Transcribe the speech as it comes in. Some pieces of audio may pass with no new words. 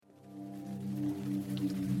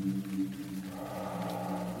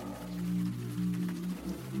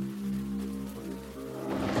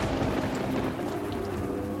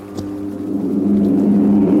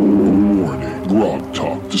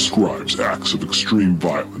describes acts of extreme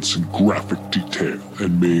violence in graphic detail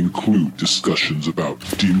and may include discussions about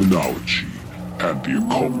demonology and the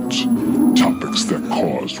occult, topics that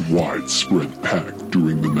caused widespread panic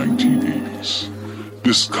during the 1980s.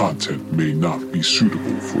 This content may not be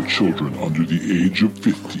suitable for children under the age of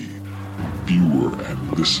 50. Viewer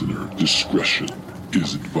and listener discretion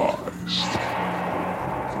is advised.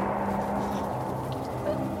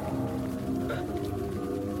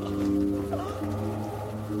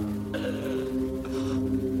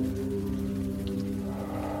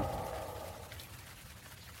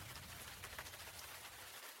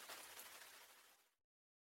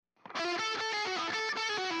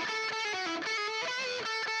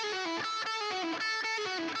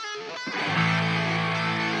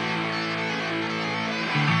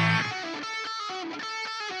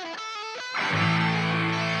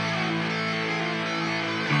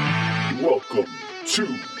 Welcome to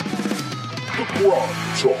the Grog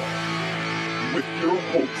Talk with your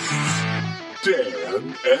hosts,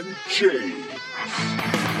 Dan and James.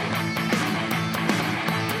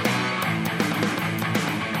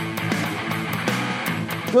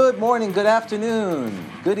 Good morning, good afternoon,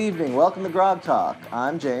 good evening. Welcome to Grog Talk.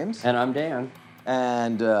 I'm James. And I'm Dan.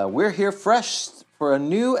 And we're here fresh for a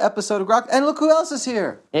new episode of Grog. And look who else is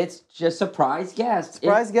here. It's just surprise guest.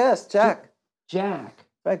 Surprise guest, Jack. Jack.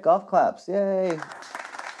 Right, golf claps. Yay.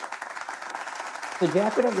 So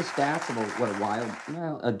Jack would have the stats of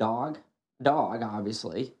a dog? Dog,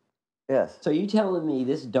 obviously. Yes. So you telling me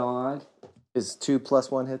this dog is 2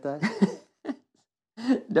 + 1 hit dice?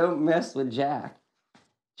 Don't mess with Jack.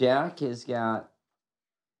 Jack has got,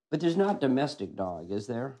 but there's not domestic dog, is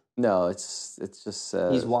there? No, it's just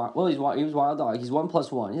he's wild. Well, he was wild dog. He's 1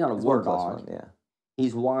 + 1. He's not a war dog. 1 + 1, yeah.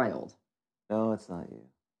 He's wild. No, it's not you.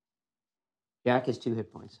 Jack has 2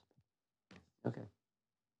 hit points. Okay.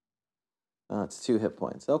 Oh, it's 2 hit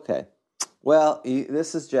points. Okay. Well,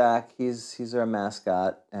 this is Jack. He's our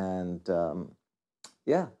mascot, and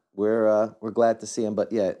yeah, we're glad to see him.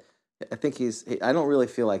 But yeah, I think I don't really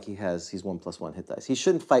feel like he's 1 + 1 hit dice. He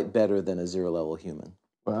shouldn't fight better than a 0 level human.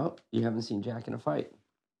 Well, you haven't seen Jack in a fight.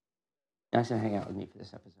 Jack's gonna hang out with me for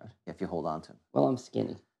this episode. If you hold on to him. Well, I'm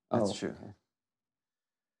skinny. That's true. Okay.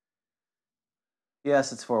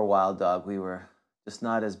 Yes, it's for a wild dog. We were just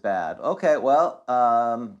not as bad. Okay, well,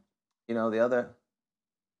 the other.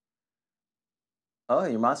 Oh,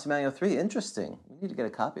 your Monster Manual 3. Interesting. We need to get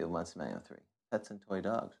a copy of Monster Manual 3. Pets and Toy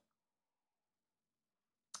Dogs.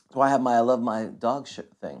 That's why I love my dog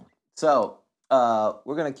thing. So,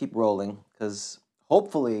 we're going to keep rolling because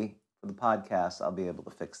hopefully for the podcast, I'll be able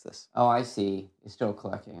to fix this. Oh, I see. You're still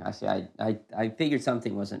collecting. I see. I figured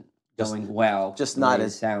something wasn't going well. Just not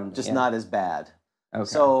as not as bad. Okay.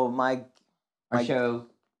 So our show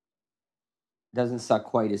doesn't suck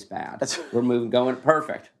quite as bad. We're going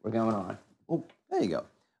perfect. We're going on. Oh, there you go.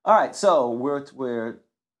 All right. So we're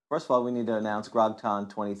first of all we need to announce GrogCon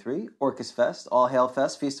 23, Orcus Fest, All Hail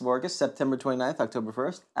Fest, Feast of Orcus, September 29th, October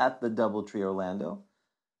 1st at the DoubleTree Orlando,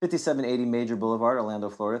 5780 Major Boulevard, Orlando,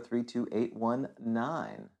 Florida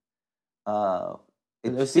 32819. For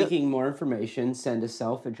those seeking more information, send a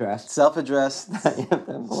self-addressed self-addressed stamped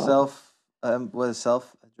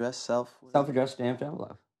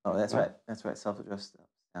envelope. Oh, that's right. That's right. Self-addressed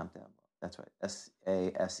stamped envelope. That's right.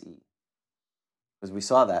 SASE. Because we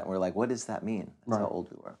saw that and we're like, what does that mean? That's how old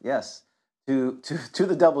we were. Yes. To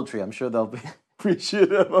the DoubleTree. I'm sure they'll be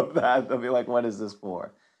appreciative of that. They'll be like, what is this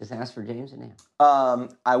for? Just ask for James and Ann.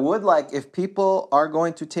 I would like, if people are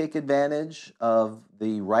going to take advantage of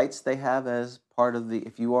the rights they have as part of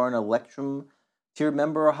if you are an Electrum tier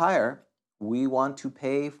member or higher, we want to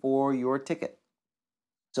pay for your ticket.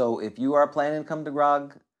 So if you are planning to come to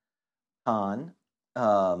GrogCon,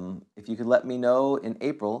 if you could let me know in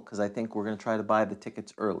April, because I think we're going to try to buy the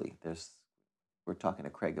tickets early. We're talking to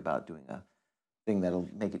Craig about doing a thing that'll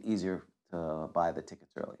make it easier to buy the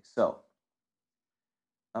tickets early. So,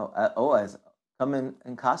 as come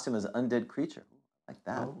in costume as an undead creature, like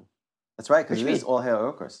that. Oh. That's right, because it is All Hail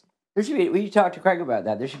Orcus. There should be. We talked to Craig about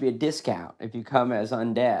that. There should be a discount if you come as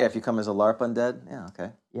undead. Yeah, if you come as a LARP undead. Yeah,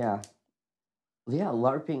 okay. Yeah. Yeah,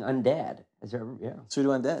 LARPing undead.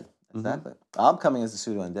 Pseudo undead. Exactly. Mm-hmm. I'm coming as a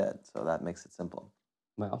pseudo undead, so that makes it simple.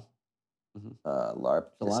 Well, LARP.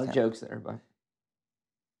 A lot of jokes there, but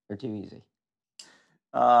they're too easy.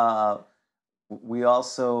 We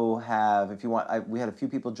also have, if you want, we had a few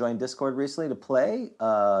people join Discord recently to play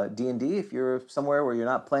D&D. If you're somewhere where you're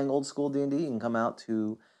not playing old school D&D, you can come out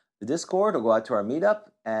to the Discord or go out to our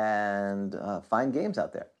meetup and find games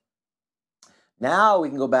out there. Now we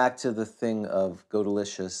can go back to the thing of Go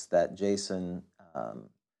Delicious that Jason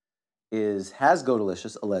has Go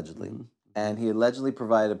Delicious, allegedly. and he allegedly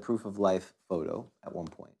provided a proof of life photo at one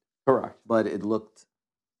point. Correct. But it looked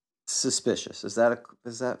suspicious. Is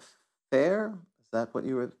that fair? Is that what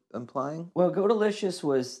you were implying? Well, Godalicious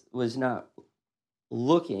was not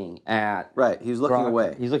looking at... Right, he was looking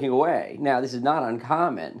away. He's looking away. Now, this is not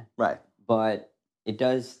uncommon. Right. But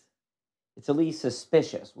it's at least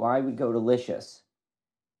suspicious. Why would Godalicious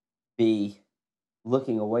be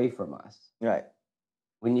looking away from us? Right.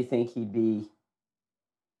 When you think he'd be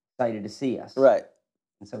excited to see us. Right.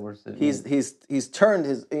 And so we're sitting he's turned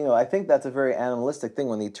his, I think that's a very animalistic thing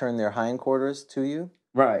when they turn their hindquarters to you.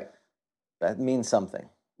 Right. That means something.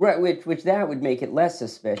 Right, which that would make it less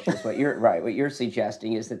suspicious. What you're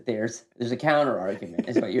suggesting is that there's a counter argument,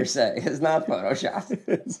 is what you're saying. It's not Photoshop.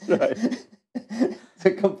 That's right. It's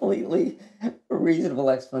a completely reasonable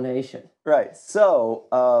explanation. Right.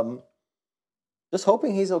 So, just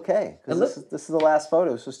hoping he's okay, because this is the last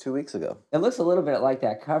photo. This was 2 weeks ago. It looks a little bit like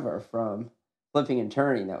that cover from Flipping and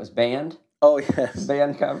Turning that was banned. Oh yes,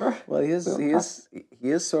 band cover. Well, he is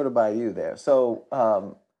sort of by you there.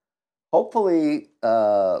 So hopefully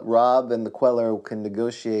Rob and the Queller can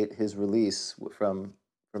negotiate his release from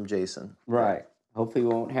Jason. Right. Hopefully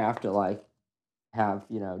we won't have to have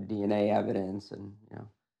DNA evidence and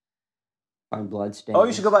find blood stains. Oh,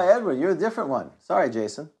 you should go by Edward. You're a different one. Sorry,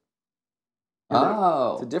 Jason.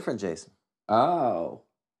 It's a different Jason. Oh,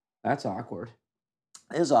 that's awkward.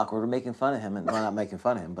 It is awkward. We're making fun of him, and we're not making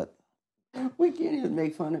fun of him, but we can't even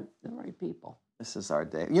make fun of the right people. This is our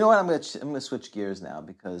day. You know what? I'm gonna switch gears now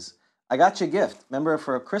because I got you a gift. Remember,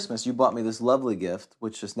 for Christmas, you bought me this lovely gift,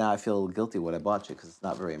 which just now I feel a little guilty what I bought you because it's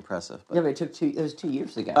not very impressive. But it was 2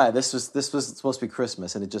 years ago. All right, this was supposed to be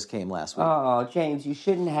Christmas, and it just came last week. Oh, James, you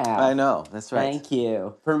shouldn't have. I know. That's right. Thank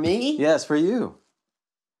you. For me? Yes, for you.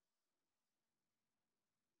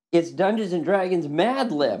 It's Dungeons and Dragons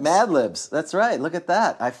Mad Libs. Mad Libs. That's right. Look at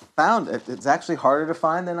that. I found it. It's actually harder to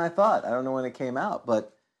find than I thought. I don't know when it came out,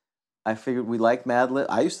 but I figured we like Mad Libs.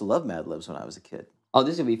 I used to love Mad Libs when I was a kid. Oh,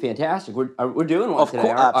 this is going to be fantastic. We're doing one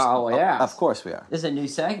today. Oh, yeah. Of course we are. This is a new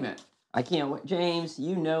segment. I can't wait. James,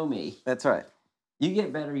 you know me. That's right. You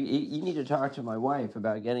get better. You need to talk to my wife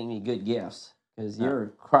about getting me good gifts because you're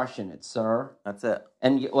crushing it, sir. That's it.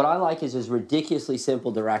 And what I like is his ridiculously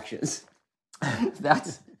simple directions.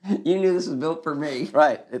 You knew this was built for me.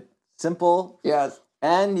 Right. It's simple. Yes.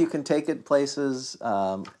 And you can take it places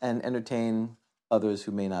and entertain others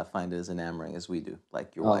who may not find it as enamoring as we do,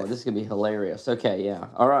 like your wife. Oh, this is going to be hilarious. Okay, yeah.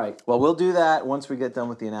 All right. Well, we'll do that once we get done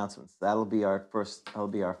with the announcements. That'll be our first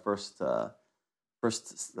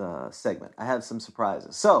segment. I have some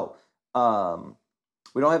surprises. So,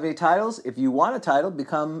 we don't have any titles. If you want a title,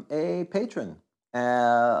 become a patron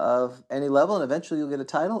of any level, and eventually you'll get a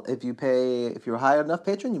title. If you're a high enough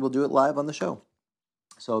patron, you will do it live on the show.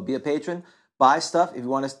 So be a patron, buy stuff. If you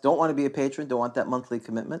don't want to be a patron, don't want that monthly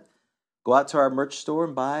commitment, go out to our merch store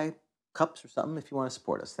and buy cups or something if you want to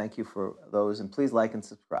support us. Thank you for those, and please like and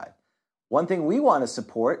subscribe. One thing we want to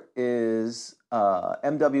support is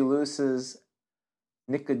M.W. Lewis's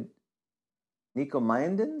Nicomandin's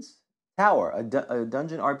Tower, a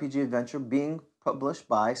dungeon RPG adventure being published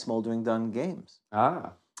by Smoldering Dun Games.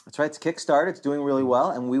 Ah. That's right. It's Kickstarter. It's doing really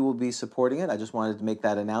well, and we will be supporting it. I just wanted to make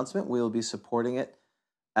that announcement. We will be supporting it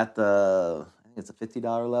at I think it's a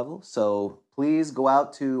 $50 level. So please go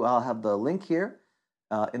out I'll have the link here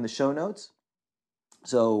in the show notes.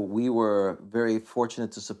 So we were very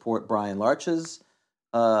fortunate to support Brian Larch's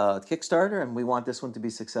Kickstarter, and we want this one to be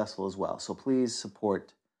successful as well. So please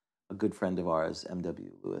support a good friend of ours, M.W.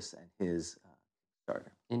 Lewis, and his Kickstarter.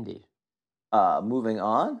 Indeed. Moving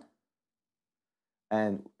on,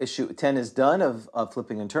 and issue 10 is done of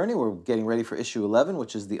Flipping and Turning. We're getting ready for issue 11,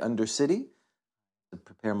 which is the Undercity. To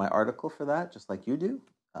prepare my article for that, just like you do.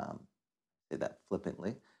 Say that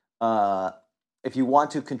flippantly. If you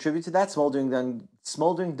want to contribute to that,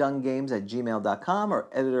 smolderingdungames@gmail.com or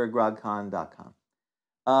editor@grodcon.com.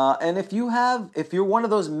 And if you're one of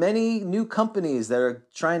those many new companies that are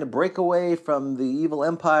trying to break away from the evil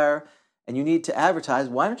empire and you need to advertise,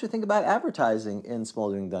 why don't you think about advertising in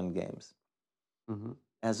Smoldering Dun Games? Mm-hmm.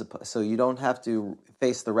 So you don't have to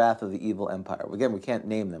face the wrath of the evil empire. Again, we can't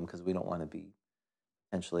name them because we don't want to be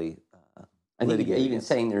potentially litigated. I think even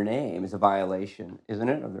saying their name is a violation, isn't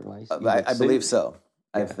it, of their license? I believe so.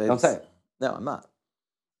 Yeah. Don't say it. No, I'm not.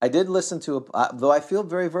 I did listen to, though I feel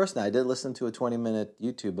very versed now, I did listen to a 20-minute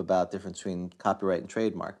YouTube about the difference between copyright and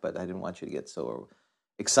trademark, but I didn't want you to get so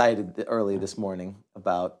excited early this morning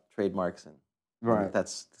about trademarks. And right.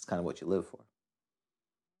 That's kind of what you live for.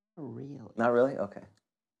 Really? Not really? Okay.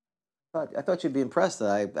 I thought you'd be impressed that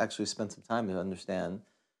I actually spent some time to understand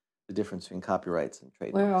the difference between copyrights and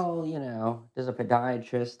trademarks? Well, does a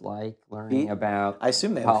podiatrist like learning about I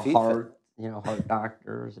assume they have how a feet heart, heart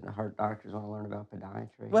doctors and heart doctors want to learn about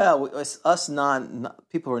podiatry? Well, us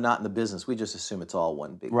people who are not in the business, we just assume it's all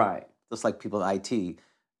one big. Right. Just like people in IT,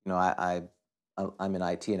 I'm in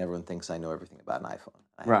IT and everyone thinks I know everything about an iPhone.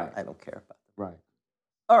 Right. I don't care about it. Right.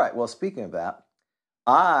 All right. Well, speaking of that,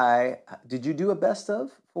 did you do a best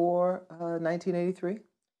of for 1983?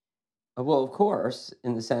 Well, of course,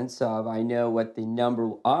 in the sense of I know what the number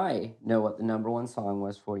one song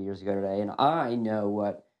was 4 years ago today, and I know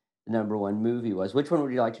what the number one movie was. Which one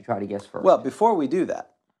would you like to try to guess first? Well, before we do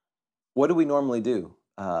that, what do we normally do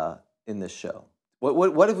in this show?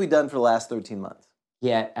 What have we done for the last 13 months?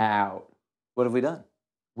 Get out. What have we done?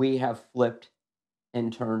 We have flipped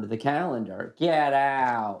and turned the calendar. Get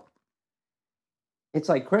out. It's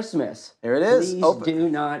like Christmas. There it is. Please Open. do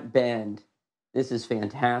not bend. This is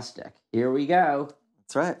fantastic. Here we go.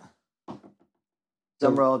 That's right.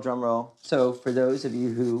 Drum roll, drum roll. So for those of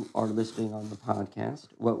you who are listening on the podcast,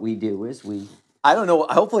 what we do is I don't know.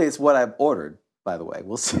 Hopefully it's what I've ordered, by the way.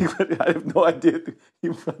 We'll see. I have no idea.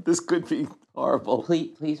 This could be horrible.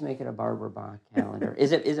 Please make it a Barbara Bach calendar.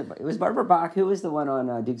 It was Barbara Bach. Who was the one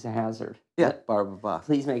on Dukes of Hazzard? Yeah, Barbara Bach.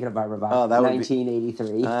 Please make it a Barbara Bach. Oh, that would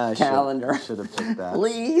 1983 be, calendar. Should have picked that.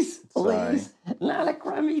 Please. Sorry. Not a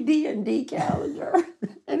crummy D&D calendar.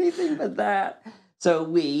 Anything but that. So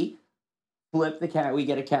we flip we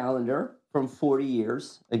get a calendar from 40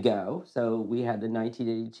 years ago. So we had the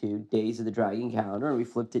 1982 Days of the Dragon calendar, and we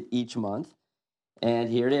flipped it each month. And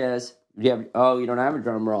here it is. You don't have a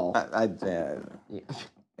drum roll. There's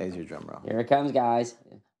your drum roll. Here it comes, guys.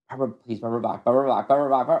 Please, Barbara Bach. Barbara Bach.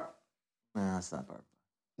 Barbara Bach. No, it's not Barbara.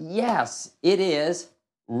 Yes, it is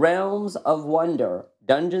Realms of Wonder,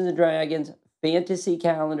 Dungeons and Dragons Fantasy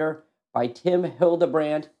Calendar by Tim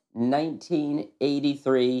Hildebrand,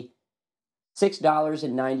 1983,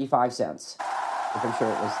 $6.95. Which I'm sure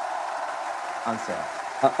it was On sale.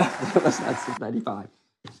 It was not $6.95.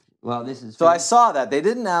 Well, this is... So I saw that. They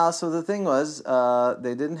didn't now. So the thing was,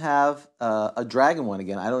 they didn't have a dragon one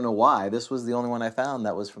again. I don't know why. This was the only one I found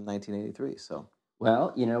that was from 1983. So...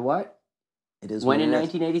 Well, you know what? It is when in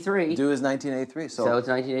 1983. Due is 1983. So it's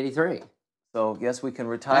 1983. So yes, we can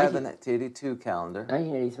retire the 1982 calendar.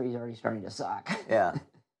 1983 is already starting to suck. Yeah.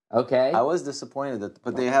 Okay. I was disappointed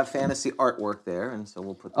but they have fantasy artwork there, and so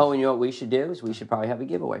we'll put. Oh, and you know what we should do is we should probably have a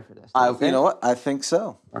giveaway for this. You know what? I think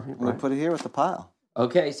so. Right. I'm gonna put it here with the pile.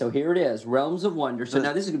 Okay, so here it is, Realms of Wonder. So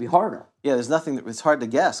now this is gonna be harder. Yeah, there's nothing. It's hard to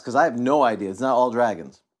guess because I have no idea. It's not all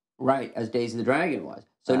dragons. Right, as Days of the Dragon was.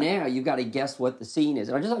 So now you've got to guess what the scene is.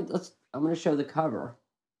 I'm going to show the cover.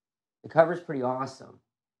 The cover's pretty awesome.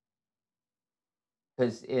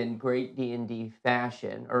 Because in great D&D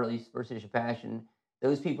fashion, or at least first edition fashion,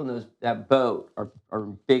 those people in that boat are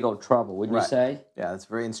in big old trouble, wouldn't you say? Yeah, that's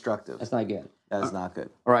very instructive. That's not good. That is not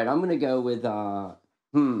good. All right, I'm going to go with a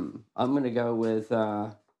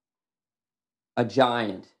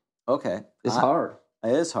giant. Okay. It's hard.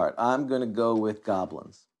 It is hard. I'm going to go with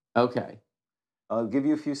goblins. Okay. I'll give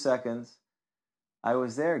you a few seconds. I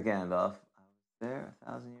was there, Gandalf. I was there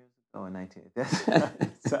 1,000 years ago in 19...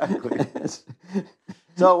 Exactly.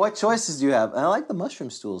 So what choices do you have? And I like the mushroom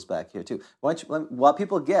stools back here, too. While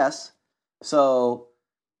people guess, so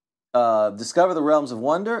Discover the Realms of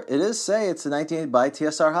Wonder. It is it's 1980 by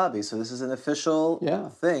TSR Hobby, so this is an official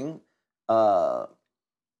thing.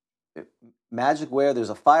 Magicware, there's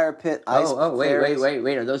a fire pit.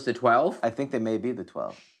 Wait. Are those the 12? I think they may be the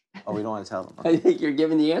 12. Oh, we don't want to tell them. Okay. I think you're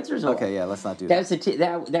giving the answers away. Okay, yeah, let's not do that.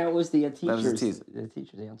 That was the teacher's, that was the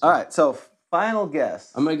teacher's answer. All right, so final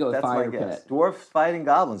guess. I'm going to go with fire pit. Dwarfs fighting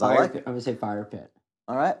goblins. I like it. I'm going to say fire pit.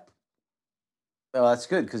 All right. Well, that's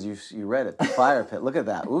good because you read it. The fire pit. Look at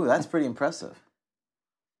that. Ooh, that's pretty impressive.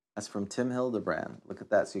 That's from Tim Hildebrand. Look at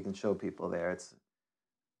that so you can show people there.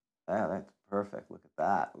 That's perfect. Look at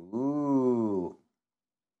that. Ooh.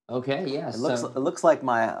 Okay, yes. It looks like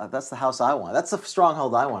that's the house I want. That's the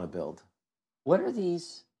stronghold I want to build. What are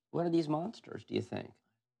these monsters, do you think?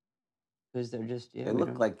 Because they're just... They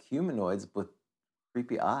look like humanoids with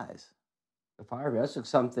creepy eyes. The fire pit, that's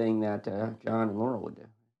something that John and Laura would do.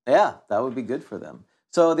 Yeah, that would be good for them.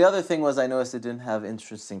 So the other thing was I noticed it didn't have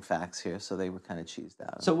interesting facts here, so they were kind of cheesed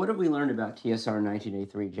out. So what have we learned about TSR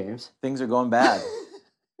 1983, James? Things are going bad.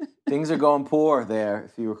 Things are going poor there,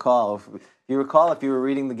 if you recall. If you were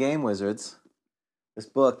reading The Game Wizards, this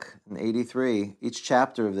book in 83, each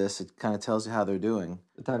chapter of this, it kind of tells you how they're doing.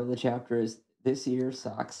 The title of the chapter is This Year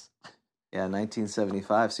Sucks. Yeah,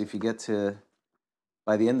 1975. So if you get to,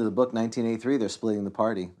 by the end of the book, 1983, they're splitting the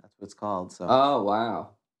party. That's what it's called. So. Oh,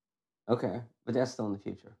 wow. Okay, but that's still in the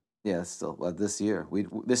future. Yeah, still this year.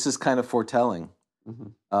 This is kind of foretelling.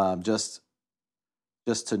 Just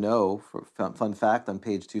to know, for fun fact, on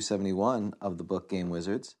page 271 of the book Game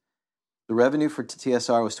Wizards, the revenue for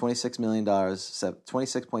TSR was $26 million,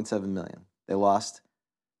 $26.7 million. They lost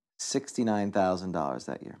 $69,000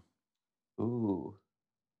 that year. Ooh.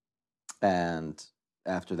 And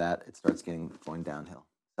after that, it starts going downhill.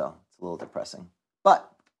 So it's a little depressing. But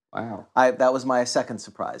wow, that was my second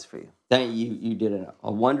surprise for you. Thank you. You did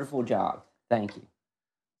a wonderful job. Thank you.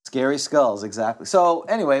 Scary Skulls, exactly. So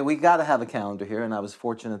anyway, we got to have a calendar here, and I was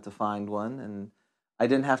fortunate to find one, and I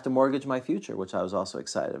didn't have to mortgage my future, which I was also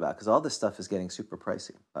excited about, because all this stuff is getting super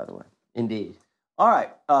pricey, by the way. Indeed. All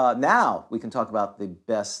right, now we can talk about the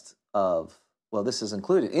best of, well, this is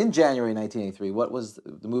included. In January 1983, what was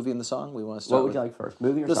the movie and the song? We want to start What would you like first,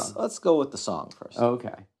 movie or song? Let's go with the song first.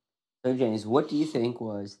 Okay. So, James, what do you think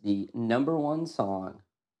was the number one song,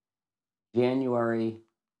 January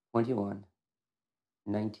 21,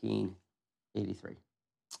 1983?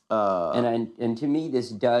 And to me, this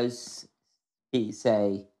does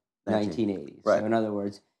say 1980s. Right. So, in other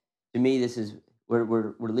words, to me, this is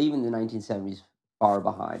we're leaving the 1970s far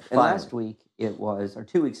behind. And Finally. last week it was, or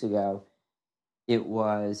 2 weeks ago, it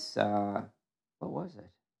was what was it?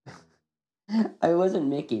 It wasn't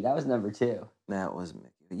Mickey. That was number 2. That was Mickey.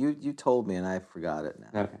 You told me, and I forgot it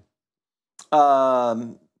now. Okay.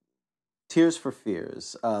 Tears for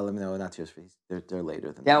Fears. Let me know. Not Tears for Fears. They're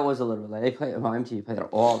later than that. Was a little late. They play MTV played it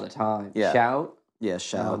all the time. Yeah. Shout. Yeah,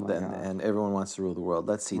 Shout. Oh and Everyone Wants to Rule the World.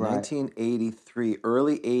 Let's see. Right. 1983,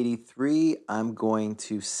 early 83. I'm going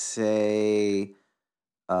to say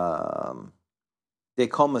De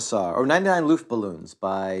Commissar or 99 Luftballons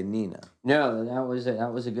by Nina. No, that was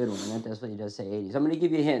a good one. That definitely does say 80s. I'm going to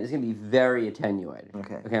give you a hint. It's going to be very attenuated.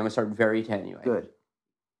 Okay. I'm going to start very attenuated. Good.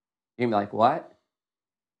 You're going to be like, what?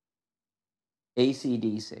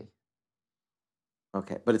 AC/DC.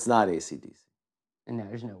 Okay, but it's not AC/DC. And no,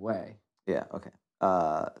 there's no way. Yeah, okay.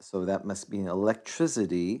 So that must be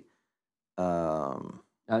Electricity. No,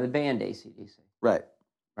 the band AC/DC. Right.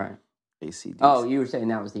 Right. AC/DC. Oh, you were saying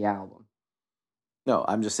that was the album. No,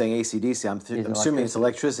 I'm just saying AC/DC. I'm assuming it's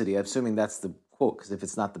Electricity. I'm assuming that's the quote, because if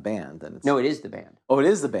it's not the band, then it's... No, it is the band. Oh, it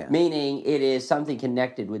is the band. Meaning it is something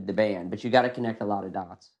connected with the band, but you got to connect a lot of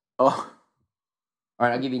dots. Oh. All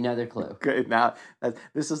right, I'll give you another clue. Okay, now,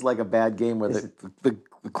 this is like a bad game where the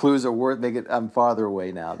clues are worth... I'm farther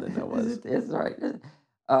away now than I was. It's right.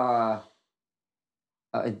 Our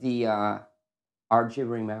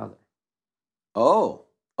Gibbering Mouther. Oh,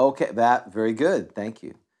 okay. Very good. Thank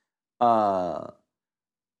you.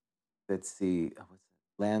 Let's see.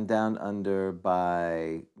 Land Down Under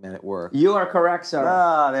by Men at Work. You are correct, sir.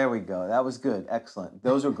 Ah, there we go. That was good. Excellent.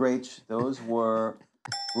 Those were great. Those were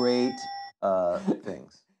great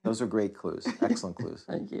things. Those are great clues. Excellent clues.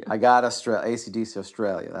 Thank you. I got AC/DC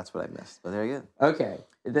Australia. That's what I missed. But there you go. Okay.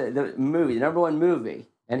 The movie, the number one movie,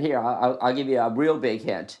 and here, I'll give you a real big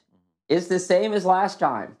hint. It's the same as last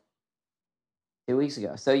time. 2 weeks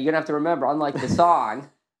ago. So you're going to have to remember, unlike the song.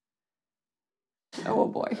 Oh,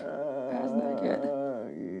 boy. That's not good.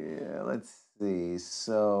 Yeah, let's see.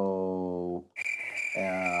 So,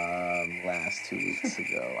 last 2 weeks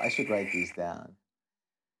ago. I should write these down.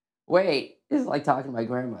 Wait, this is like talking to my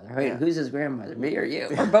grandmother. Wait, yeah. Who's his grandmother? Me or you?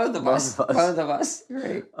 Or both of us? Both of us.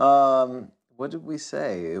 Great. What did we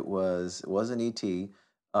say? It wasn't E.T.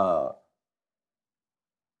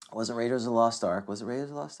 Wasn't Raiders of the Lost Ark? Was it Raiders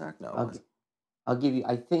of the Lost Ark? No. I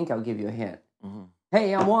think I'll give you a hint. Mm-hmm.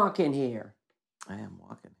 Hey, I'm walking here. I am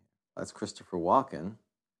walking here. That's Christopher Walken.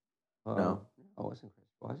 No. Oh, wasn't Chris?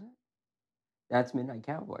 Was it? That's Midnight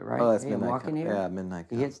Cowboy, right? Oh, that's hey, Midnight I'm walking here. Yeah, Midnight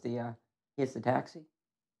Cowboy. He hits the taxi,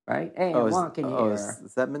 right? Hey, I'm walking here. Oh,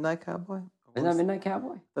 is that Midnight Cowboy? Isn't that Midnight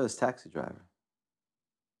Cowboy? That was Taxi Driver.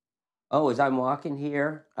 Oh, is I'm walking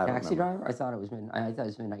here? Taxi Driver? I thought it was Midnight. I thought it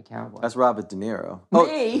was Midnight Cowboy. That's Robert De Niro.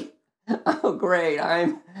 Me? Oh, great!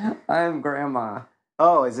 I'm Grandma.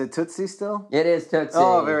 Oh, is it Tootsie still? It is Tootsie.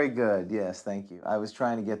 Oh, very good. Yes, thank you. I was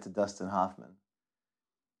trying to get to Dustin Hoffman.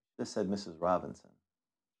 Just said Mrs. Robinson.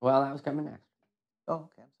 Well, that was coming next. Oh,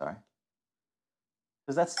 okay. I'm sorry.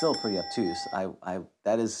 Because that's still pretty obtuse.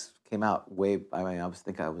 Came out way. I mean, I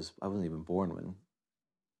wasn't even born when.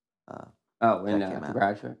 When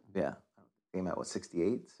Graduate. Yeah, came out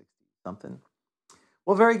 68, 60 something.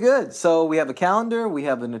 Well, very good. So we have a calendar. We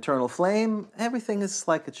have an eternal flame. Everything is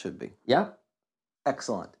like it should be. Yeah.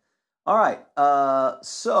 Excellent. All right.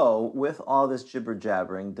 So with all this jibber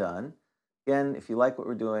jabbering done, again, if you like what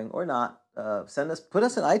we're doing or not, put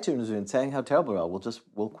us in iTunes and saying how terrible we are.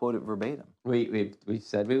 We'll quote it verbatim. We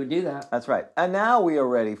said we would do that. That's right. And now we are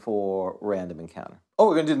ready for random encounter. Oh,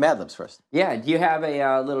 we're going to do the Mad Libs first. Yeah. Do you have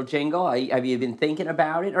a little jingle? Have you been thinking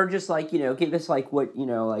about it, or just give us what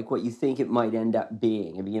what you think it might end up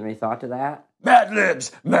being? Have you given any thought to that? Mad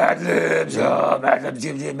Libs, Mad Libs, Mad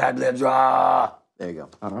Libs, Mad Libs. There you go.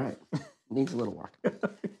 All right. Needs a little work.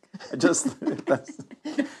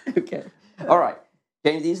 Okay. All right.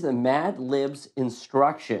 James, these are the Mad Libs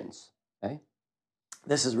instructions. Okay.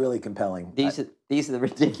 This is really compelling. These are the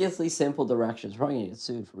ridiculously simple directions. We're probably going to get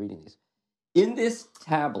sued for reading these. In this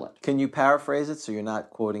tablet. Can you paraphrase it so you're not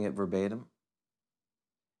quoting it verbatim?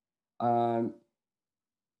 You're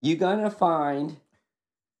going to find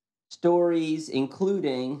stories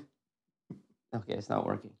including... Okay, it's not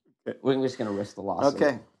working. Okay. We're just going to risk the loss.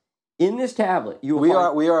 Okay. In this tablet, you will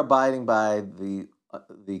find... We are abiding by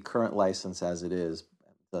the current license as it is,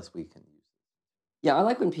 thus we can use it. Yeah, I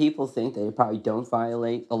like when people think they probably don't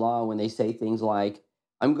violate the law when they say things like,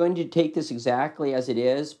 I'm going to take this exactly as it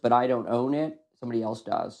is, but I don't own it. Somebody else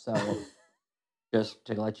does. So just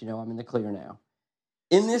to let you know, I'm in the clear now.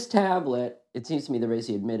 In this tablet, it seems to me they're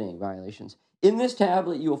basically admitting violations. In this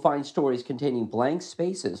tablet, you will find stories containing blank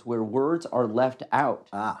spaces where words are left out.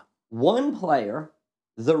 One player,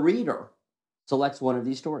 the reader, selects one of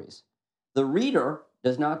these stories. The reader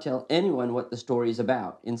does not tell anyone what the story is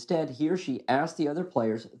about. Instead, he or she asks the other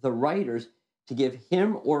players, the writers, to give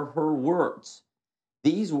him or her words.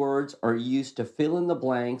 These words are used to fill in the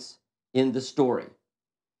blanks in the story.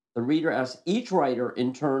 The reader asks each writer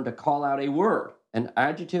in turn to call out a word, an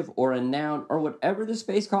adjective or a noun, or whatever the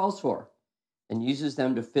space calls for, and uses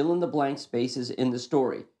them to fill in the blank spaces in the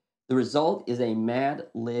story. The result is a Mad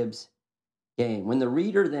Libs game. When the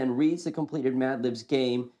reader then reads the completed Mad Libs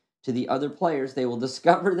game to the other players, they will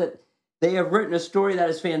discover that they have written a story that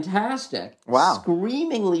is fantastic,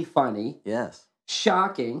 screamingly funny,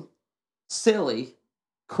 shocking, silly,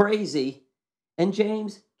 crazy, and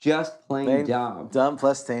James, just plain dumb. Dumb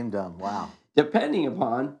plus tame dumb. Wow. Depending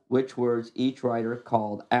upon which words each writer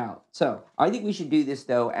called out. So, I think we should do this,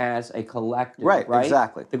 though, as a collective, right?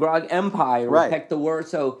 Exactly. The Grog Empire will pick the word.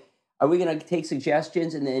 So, are we going to take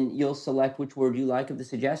suggestions, and then you'll select which word you like of the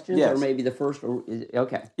suggestions? Yes. Or maybe the first?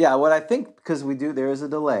 Okay. Yeah, what I think, because there is a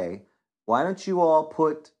delay, why don't you all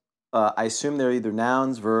put... I assume they're either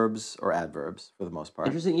nouns, verbs, or adverbs for the most part.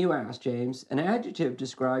 Interesting you asked, James. An adjective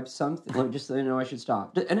describes something. Let me just so you know I should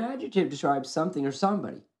stop. An adjective describes something or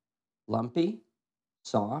somebody. Lumpy,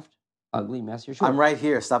 soft, ugly, messy, or short. I'm right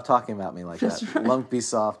here. Stop talking about me like that. Right. Lumpy,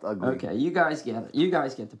 soft, ugly. Okay, you guys get it. You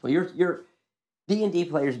guys get the point. Your D&D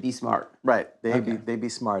players be smart. Right. They be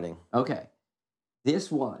smarting. Okay. This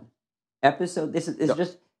one episode. This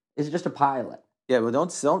is just a pilot. Yeah, well,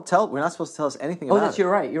 don't tell. We're not supposed to tell us anything about it. Oh, that's you're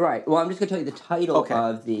right. Well, I'm just going to tell you the title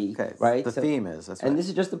of the right. The theme is that's right. And this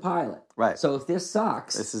is just the pilot. Right. So if this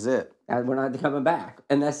sucks, this is it. And we're not coming back.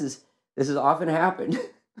 And this has often happened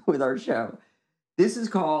with our show. This is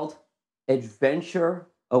called Adventure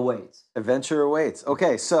Awaits. Adventure Awaits.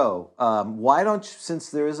 Okay, so why don't you, since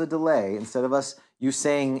there is a delay, instead of you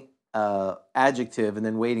saying adjective and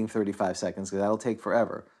then waiting 35 seconds because that'll take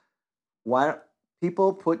forever. Why don't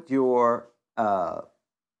people put your why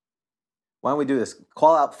don't we do this?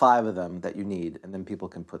 Call out 5 of them that you need, and then people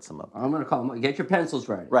can put some up. I'm going to call them. Get your pencils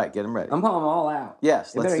ready. Right, get them ready. I'm calling them all out.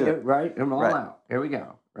 Yes, let's do it. Right, I'm all out. Here we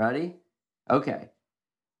go. Ready? Okay.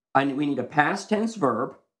 We need a past tense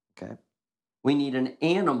verb. Okay. We need an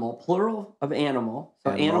animal, plural of animal.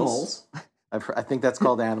 So animals. I think that's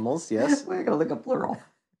called animals. Yes. We're going to look up plural.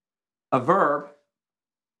 A verb,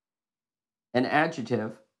 an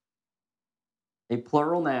adjective, a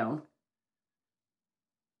plural noun,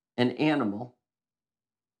 an animal,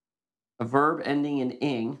 a verb ending in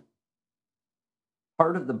ing,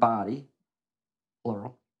 part of the body,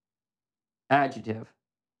 plural, adjective,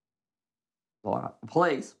 a lot,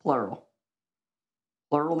 place, plural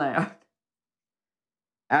noun,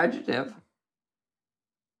 adjective,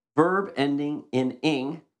 verb ending in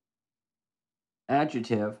ing,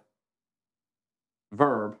 adjective,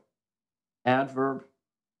 verb, adverb,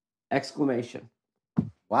 exclamation.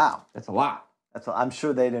 Wow, that's a lot. I'm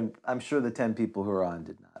sure they didn't. I'm sure the 10 people who are on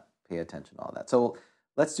did not pay attention to all that. So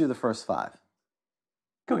let's do the first 5.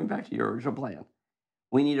 Going back to your original plan,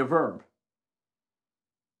 we need a verb,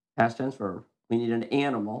 past tense verb. We need an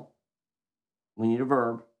animal. We need a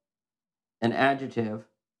verb, an adjective,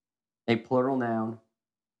 a plural noun,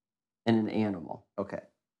 and an animal. Okay.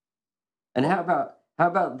 And how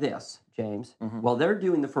about this, James? Mm-hmm. While they're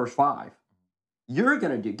doing the first 5, you're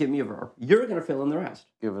going to give me a verb. You're going to fill in the rest.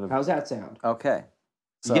 How's that sound? Okay.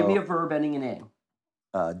 So give me a verb ending in ing.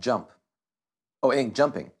 Jump. Oh, ink,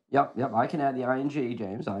 jumping. Yep. I can add the ing,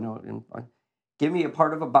 James. I know it. Give me a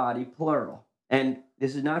part of a body, plural. And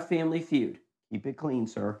this is not Family Feud. Keep it clean,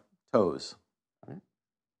 sir. Toes. All right.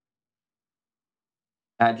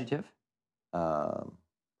 Adjective.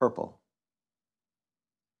 Purple.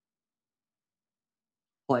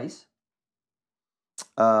 Place.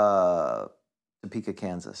 Topeka,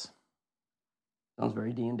 Kansas. Sounds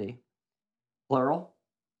very D&D. Plural.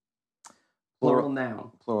 Plural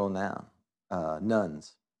noun. Plural noun.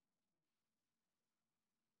 Nuns.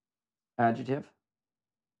 Adjective.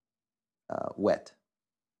 Wet.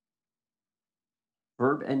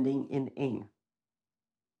 Verb ending in ing.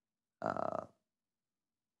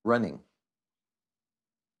 Running.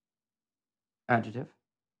 Adjective.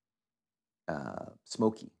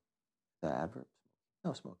 Smoky. Is that adverb?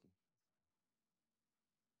 No, smoky.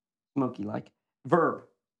 Smoky like. Verb.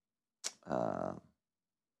 The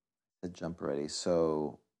jump already.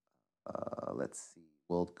 So let's see.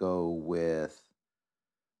 We'll go with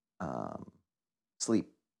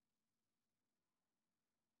sleep.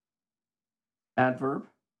 Adverb.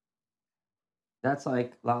 That's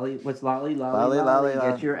like lolly. What's lolly? Lolly.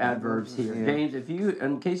 Get your adverbs here, Yeah. James. If you,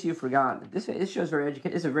 in case you forgot, this shows very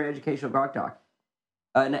It's a very educational Grok Talk.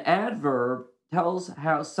 An adverb tells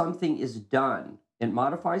how something is done. It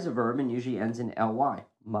modifies a verb and usually ends in ly.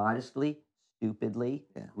 Modestly, stupidly,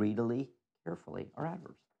 greedily, carefully are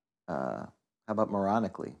adverbs. How about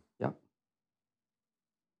moronically? Yep.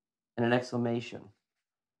 And an exclamation.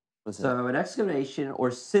 What's that? So an exclamation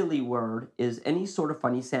or silly word is any sort of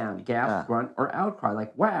funny sound, gasp, grunt, or outcry,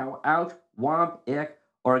 like wow, ouch, womp, ick,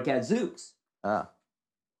 or gadzooks.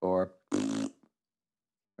 Or write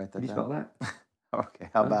that Did you down. spell that? Okay.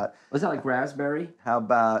 How about? Was that like raspberry? How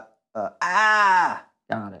about?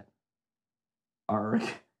 Got it. Arg.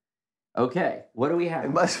 Okay. What do we have?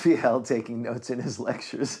 It must be Hal taking notes in his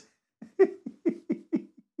lectures.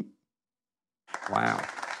 Wow.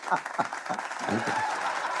 Okay.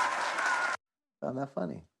 Found that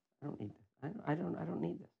funny. I don't need this. I don't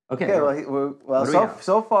need this. Okay.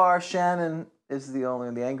 So far Shannon is the only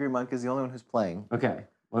one. The angry monk is the only one who's playing. Okay.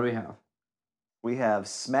 What do we have? We have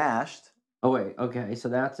smashed. Oh wait. Okay. So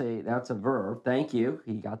that's a verb. Thank you.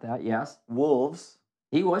 He got that. Yes. Wolves.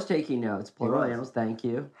 He was taking notes. Plural animals. Thank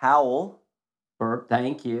you. Howl. Verb.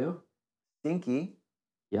 Thank you. Stinky.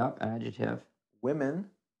 Yep. Adjective. Women.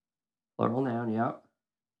 Plural noun. Yep.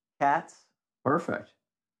 Cats. Perfect.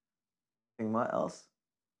 What else?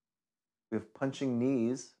 We have punching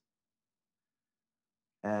knees.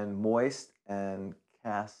 And moist and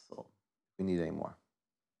castle. We need any more.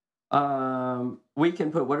 We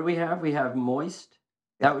can put. What do we have? We have moist.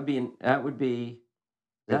 Yeah. That would be.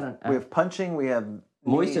 We have punching. We have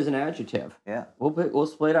moist as an adjective. Yeah. We'll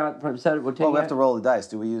split out from set. We'll take. Well, we have to roll the dice.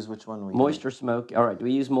 Do we use which one? Moist or smoke? All right. Do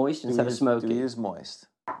we use moist instead of smoky? Do we use moist?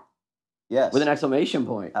 Yes. With an exclamation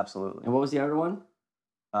point. Absolutely. And what was the other one?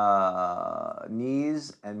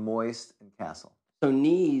 Knees and moist and castle. So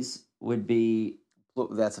knees would be.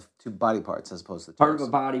 That's two body parts as opposed to toes. Part of a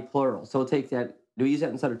body, plural. So we'll take that. Do we use that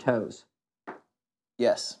instead of toes?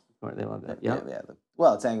 Yes. Right, they love that. Yeah.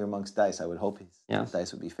 Well, it's Angry Monk's dice. I would hope his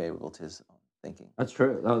dice would be favorable to his own thinking. That's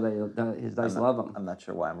true. Oh, his dice love them. I'm not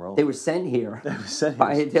sure why I'm rolling. They were sent here.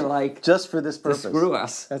 Just for this purpose. To screw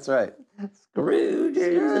us. That's right. Screw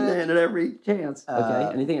James at every chance.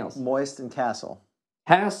 Okay. Anything else? Moist and castle.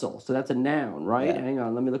 Castle. So that's a noun, right? Yeah. Hang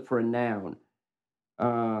on. Let me look for a noun.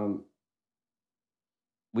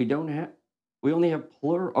 We only have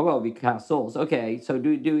plural. Oh, well, it'd be castles. Okay. So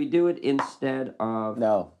do we do it instead of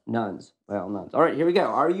nuns? Well, nuns. All right. Here we go.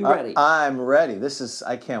 Are you ready? I'm ready.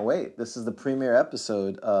 I can't wait. This is the premiere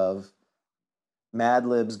episode of Mad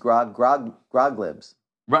Libs Grog Libs.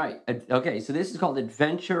 Right. Okay. So this is called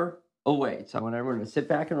Adventure Awaits. I want everyone to sit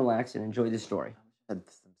back and relax and enjoy this story. Do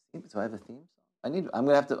I have a theme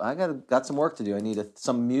song? I got some work to do. I need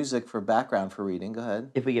some music for background for reading. Go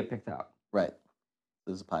ahead. If we get picked out. Right.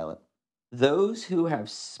 This is a pilot. Those who have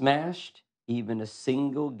smashed even a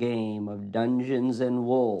single game of Dungeons and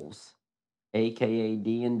Wolves, a.k.a.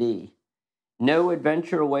 D&D, no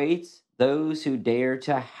adventure awaits those who dare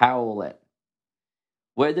to howl it.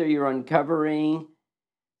 Whether you're uncovering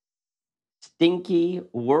stinky,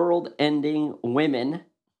 world-ending women...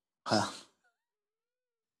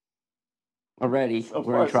 Already,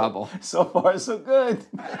 we're in trouble. So far, so good.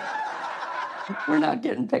 We're not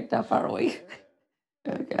getting picked up, are we?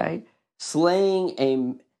 Okay. Slaying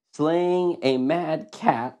a mad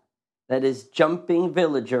cat that is jumping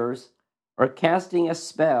villagers, or casting a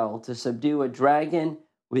spell to subdue a dragon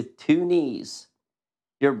with 2 knees.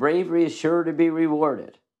 Your bravery is sure to be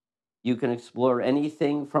rewarded. You can explore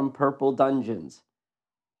anything from purple dungeons,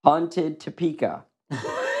 Haunted Topeka.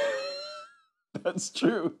 That's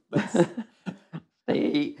true.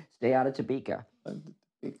 Stay out of Topeka.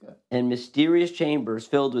 Topeka. And mysterious chambers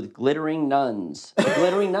filled with glittering nuns. The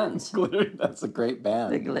glittering nuns. That's a great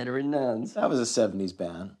band. The glittering nuns. That was a 70s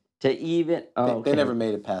band. To even... Oh, They never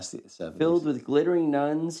made it past the 70s. Filled with glittering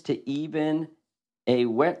nuns to even a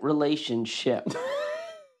wet relationship.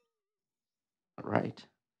 Right.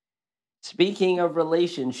 Speaking of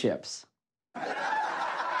relationships.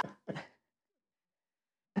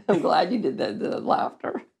 I'm glad you did that, the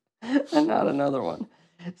laughter, and not another one.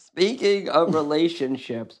 Speaking of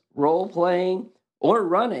relationships, role-playing or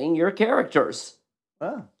running your characters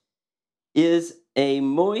is a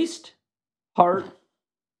moist part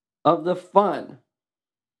of the fun.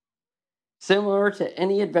 Similar to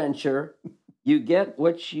any adventure, you get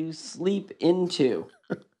what you sleep into.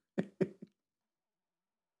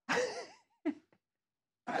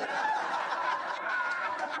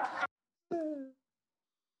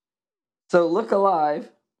 So look alive.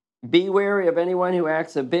 Be wary of anyone who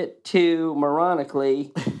acts a bit too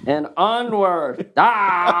moronically, and onward.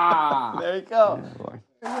 Ah! There you go. Oh, boy.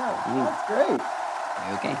 That's great.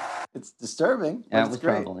 Okay. It's disturbing. That But was it's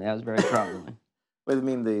great. troubling. That was very troubling. What do you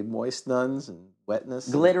mean, the moist nuns and wetness?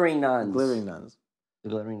 Glittering nuns. Glittering nuns. The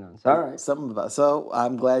glittering nuns. All right. Something about. So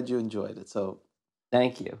I'm glad you enjoyed it. So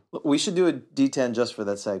Thank you. we should do a D10 just for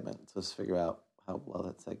that segment. So let's figure out how well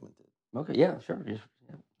that segment did. Okay. Yeah. Sure. Just,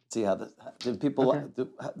 yeah. See how did people Okay.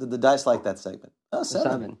 did the dice like that segment? Oh, A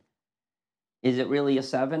 7. Is it really a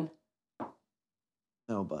 7?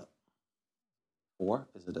 No, but 4?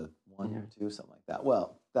 Is it a 1 Yeah. or 2, something like that?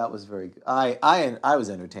 Well, that was very good. I was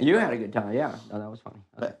entertained. You by had it. a good time. Yeah. No, that was funny.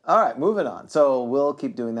 Okay. Okay. All right, moving on. So we'll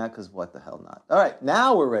keep doing that because what the hell not? All right,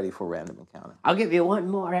 now we're ready for random encounter. I'll give you one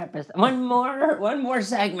more episode. One more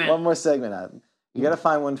segment. One more segment, Adam. You got to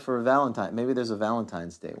find one for Valentine. Maybe there's a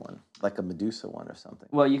Valentine's Day one, like a Medusa one or something.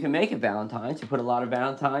 Well, you can make it Valentine's. You put a lot of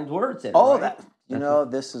Valentine's words in it. Oh,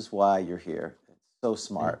 right? this is why you're here. It's so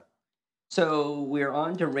smart. So we're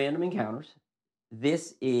on to random encounters.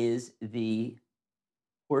 This is the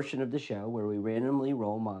portion of the show where we randomly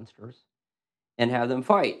roll monsters and have them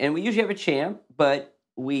fight. And we usually have a champ, but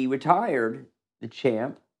we retired the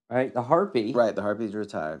champ, right? The harpy. Right, the harpy's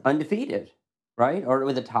retired. Undefeated, right? Or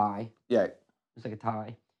with a tie. Yeah, It's like a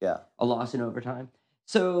tie. yeah. A loss in overtime.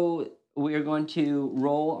 So we are going to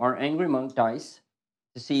roll our Angry Monk dice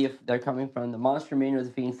to see if they're coming from the Monster Manual or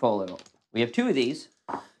the Fiend Folio. We have 2 of these.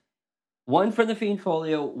 One from the Fiend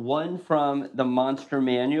Folio, one from the Monster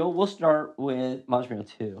Manual. We'll start with Monster Manual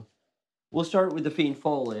 2. We'll start with the Fiend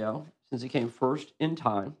Folio, since it came first in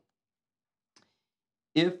time.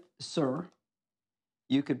 If, sir,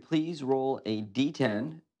 you could please roll a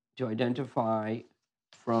D10 to identify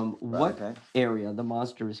from what okay. area the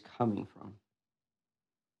monster is coming from.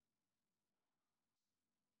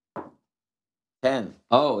 10.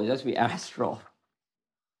 Oh, it has to be astral.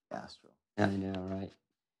 Astral. I know, right?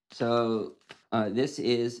 So this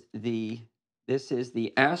is the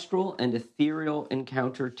astral and ethereal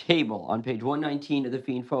encounter table on page 119 of the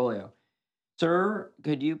Fiend Folio. Sir,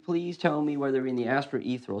 could you please tell me whether we're in the astral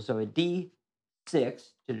ethereal? So a D6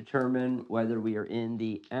 to determine whether we are in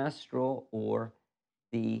the astral or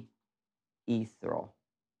the ethereal.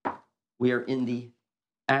 We are in the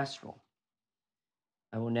astral.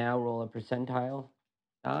 I will now roll a percentile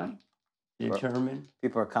die to determine.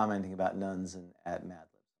 People are commenting about nuns and at Mad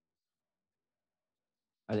Libs.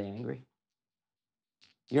 Are they angry?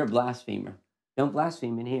 You're a blasphemer. Don't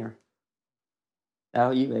blaspheme in here.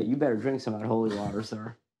 Oh, you better drink some of that holy water,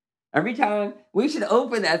 sir. Every time we should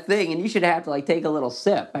open that thing, and you should have to like take a little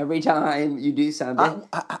sip every time you do something.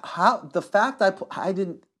 How the fact I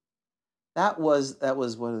didn't. That was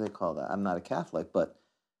what do they call that? I'm not a Catholic, but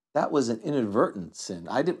that was an inadvertent sin.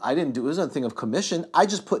 I didn't do. It was a thing of commission. I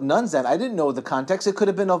just put nuns in. I didn't know the context. It could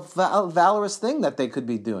have been a valorous thing that they could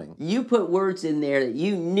be doing. You put words in there that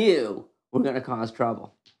you knew were going to cause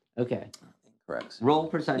trouble. Okay. Correct. Roll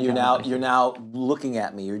percentile. You're now looking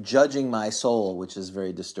at me. You're judging my soul, which is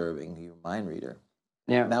very disturbing. You're a mind reader.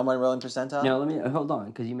 Now am I rolling percentile? No, let me hold on,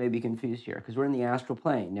 because you may be confused here. Because we're in the astral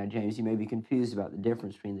plane now, James. You may be confused about the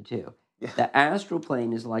difference between the two. Yeah. The astral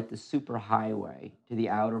plane is like the superhighway to the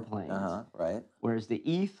outer planes. Right. Whereas the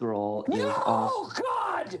ethereal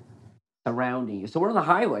is surrounding you. So we're on the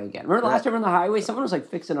highway again. Remember the last time we were on the highway? Someone was like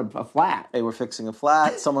fixing a flat. Hey, we're fixing a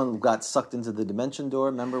flat. Someone got sucked into the dimension door.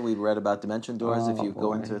 Remember we read about dimension doors? If you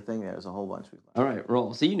go into a thing, there's a whole bunch. All right,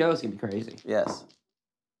 roll. So you know it's going to be crazy. Yes.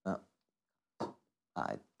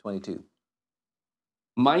 22.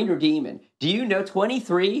 Mind or demon? Do you know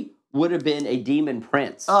 23 would have been a demon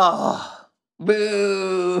prince? Oh.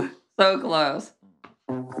 Boo! So close.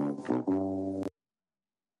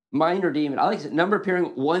 Minor demon. I like it. Number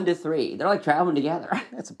appearing 1 to 3. They're like traveling together.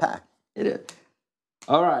 It's a pack. It is.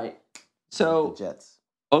 All right. So, The Jets.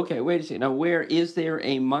 okay, wait a second. Now, where is there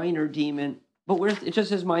a minor demon? But where's it just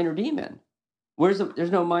says minor demon?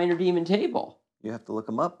 There's no minor demon table. You have to look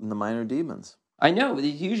them up in the minor demons. I know, but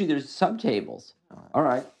usually there's subtables. All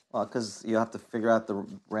right. Well, because you have to figure out the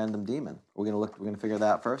random demon. We're gonna figure that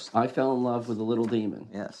out first. I fell in love with a little demon.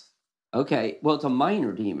 Yes. Okay. Well, it's a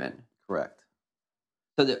minor demon. Correct.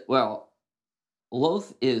 So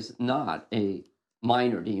Loth is not a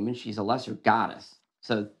minor demon. She's a lesser goddess.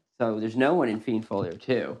 So there's no one in Fiend Folio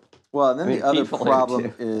 2. Well, and then the other Fiend Folio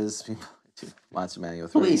problem 2. is Monster Manual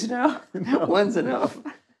 3. Please, no. One's enough.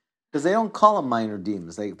 Because they don't call them minor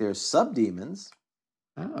demons. They're sub-demons.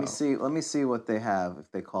 Oh. Let me see what they have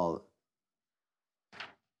if they call it.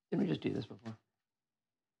 Didn't we just do this before?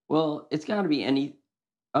 Well, it's got to be any...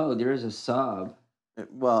 Oh, there is a sub.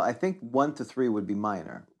 Well, I think 1 to 3 would be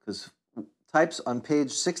minor. Because types on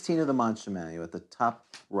page 16 of the Monster Manual at the top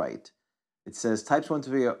right, it says types 1 to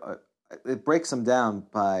 3, it breaks them down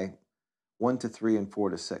by 1 to 3 and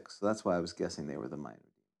 4 to 6. So that's why I was guessing they were the minor.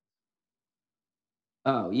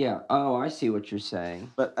 Oh, yeah. Oh, I see what you're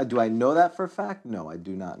saying. But do I know that for a fact? No, I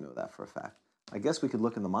do not know that for a fact. I guess we could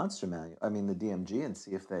look in the Monster Manual, the DMG, and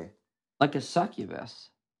see if they... Like a succubus.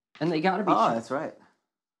 And they got to be... Oh, that's right.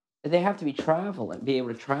 They have to be be able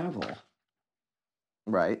to travel.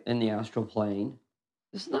 Right. In the astral plane.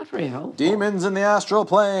 This is not very helpful. Demons in the astral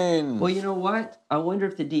plane! Well, you know what? I wonder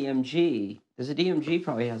if the DMG... Because the DMG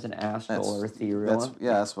probably has an astral or ethereal.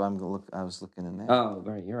 That's what I was looking in there. Oh,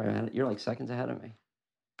 right. You're like seconds ahead of me.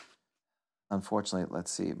 Unfortunately,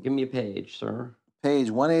 let's see. Give me a page, sir.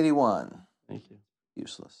 Page 181. Thank you.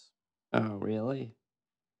 Useless. Oh, really?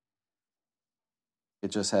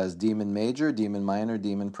 It just has Demon Major, Demon Minor,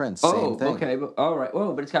 Demon Prince. Same thing. Okay. All right.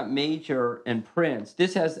 Well, but it's got Major and Prince.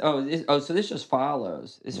 This has... so this just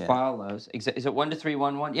follows. This follows. Is it 1 to 3,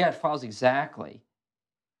 1, 1? Yeah, it follows exactly.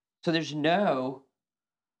 So there's no...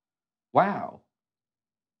 Wow.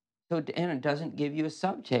 And it doesn't give you a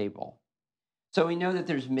subtable. So we know that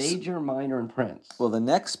there's Major, Minor, and Prince. Well, the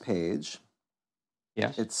next page...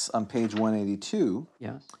 Yes. It's on page 182.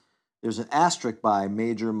 Yes. There's an asterisk by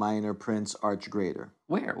Major, Minor, Prince, Archgreater.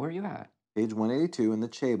 Where? Where are you at? Page 182 in the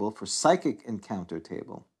table for Psychic Encounter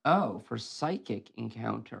table. Oh, for Psychic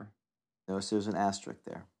Encounter. Notice there's an asterisk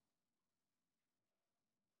there.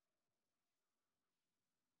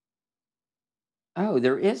 Oh,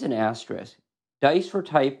 there is an asterisk. Dice for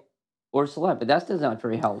type or select, but that's not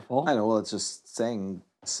very helpful. I know. Well, it's just saying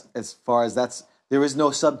as far as there is no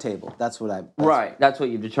subtable. That's what Right. That's what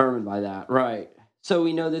you've determined by that. Right. So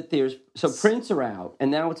we know that Prince are out,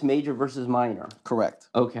 and now it's Major versus Minor. Correct.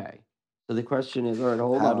 Okay. So the question is, all right,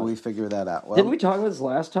 hold on. How do we figure that out? Well, didn't we talk about this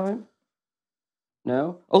last time?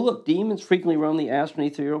 No? Oh, look, demons frequently roam the astral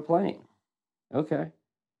and ethereal plane. Okay.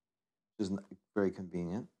 Which is very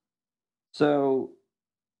convenient. So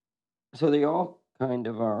they all kind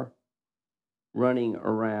of are running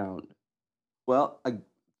around. Well,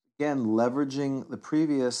 again, leveraging the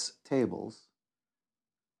previous tables.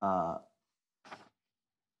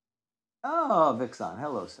 Vic's on.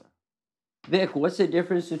 Hello, sir. Vic, what's the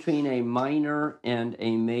difference between a minor and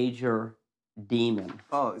a major demon?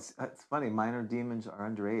 Oh, it's funny. Minor demons are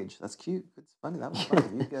underage. That's cute. It's funny. That was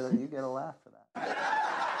funny. You get a laugh for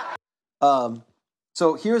that.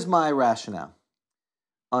 So here's my rationale.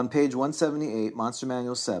 On page 178, Monster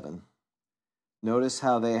Manual 7, notice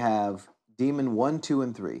how they have Demon 1, 2,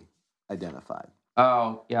 and 3 identified.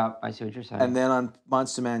 Oh, yeah, I see what you're saying. And then on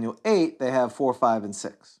Monster Manual 8, they have 4, 5, and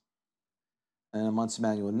 6. And on Monster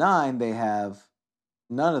Manual 9, they have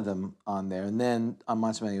none of them on there. And then on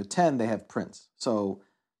Monster Manual 10, they have Prince. So,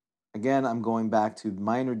 again, I'm going back to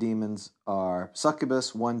minor demons are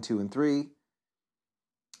Succubus, 1, 2, and 3.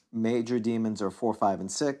 Major demons are 4, 5,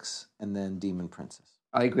 and 6. And then Demon Princes.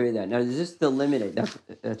 I agree with that. Now, is this the limited?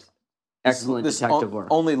 That's excellent detective work.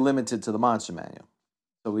 Only limited to the Monster Manual.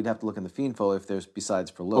 So we'd have to look in the Fiend Folio if there's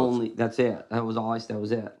besides for Loth. That's it. That was all that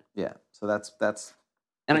was it. Yeah. So that's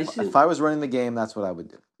and if I was running the game, that's what I would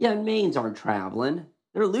do. Yeah, and mains aren't traveling.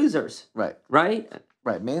 They're losers. Right. Right?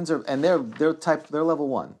 Right. Mains are, and they're level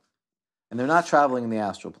 1. And they're not traveling in the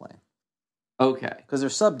astral plane. Okay. Because they're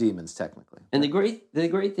sub-demons, technically. And the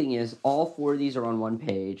great thing is, all 4 of these are on one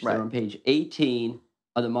page. Right. They're on page 18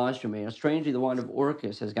 of the Monster Manual. Strangely, the Wand of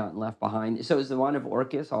Orcus has gotten left behind. So is the Wand of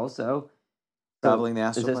Orcus also traveling the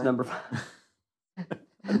astral plane? Is this number 5?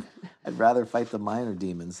 I'd rather fight the minor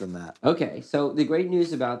demons than that. Okay, so the great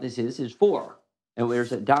news about this is 4. And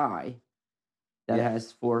there's a die. that Yeah.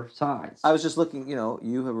 has 4 sides. I was just looking,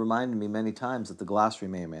 you have reminded me many times that the glossary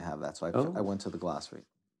may or may have that. So I went to the glossary.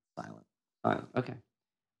 Silent. Okay.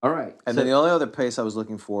 All right. And then the only other place I was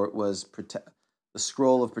looking for was the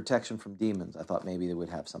scroll of protection from demons. I thought maybe they would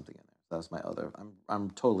have something in there. That was my other. I'm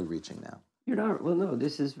totally reaching now. You're not. Well, no.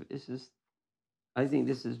 This is. I think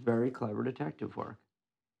this is very clever detective work.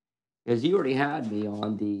 Because you already had me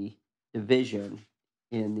on the division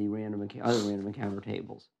in the other random encounter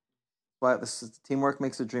tables. Well, this is teamwork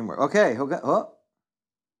makes the dream work. Okay.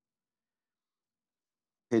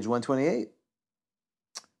 Page 128.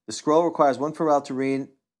 The scroll requires one Pharrell to read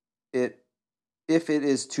it if it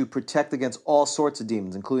is to protect against all sorts of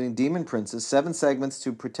demons, including demon princes, 7 segments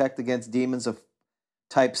to protect against demons of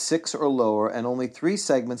type 6 or lower, and only 3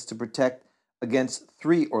 segments to protect against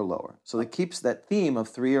 3 or lower. So it keeps that theme of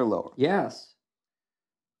 3 or lower. Yes.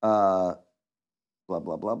 Blah, blah,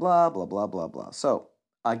 blah, blah, blah, blah, blah, blah. So,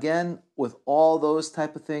 again, with all those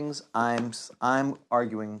type of things, I'm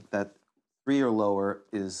arguing that 3 or lower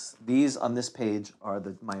these on this page are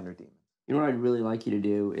the minor demons. You know what I'd really like you to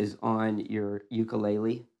do is on your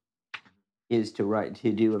ukulele is to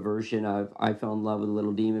do a version of I fell in love with a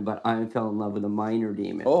little demon, but I fell in love with a minor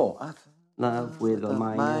demon. Oh, I fell in love with a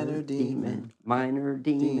minor demon. Minor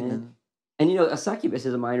demon. And a succubus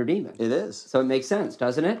is a minor demon. It is. So it makes sense,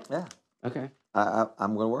 doesn't it? Yeah. Okay.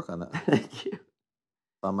 I'm going to work on that. Thank you.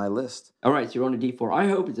 On my list. All right, so you're on a D4. I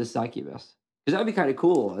hope it's a succubus. Because that would be kind of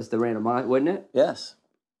cool as the random, wouldn't it? Yes.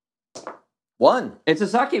 1. It's a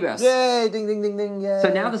succubus. Yay! Ding, ding, ding, ding, yay.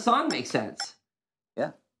 So now the song makes sense.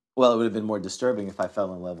 Yeah. Well, it would have been more disturbing if I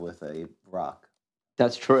fell in love with a rock.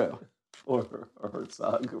 That's true. Or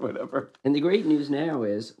Herzog or whatever. And the great news now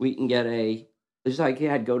is we can get just like you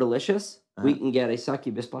had Go Delicious, we can get a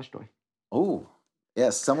succubus plush toy. Oh,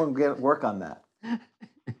 yes. Someone get work on that.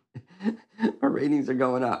 Our ratings are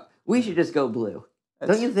going up. We should just go blue.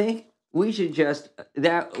 Don't you think? We should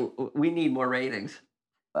we need more ratings.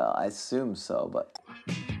 Well, I assume so, but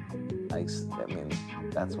I mean,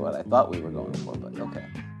 that's what I thought we were going for, but okay.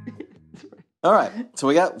 All right. So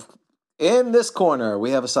we got, in this corner,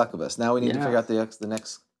 we have a succubus. Now we need to figure out the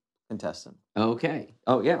next contestant. Okay.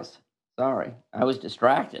 Oh, yes. Sorry. I was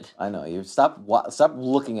distracted. I know. You stop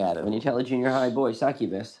looking at it. When you tell a junior high boy,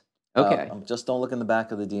 succubus. Okay. Just don't look in the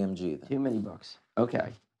back of the DMG. Then. Too many books.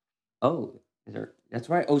 Okay. Oh, that's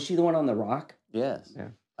right. Oh, is she the one on the rock? Yes.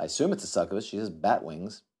 Yeah. I assume it's a succubus. She has bat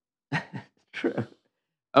wings. True.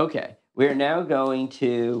 Okay. We're now going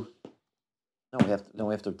to... No,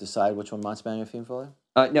 we have to decide which one Monster Manual Theme Folder?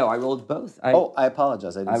 No, I rolled both. I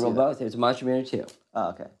apologize. I rolled both. It's Monster Manual 2. Oh,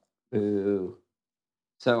 okay. Boo.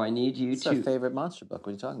 So I need you it's to... It's our favorite monster book.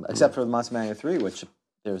 What are you talking about? Except for the Monster Manual 3, which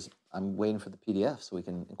I'm waiting for the PDF so we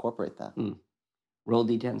can incorporate that. Roll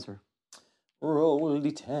D10, sir. Roll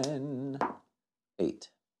D10. 8.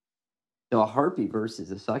 So a harpy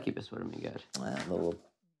versus a succubus would have been good. A little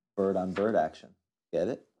bird-on-bird action. Get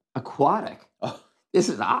it? Aquatic. Oh. This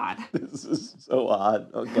is odd. This is so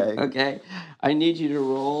odd. Okay. Okay. I need you to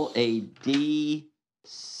roll a D6.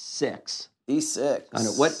 D6. I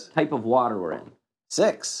know what type of water we're in.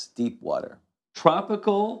 6. Deep water.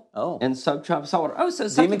 Tropical and subtropical saltwater. Oh, so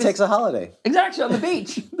Demon takes a holiday. Exactly, on the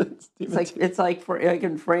beach. it's like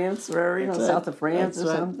in France or south of France or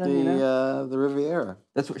something. The Riviera.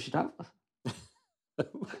 That's what she taught us.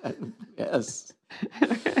 Yes.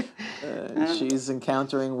 She's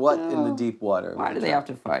encountering what in the deep water? Why do they have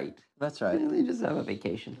to fight? That's right. They just have a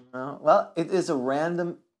vacation. Well, it is a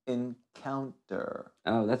random encounter.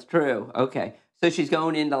 Oh, that's true. Okay. So she's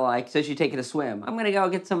going into so she's taking a swim. I'm going to go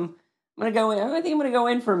get some, I think I'm going to go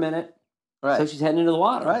in for a minute. Right. So she's heading into the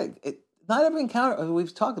water. Right. Not every encounter,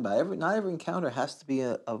 we've talked about it, not every encounter has to be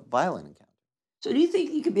a violent encounter. So do you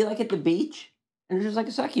think you could be at the beach? And there's just like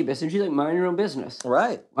a succubus, and she's minding her own business.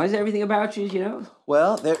 Right. Why is everything about you,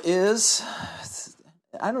 Well, there is,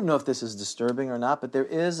 I don't know if this is disturbing or not, but there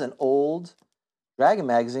is an old Dragon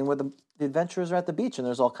magazine where the adventurers are at the beach, and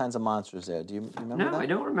there's all kinds of monsters there. Do you remember that? No, I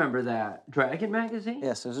don't remember that. Dragon magazine?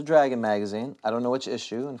 Yes, there's a Dragon magazine. I don't know which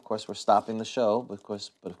issue, and of course we're stopping the show, but of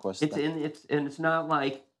course it's not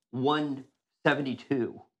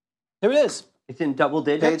 172. Here it is. It's in double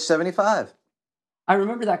digits. Page 75. I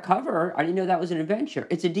remember that cover. I didn't know that was an adventure.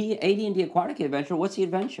 It's AD&D Aquatic adventure. What's the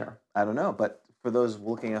adventure? I don't know, but for those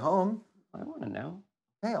looking at home... I want to know.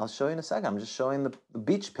 Hey, I'll show you in a second. I'm just showing the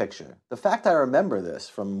beach picture. The fact I remember this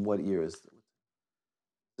from what year is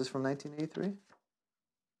this from 1983?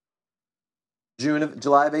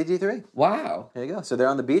 July of 83? Wow. There you go. So they're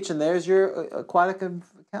on the beach, and there's your aquatic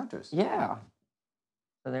encounters. Yeah.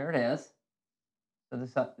 So there it is. So the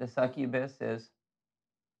succubus is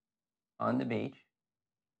on the beach.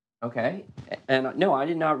 Okay. And no, I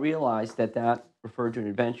did not realize that referred to an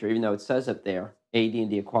adventure, even though it says up there,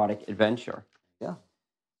 AD&D Aquatic Adventure. Yeah.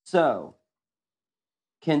 So,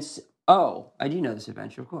 I do know this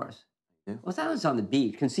adventure, of course. Yeah. Well, that was on the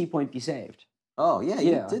beach. Can Sea Point be saved? Oh, yeah,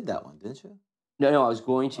 you Yeah. did that one, didn't you? No, I was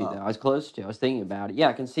going to, Oh. though. I was close to. I was thinking about it.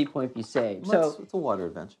 Yeah, can Sea Point be saved? Well, So it's a water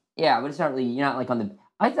adventure. yeah, but it's not really, you're not like on the,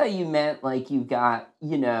 I thought you meant like you've got,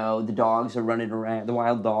 the dogs are running around, the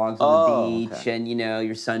wild dogs on the beach, okay. and,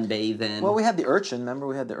 you're sunbathing. Well, we had the urchin. Remember,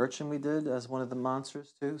 we had the urchin we did as one of the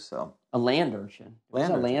monsters, too, so. A land urchin.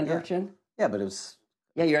 Land a urchin, land yeah. urchin? Yeah, but it was...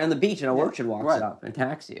 Yeah, you're on the beach, and an Yeah, urchin walks right. up and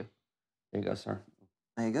attacks you. There you go, sir.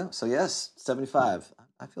 There you go. So, yes, 75.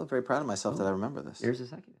 I feel very proud of myself that I remember this. Here's a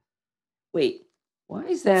second. Wait, why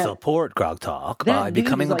is that? Support Grog Talk That by dude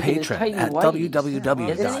becoming is a like in his patron tighty at whities.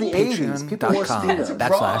 It's the 80s. People wore Speedos.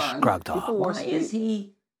 www.patreon.com/Grog Talk. People wore Why is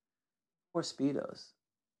he? Wore Speedos.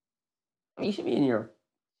 He should be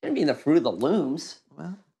in the Fruit of the Looms.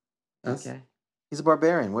 Well, Okay. he's a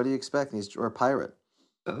barbarian. What do you expect? Or a pirate.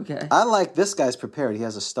 Okay. I like this guy's prepared. He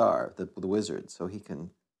has a star, the wizard, so he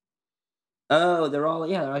can... Oh, they're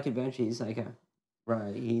like adventures. He's like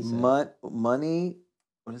right. He's money.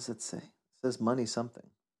 What does it say? It says money something.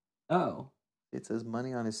 Oh. It says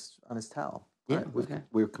money on his towel. Yeah, Right? okay.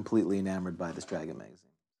 We're completely enamored by this Dragon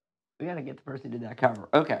magazine. We got to get the person who did that cover.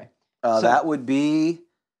 Okay. That would be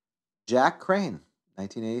Jack Crane,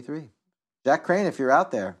 1983. Jack Crane, if you're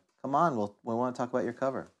out there, come on. We want to talk about your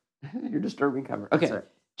cover. Your disturbing cover. Okay. Right.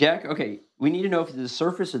 Jack, okay. We need to know if it's the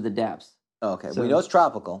surface or the depths. Okay. So- we know it's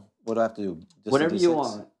tropical. What do I have to do? Just a Whatever you D6?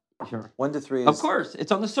 want. Sure. 1 to 3 is... Of course.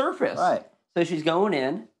 It's on the surface. Right. So she's going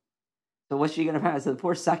in. So what's she going to have? So the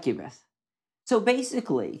poor succubus. So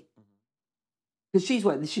basically, because she's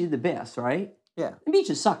the best, right? Yeah. The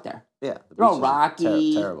beaches suck there. Yeah. The They're all beaches are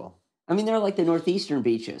rocky. terrible. I mean, they're like the northeastern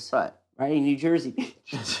beaches. Right. Right? In New Jersey.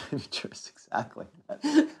 New Jersey, exactly.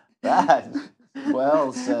 That.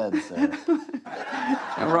 Well said, sir.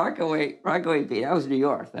 Rockaway Beach. That was New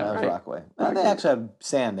York. That was right? Rockaway. Well, they actually have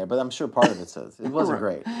sand there, but I'm sure part of it says it wasn't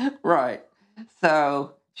great. Right.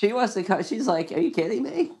 So she wants to come. She's like, "Are you kidding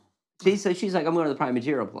me?" She's like, "I'm going to the Prime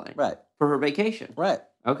Material plane." Right. For her vacation. Right.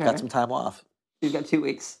 Okay. Got some time off. She's got 2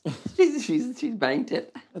 weeks. she's banked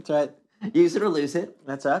it. That's right. Use it or lose it.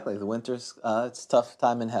 Exactly. The winter's it's a tough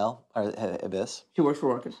time in hell or abyss. She works for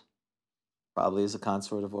Orcus. Probably is a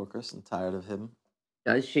consort of Orcus and tired of him.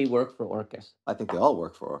 Does she work for Orcus? I think they all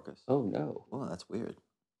work for Orcus. Oh no. Oh, that's weird.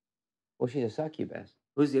 Well, she's a succubus.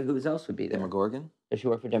 Who else would be there? Demogorgon? Does she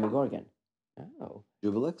work for Demogorgon? No.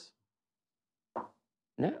 Jubilix?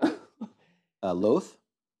 No. Loth?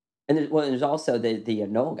 And there's also the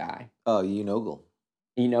Noel guy. Oh, Unogle.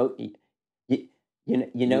 You know me. You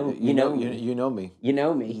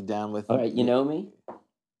know me. He's down with... All right, you know me?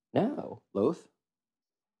 No. Loth?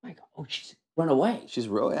 My God. Oh, she's run away. She's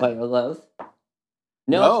real. Wait, Loth?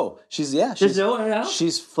 No. She's There's no one else?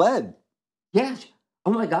 She's fled. Yeah.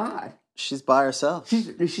 Oh, my God. She's by herself. She's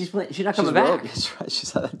not coming She's back. rogue. That's right.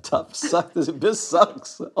 She's had a tough suck. This abyss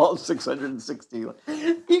sucks. All 660.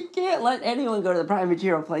 You can't let anyone go to the Prime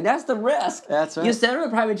Material plane. That's the risk. That's right. You send them to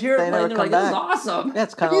the Prime Material They plane, never they're come like, this is back. awesome. Yeah,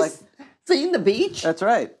 it's kind of like... Seen the beach? That's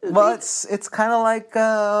right. Well, it's kind of like,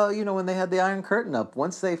 when they had the Iron Curtain up.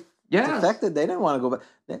 Once they defected, they didn't want to go back.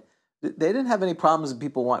 They didn't have any problems.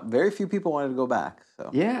 Very few people wanted to go back. So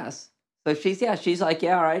Yes. So she's like,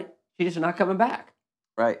 yeah, all right. She's just not coming back.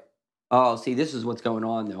 Right. Oh, see, this is what's going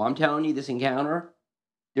on, though. I'm telling you, this encounter,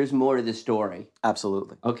 there's more to this story.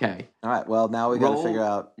 Absolutely. Okay. All right. Well, now we got to figure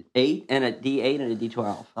out 8 and a D8 and a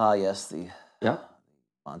D12. Ah, yes, the Yep.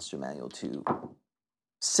 Monster Manual 2.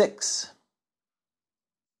 6.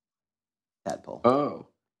 Tadpole. Oh.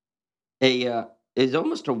 Is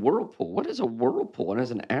almost a whirlpool. What is a whirlpool? It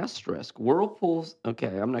has an asterisk. Whirlpools. Okay,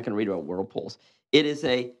 I'm not going to read about whirlpools. It is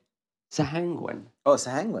a Sahanguin. Oh, it's a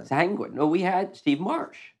Sahanguin. Sahanguin. No, we had Steve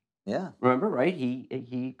Marsh. Yeah. Remember, right?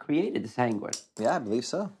 He created the Sahanguin. Yeah, I believe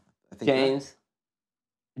so. I think James,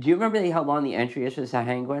 do you remember how long the entry is for the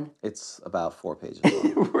Sahanguin? It's about 4 pages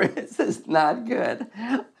long. This is not good.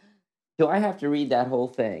 Do I have to read that whole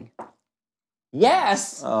thing?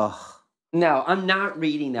 Yes! Oh. No, I'm not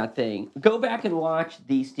reading that thing. Go back and watch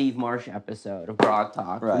the Steve Marsh episode of Grog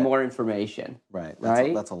Talk for more information. Right.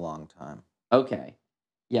 Right? That's a long time. Okay.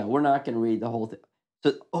 Yeah, we're not going to read the whole thing.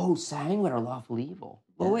 So, Sanguine are lawful evil.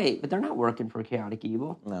 Well, Yeah. wait, but they're not working for chaotic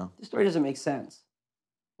evil. No. The story doesn't make sense.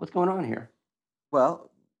 What's going on here?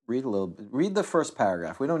 Well, read a little bit. Read the first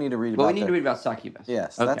paragraph. We don't need to read Well, about we need to read about Succubus.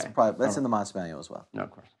 Yes, Okay. that's in the Monster Manual as well. No,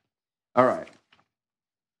 of course. All right.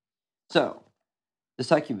 So, the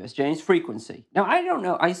Succubus, James, frequency. Now, I don't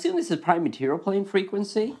know. I assume this is Prime Material plane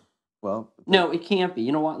frequency. Well, No, it can't be.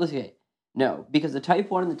 You know what? Let's get no, because the type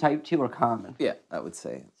 1 and the type 2 are common. yeah, I would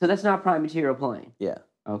say. So that's not prime material plane. Yeah.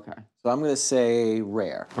 Okay, So I'm going to say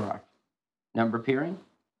rare. correct. Number peering,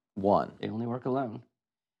 1. they only work alone.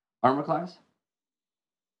 Armor class,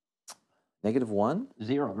 -1?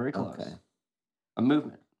 0, very close. Okay. A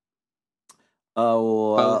movement,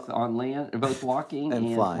 Oh, both on land, both walking and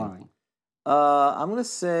and flying. flying. I'm going to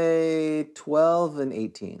say 12 and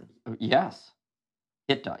 18. Yes.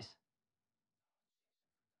 Hit dice.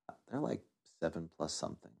 They're like 7 plus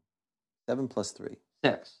something. 7 plus 3.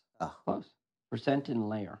 6. Ah. Close. Percent in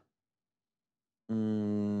layer.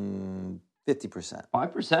 50%.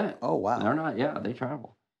 5%. Oh, wow. They're not, yeah, they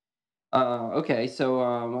travel. Okay, so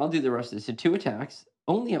I'll do the rest of this. So 2 attacks,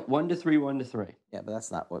 only at 1 to 3, 1 to 3. Yeah, but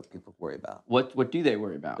that's not what people worry about. What do they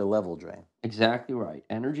worry about? The level drain. Exactly right.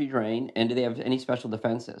 Energy drain. And do they have any special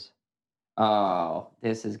defenses? Oh,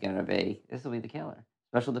 this will be the killer.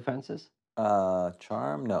 Special defenses?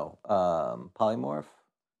 Charm? No. Polymorph?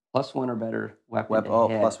 +1 or better weapon.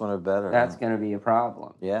 +1 or better. That's going to be a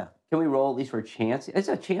problem. Yeah. Can we roll at least for a chance? It's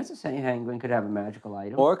a chance that Sanguine could have a magical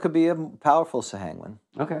item. Or it could be a powerful Sahangwin.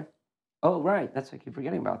 Okay. Oh, right. I keep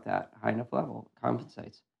forgetting about that. High enough level.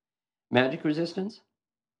 Compensates. Magic resistance?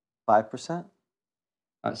 5%?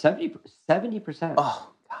 70%.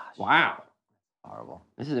 Oh, gosh. Wow. Horrible.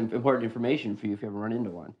 This is important information for you if you ever run into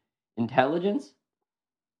one. Intelligence?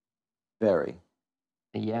 Very.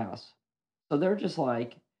 Yes. So they're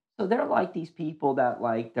like these people that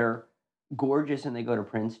like they're gorgeous and they go to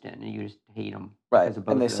Princeton and you just hate them. Right.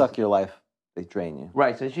 And they suck your life. They drain you.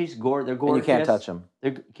 Right. So she's they're gorgeous. And you can't touch them.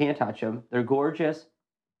 Can't touch them. They're gorgeous.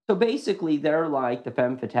 So basically, they're like the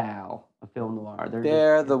femme fatale of film noir.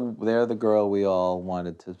 They're the girl we all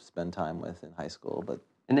wanted to spend time with in high school,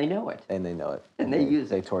 and they know it. And they know it. And they use it.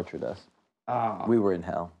 They tortured us. Oh. We were in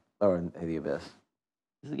hell or in the abyss.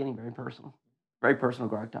 This is getting very personal. Very personal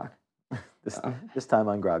grog talk. This time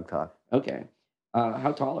on Grog Talk. Okay.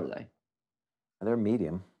 How tall are they? They're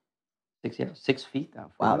medium. 6 feet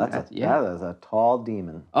though. Wow, that is a tall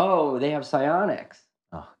demon. Oh, they have psionics.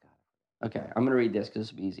 Oh, God. Okay, I'm going to read this because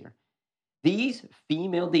this will be easier. These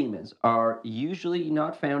female demons are usually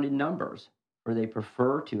not found in numbers, for they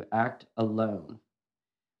prefer to act alone.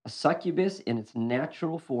 A succubus in its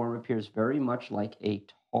natural form appears very much like a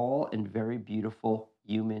tall and very beautiful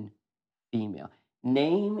human female.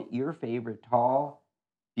 Name your favorite tall,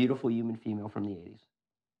 beautiful human female from the 80s.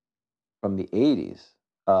 From the 80s?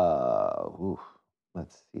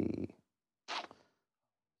 Let's see.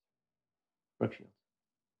 Brooke Shields.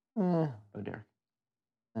 Oh, Derek.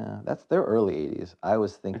 Yeah, that's their early 80s. I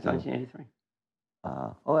was thinking. It's 1983.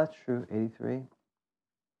 That's true. 83.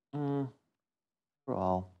 We're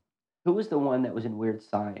all. Who was the one that was in Weird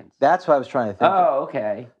Science? That's what I was trying to think. Oh,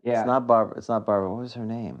 okay. Yeah. It's not Barbara. What was her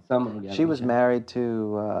name? She was married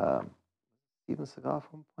to Steven Seagal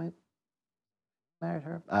at one point. Married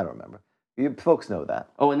her? I don't remember. You folks know that.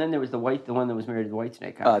 Oh, and then there was the one that was married to the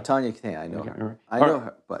Whitesnake guy. Tanya Kane. I know her. I know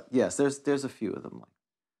her. But yes, there's a few of them.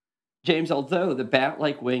 James, although the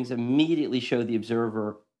bat-like wings immediately show the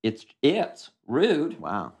observer it's rude.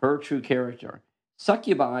 Wow. Her true character.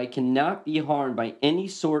 Succubi cannot be harmed by any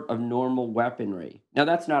sort of normal weaponry. Now,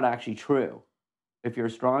 that's not actually true. If you're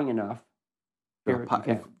strong enough, you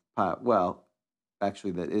can. Well,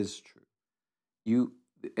 actually, that is true. It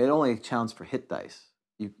only counts for hit dice.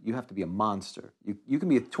 You have to be a monster. You can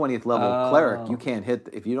be a 20th level cleric. You can't hit.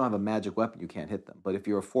 If you don't have a magic weapon, you can't hit them. But if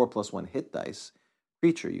you're a 4+1 hit dice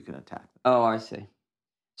creature, you can attack them. Oh, I see.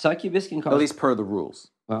 Succubus can cause... At least per the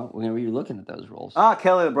rules. Well, we're going to be looking at those rules.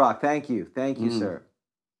 Kelly LeBrock, thank you. Thank you, sir.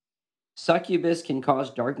 Succubus can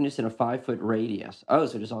cause darkness in a 5-foot radius. Oh,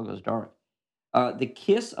 so this all goes dark. The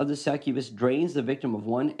kiss of the succubus drains the victim of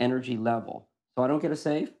 1 energy level. So I don't get a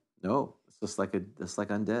save? No, it's just like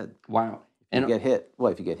undead. Wow. If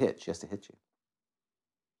you get hit, she has to hit you.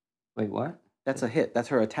 Wait, what? That's a hit. That's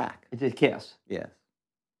her attack. It's a kiss. Yes.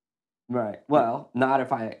 Right. Well, not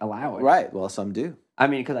if I allow it. Right. Well, some do. I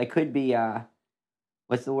mean, because I could be,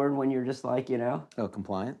 what's the word when you're just like, Oh,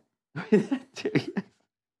 compliant?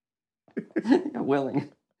 Willing.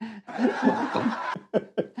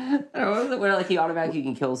 Where like you automatically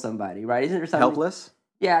can kill somebody, right? Isn't there something? Helpless?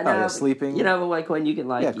 Yeah, no. Sleeping? Like when you can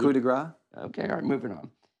like... Yeah, coup de grace. Okay, all right, moving on.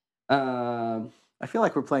 I feel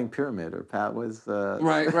like we're playing Pyramid, or Pat was...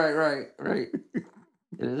 Right.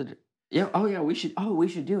 It is we should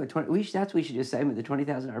do it. We should just say the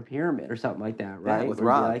 $20,000 pyramid or something like that, right? Yeah, with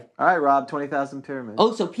Rob. All right, Rob, 20,000 pyramid.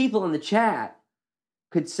 Oh, so people in the chat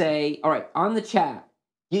could say, all right, on the chat,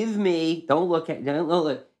 give me,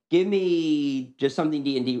 give me just something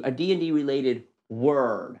D&D, a D&D related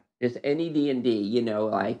word. Just any D&D,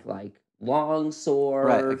 like longsword.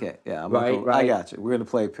 Right. Okay. Yeah. Right. I got you. We're gonna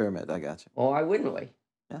play pyramid. I got you. Well, why wouldn't we?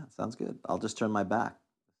 Yeah. Sounds good. I'll just turn my back.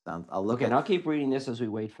 I'll look Okay, at. and I'll keep reading this as we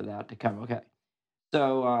wait for that to come. Okay.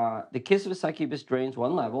 So the kiss of a succubus drains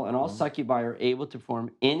one level, and all succubi are able to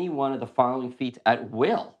perform any one of the following feats at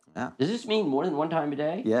will. Yeah. Does this mean more than one time a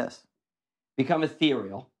day? Yes. Become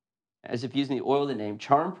ethereal, as if using the oil of the name.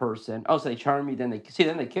 Charm person. Oh, so they charm you, then they kiss you,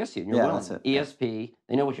 and you're willing. That's it. ESP.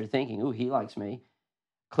 They know what you're thinking. Ooh, he likes me.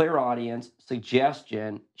 Clear audience,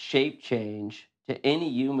 suggestion, shape change to any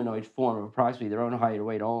humanoid form of approximately their own height or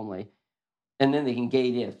weight only. And then they can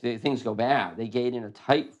gate in. If things go bad, they gate in a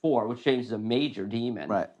type 4, which changes a major demon.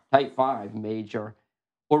 Right. Type 5, major.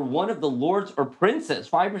 Or one of the lords or princes,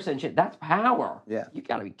 5% chance. That's power. Yeah. You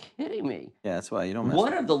got to be kidding me. Yeah, that's why you don't mess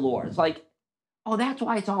One with of the lords. Like, oh, that's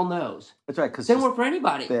why it's all no's. That's right. Because Doesn't work for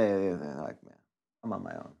anybody. they're like, man, I'm on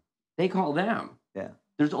my own. They call them. Yeah.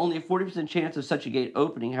 There's only a 40% chance of such a gate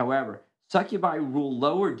opening. However, succubi rule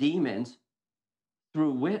lower demons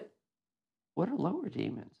through wit. What are lower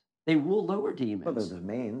demons? They rule lower demons. Well, there's the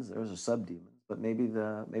mains. There's a sub demons, but maybe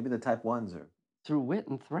the type 1s are through wit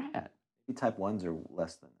and threat. maybe type 1s are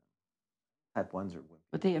less than type 1s are wimpy.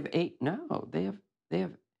 But they have 8. No, they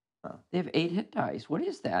have 8 hit dice. What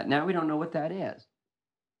is that? Now we don't know what that is.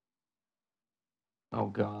 Oh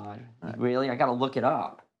God, Right. Really? I got to look it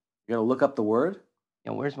up. You gotta look up the word.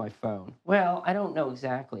 And where's my phone? Well, I don't know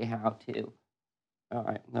exactly how to. All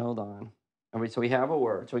right, hold on. All right, so we have a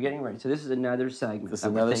word. So we're getting ready. So this is another segment. This is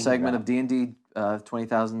another segment of D&D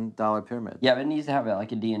 $20,000 pyramid. Yeah, but it needs to have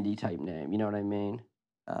like a D&D type name. You know what I mean?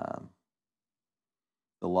 The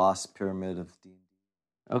Lost Pyramid of D&D.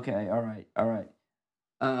 Okay, all right. All right.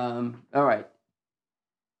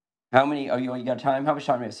 How many? Oh, you got time? How much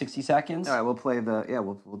time do we have? 60 seconds? All right, we'll play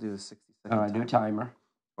we'll do the 60 second. All right, do a timer.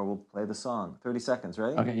 Or we'll play the song. 30 seconds,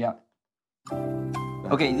 ready? Okay, yeah.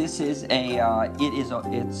 Okay, this is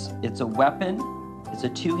it's a weapon. It's a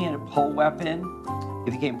two-handed pole weapon.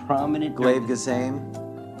 It became prominent Glaive Gazaim.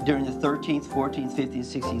 during the 13th, 14th, 15th,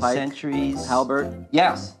 16th Pike, centuries. Halbert.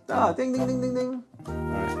 Yes. Ah, ding, ding, ding, ding, ding. All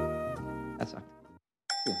right. That sucked.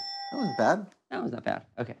 Yeah, that wasn't bad. That was not bad.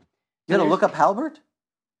 Okay. You gotta look up Halbert?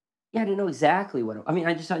 Yeah, I didn't know exactly what. I know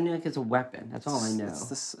it's a weapon. That's all I know. It's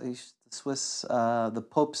the Swiss, the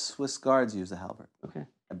Pope's Swiss guards use a halberd. Okay.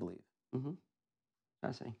 I believe. Mm-hmm.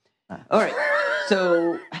 I see. Right. All right.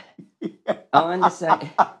 So on to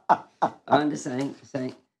sanguine.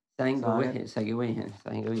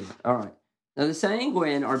 All right. Now the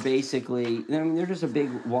sanguine are basically, they're just a big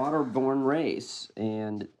waterborne race,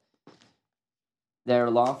 and they're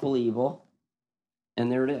lawful evil, and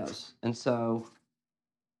there it is. And so.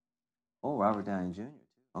 Oh, Robert Downey Jr.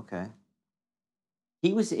 Okay.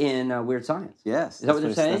 He was in Weird Science. Yes. Is that what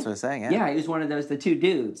they're saying? That's what they're saying, yeah. Yeah, he was one of the two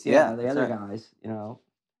dudes. Yeah, the other right. guys,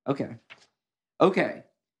 Okay.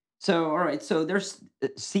 So, all right. So there's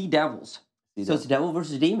sea devils. It's devil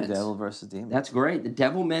versus demons. Devil versus demons. That's great. The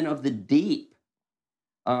devil men of the deep.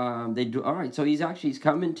 They do. All right. So he's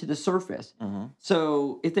coming to the surface. Mm-hmm.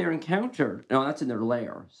 So if they're encountered, no, that's in their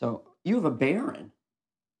lair. So you have a baron.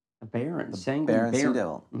 Sanguine Baron Sea baron.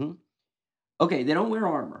 Devil. Mm-hmm. Okay, they don't wear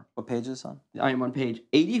armor. What page is this on? I am on page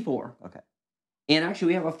 84. Okay. And actually,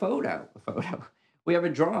 we have a photo. We have a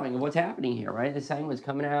drawing of what's happening here, right? The sanguine's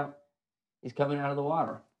coming out. He's coming out of the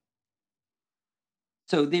water.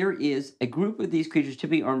 So there is a group of these creatures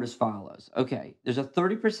typically armed as follows. Okay, there's a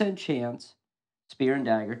 30% chance spear and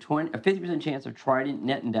dagger, a 50% chance of trident,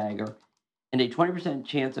 net, and dagger, and a 20%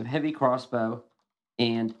 chance of heavy crossbow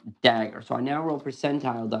and dagger. So I now roll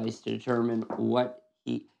percentile dice to determine what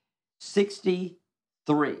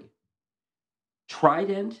 63.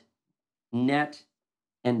 Trident, net,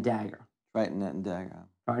 and dagger. Trident, net, and dagger.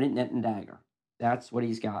 Trident, net, and dagger. That's what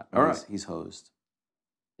he's got. All right. He's hosed.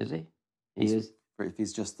 Is he? He is. If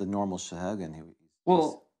he's just the normal Shahagan,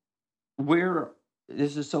 Well, where...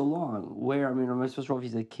 This is so long. Where, am I supposed to roll if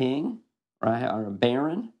he's a king? Right? Or a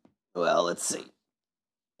baron? Well, let's see.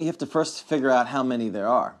 You have to first figure out how many there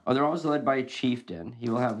are. Oh, they're always led by a chieftain. He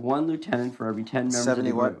will have one lieutenant for every 10 members 70 of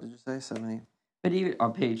the what group. did you say? 70? But even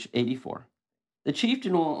on page 84. The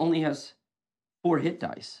chieftain only has 4 hit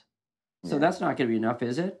dice. So that's not going to be enough,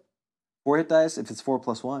 is it? 4 hit dice? If it's 4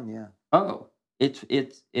 plus 1, yeah. Oh,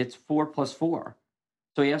 it's 4 plus 4.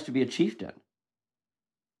 So he has to be a chieftain.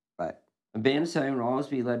 Right. A band of 7 will always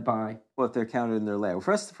be led by... Well, if they're counted in their lair.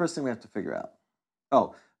 Well, the first thing we have to figure out.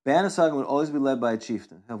 Oh, Band of Sagan would always be led by a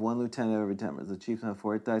chieftain. Have 1 lieutenant every 10 members. The chieftain have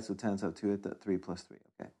 4 hit dice. Lieutenants have 2 hit dice. 3 plus 3.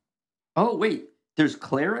 Okay. Oh, wait. There's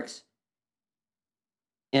clerics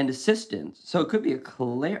and assistants. So it could be a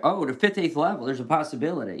cleric. Oh, the 5th, 8th level. There's a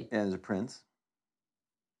possibility. Yeah, there's a prince.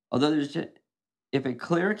 Although if a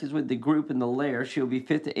cleric is with the group in the lair, she'll be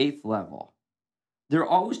 5th to 8th level. There are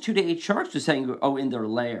always 2 to 8 sharks to saying, in their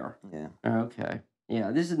lair. Yeah. Okay.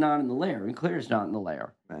 Yeah, this is not in the lair. And clear is not in the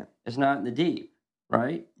lair. Right. It's not in the deep,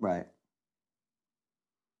 right? Right.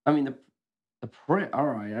 I mean, the print. All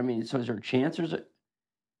right. I mean, so is there a chance?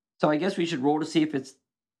 So I guess we should roll to see if it's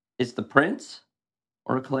the prince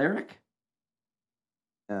or a cleric.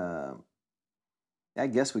 I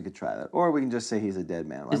guess we could try that, or we can just say he's a dead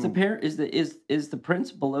man. Is the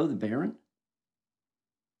prince below the baron?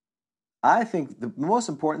 I think the most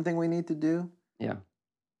important thing we need to do,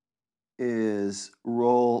 is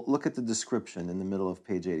look at the description in the middle of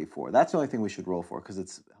page 84. That's the only thing we should roll for because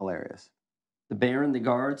it's hilarious. The baron, the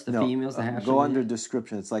guards, the females, the half. Go under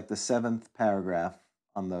description. It's like the 7th paragraph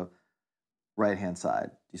on the right-hand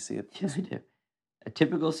side. Do you see it? Yes, I do. A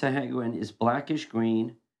typical Sahuagin is blackish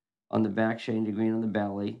green on the back, shading to green on the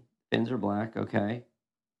belly. Fins are black, okay.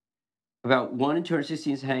 About 1 in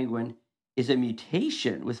 216 Sahuagin is a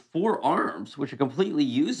mutation with 4 arms, which are completely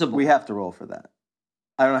usable. We have to roll for that.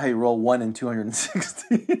 I don't know how you roll 1 in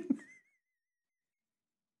 216.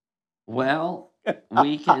 Well,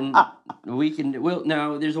 no,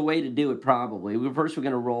 there's a way to do it probably. First, we're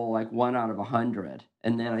going to roll like 1 out of 100,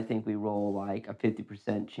 and then I think we roll like a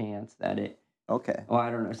 50% chance that it. Okay. Oh, I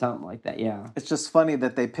don't know, something like that, yeah. It's just funny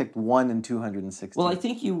that they picked 1 in 216. Well, I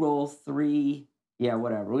think you roll 3, yeah,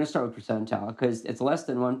 whatever. We're going to start with percentile because it's less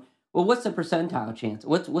than 1. Well, what's the percentile chance?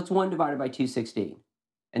 What's 1 divided by 216?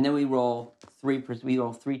 And then we roll 3. We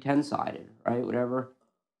roll 3 10-sided, right? Whatever.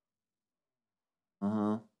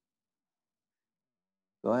 Go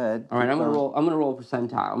ahead. All right, I'm gonna roll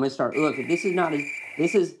percentile. I'm gonna start. Look, this is not a.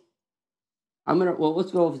 This is. I'm gonna. Well,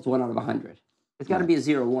 let's go if it's 1 out of 100. It's got to be a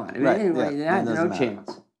 0 1. I mean, Right. That's no matter.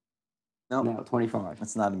 chance. Nope. No, 25.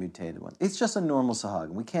 It's not a mutated one. It's just a normal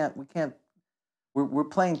Sahuagin. We can't. We're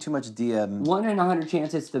playing too much DM. 1 in 100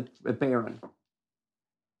 chance it's the Baron.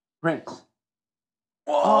 Prince.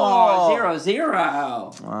 Oh, 0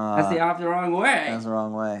 0. That's the wrong way. That's the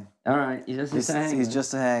wrong way. All right, he's just a sanguine. He's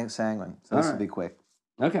just a sanguine. So this will be quick.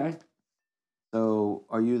 Okay. So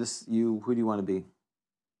are you this? Who do you want to be?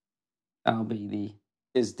 I'll be the.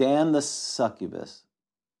 Is Dan the succubus?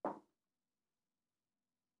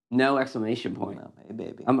 No exclamation point. No, hey,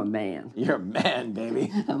 baby. I'm a man. You're a man,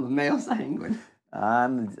 baby. I'm a male sanguine.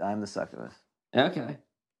 I'm the succubus. Okay.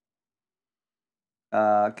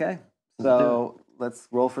 Okay. So let's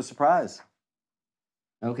roll for surprise.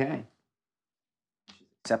 Okay. She's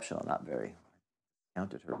exceptional, not very.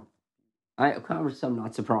 Counted her. I'm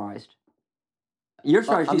not surprised. You're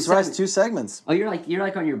surprised. I'm surprised 2 segments. Oh, you're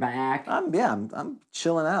like on your back. I'm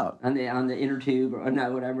chilling out on the inner tube or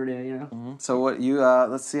no, whatever it is, you know. Mm-hmm. So what you?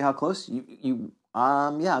 Let's see how close you.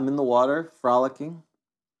 I'm in the water frolicking.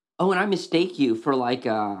 Oh, and I mistake you for like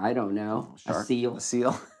I don't know, a seal. A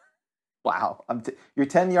seal. Wow, you're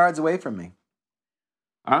 10 yards away from me.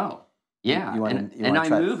 Oh, yeah. I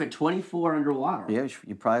move at 24 underwater. Yeah,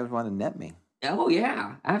 you probably would want to net me. Oh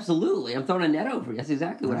yeah, absolutely. I'm throwing a net over you. That's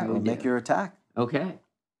exactly what I would do. Make your attack. Okay.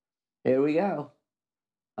 Here we go.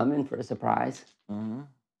 I'm in for a surprise. Mm-hmm.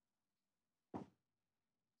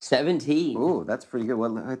 17. Ooh, that's pretty good.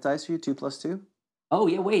 What hit dice are you? 2 + 2? Oh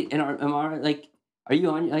yeah, wait. And are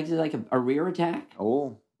you on like a rear attack?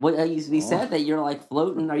 Oh. What we said that you're like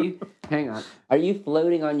floating. Are you? Hang on. Are you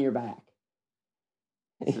floating on your back?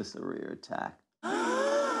 Is this a rear attack?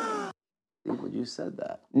 Would you said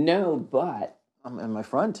that? No, but I'm in my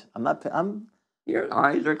front. I'm not. Your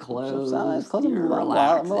eyes are closed. I'm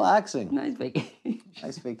relaxing. Nice vacation.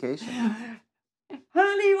 Nice vacation.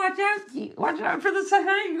 Honey, watch out! Watch out for the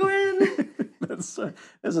sanguine.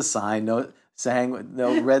 There's a sign. No sanguine.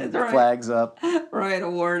 No red flags up. Right, a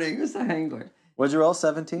warning. It's a sanguine. What'd you roll?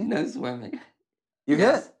 17. No swimming. You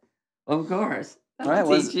hit. Of course. All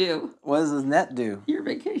right. Teach you. What does the net do? Your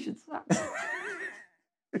vacation sucks.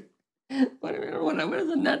 What does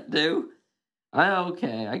the net do?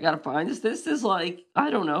 Okay, I gotta find this. This is like, I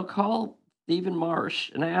don't know, call Stephen Marsh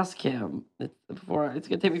and ask him. It's gonna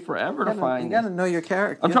take me forever to find. You gotta know your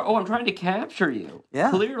character. I'm trying to capture you. Yeah.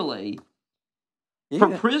 Clearly.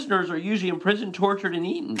 Prisoners are usually imprisoned, tortured, and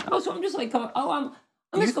eaten. Oh, so I'm just like, I'm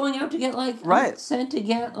just going out to get sent to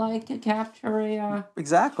get to capture a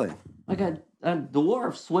exactly like a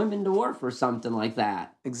dwarf, swimming dwarf or something like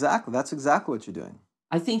that. Exactly, that's exactly what you're doing.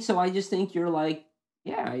 I think so. I just think you're like,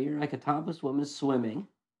 you're like a topless woman swimming.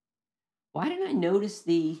 Why didn't I notice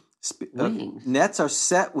the wings? Nets are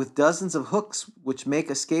set with dozens of hooks, which make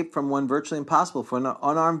escape from one virtually impossible for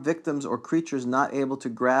unarmed victims or creatures not able to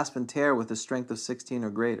grasp and tear with a strength of 16 or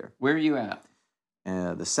greater. Where are you at?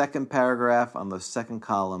 The second paragraph on the second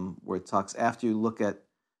column, where it talks after you look at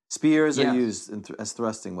Spears are Yes. used as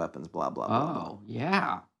thrusting weapons, blah, blah, blah, blah. Oh,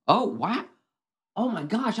 yeah. Oh, wow. Oh, my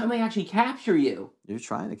gosh. I may actually capture you. You're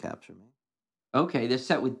trying to capture me. Okay, they're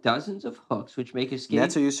set with dozens of hooks, which make escape.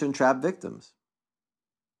 Nets are used to entrap victims.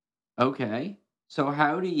 Okay. So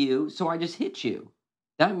how do you... So I just hit you.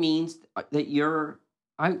 That means that you're...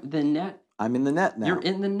 the net... I'm in the net now. You're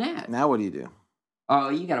in the net. Now what do you do? Oh,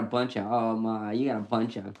 you got a bunch of... Oh, my. You got a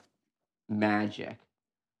bunch of magic.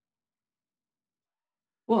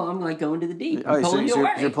 Well, I'm like going to the deep. I'm pulling you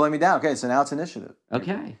away. You're pulling me down. Okay, so now it's initiative.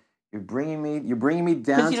 Okay. You're bringing me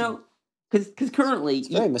down. Because currently... It's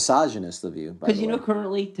very misogynist of you, Because,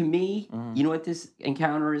 currently, to me, you know what this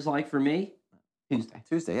encounter is like for me?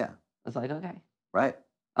 Tuesday, yeah. I was like, okay. Right.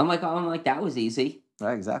 I'm like, that was easy.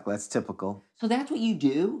 Right, exactly. That's typical. So that's what you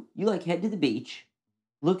do. You, head to the beach,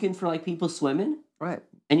 looking for, people swimming. Right.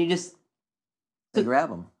 And you just... They grab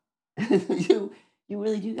them. you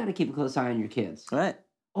really do got to keep a close eye on your kids. Right.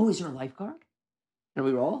 Oh, is there a lifeguard? Can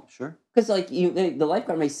we roll? Sure. Because, the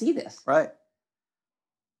lifeguard may see this. Right.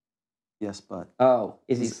 Yes, but... Oh,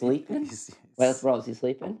 is he sleeping? Well, let's roll. Is he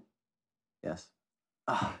sleeping? Yes.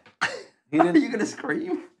 Are you going to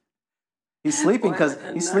scream? He's sleeping because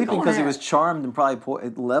he was charmed and probably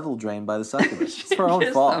level drained by the succubus. It's her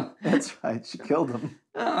own fault. That's right. She killed him.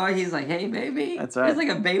 Oh, he's like, hey, baby. That's right. It's like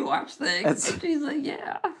a Baywatch thing. She's like,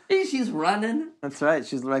 yeah. She's running. That's right.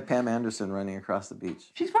 She's like Pam Anderson running across the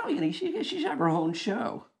beach. She's probably going to, she should have her own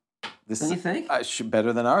show. Don't you think?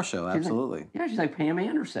 Better than our show, absolutely. She's like Pam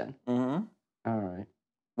Anderson. Mm-hmm. All right.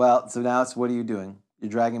 Well, so now what are you doing? You're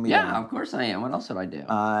dragging me down. Yeah, of course I am. What else would I do?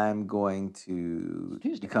 I'm going to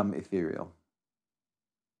become ethereal.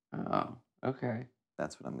 Oh, okay.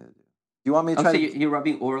 That's what I'm going to do. Do you want me to try so you're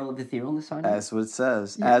rubbing oil of etherealness on you? That's what it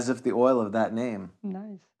says. Yeah. As if the oil of that name.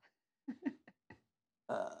 Nice.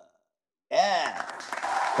 Yeah.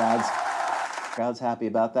 Crowd's happy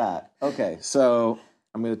about that. Okay, so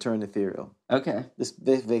I'm going to turn ethereal. Okay. This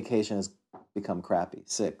vacation has become crappy.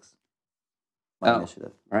 6. My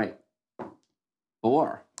initiative. Right.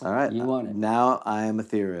 4. All right. You want it. Now I am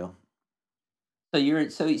ethereal. So you're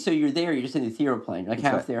there. You're just in the ethereal plane, like that's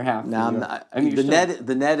half right. there, half. Now there. I'm not,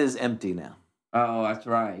 the net is empty now. Oh, that's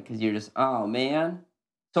right. Because you're just man.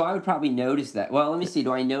 So I would probably notice that. Well, let me see.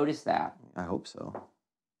 Do I notice that? I hope so.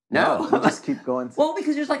 No, you just keep going. Well,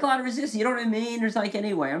 because there's a lot of resistance. You know what I mean? There's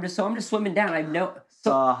anyway. I'm just swimming down. I know.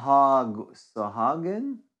 Sahagin?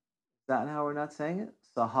 Is that how we're not saying it?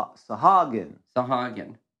 Sahagin.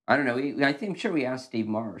 I don't know. I'm sure we asked Steve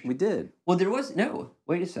Marsh. We did. Well, there was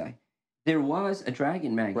wait a sec. There was a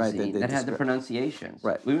Dragon magazine that had the pronunciations.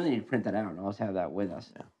 Right. We really need to print that out and always have that with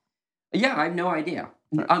us. Yeah, I have no idea.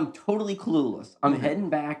 Right. I'm totally clueless. I'm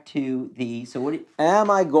heading back to the... So what?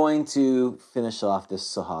 Am I going to finish off this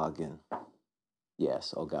Sahagin?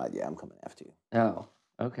 Yes. Oh, God, yeah, I'm coming after you. Oh,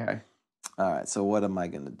 okay. All right, so what am I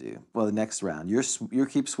going to do? Well, the next round. You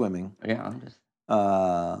keep swimming. Yeah, I'm just...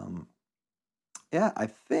 Yeah, I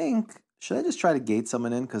think... Should I just try to gate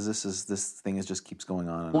someone in? Because this thing just keeps going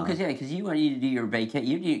on and on. Well, because you need to do your vacation.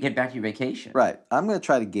 You need to get back to your vacation. Right. I'm going to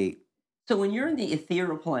try to gate. So when you're in the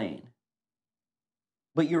ethereal plane,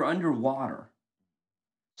 but you're underwater,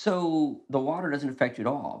 so the water doesn't affect you at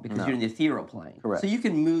all because you're in the ethereal plane. Correct. So you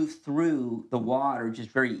can move through the water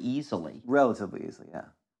just very easily. Relatively easily, yeah.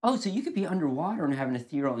 Oh, so you could be underwater and have an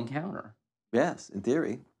ethereal encounter. Yes, in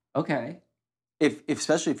theory. Okay.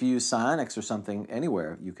 Especially if you use psionics or something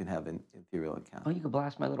anywhere, you can have an ethereal encounter. Oh, you could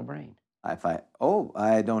blast my little brain. I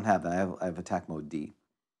don't have that. I have attack mode D.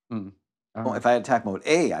 Right. If I had attack mode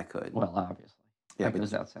A, I could. Well, obviously. Yeah, that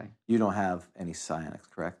goes without saying. You don't have any psionics,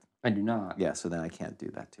 correct? I do not. Yeah, so then I can't do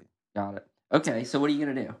that too. Got it. Okay, so what are you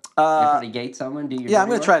going to do? You try to gate someone? I'm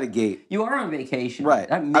going to try to gate. You are on vacation.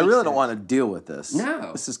 Right. I really don't want to deal with this.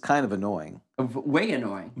 No. This is kind of annoying. Way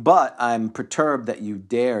annoying. But I'm perturbed that you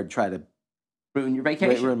dared try to ruin your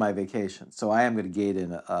vacation. Ruin my vacation. So I am going to gate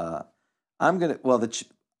in I'm going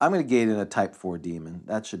to gate in a type 4 demon.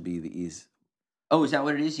 That should be the easy. Oh, is that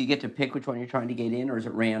what it is? You get to pick which one you're trying to gate in, or is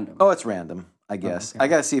it random? Oh, it's random, I guess. Okay. I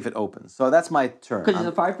got to see if it opens. So that's my turn. Because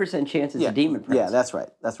there's a 5% chance it's a demon prince. Yeah, that's right.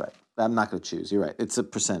 I'm not going to choose. You're right. It's a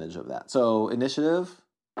percentage of that. So initiative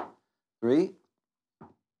 3.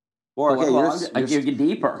 4. Okay, you're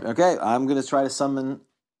deeper. Okay, I'm going to try to summon.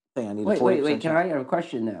 I need wait. Can I have a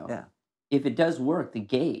question now? Yeah. If it does work, the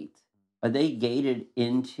gate. Are they gated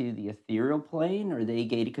into the ethereal plane, or are they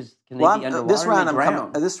gated because can they be underwater?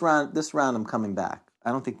 This round, I'm coming back.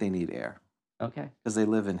 I don't think they need air. Okay. Because they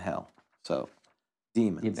live in hell. So,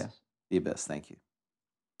 demons. The abyss. The abyss. Thank you.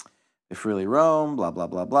 They freely roam. Blah blah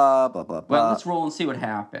blah blah blah blah. Well, let's roll and see what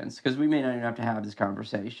happens because we may not even have to have this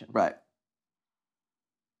conversation. Right.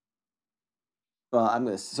 Well, I'm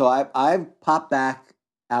gonna. So I've popped back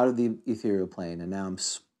out of the ethereal plane, and now I'm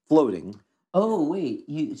floating. Oh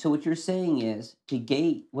wait, so what you're saying is to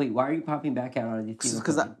gate. Wait, why are you popping back out of the ethereal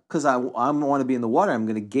plane? Because I want to be in the water. I'm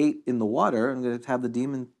going to gate in the water. I'm going to have the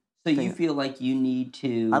demon. So you feel like you need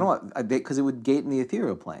to? I don't want because it would gate in the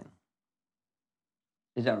ethereal plane.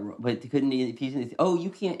 Is that right? But couldn't if he's in the, oh you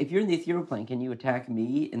can't if you're in the ethereal plane, can you attack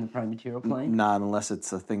me in the prime material plane? Not unless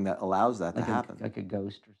it's a thing that allows that to happen, like a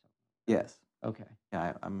ghost or something. Yes. Okay.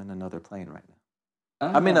 Yeah, I'm in another plane right now.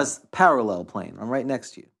 Oh. I'm in a parallel plane. I'm right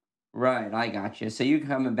next to you. Right, I got you. So you're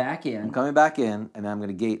coming back in. I'm coming back in, and I'm going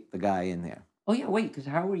to gate the guy in there. Oh yeah, wait, because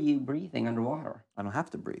how were you breathing underwater? I don't have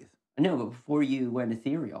to breathe. No, but before you went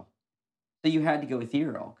ethereal. So you had to go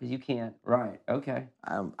ethereal because you can't. Right. Okay.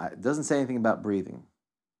 It doesn't say anything about breathing.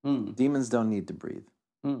 Demons don't need to breathe.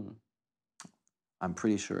 I'm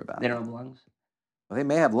pretty sure about it. They don't have lungs? Well, they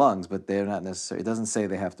may have lungs, but they're not necessary. It doesn't say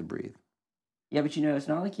they have to breathe. Yeah, but it's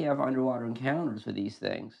not like you have underwater encounters with these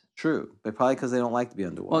things. True, but probably because they don't like to be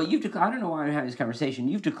underwater. Well, I don't know why I'm having this conversation.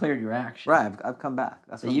 You've declared your action. Right, I've come back.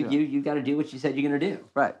 That's so what you got to do what you said you're going to do.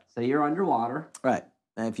 Right. So you're underwater. Right.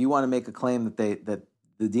 And if you want to make a claim that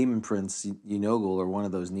the demon prince, Yunogul, or one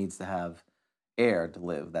of those needs to have air to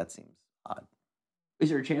live, that seems odd. Is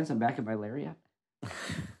there a chance I'm back in my lair yet? I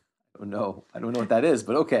don't know what that is,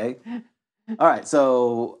 but okay. All right,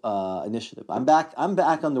 so initiative. I'm back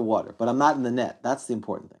underwater, but I'm not in the net. That's the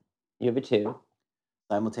important thing. You have a 2.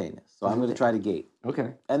 Simultaneous. So I'm going to try to gate.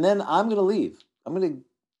 Okay. And then I'm going to leave. But I'm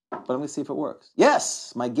going to see if it works.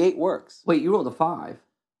 Yes, my gate works. Wait, you rolled a 5.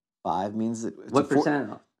 5 means it's what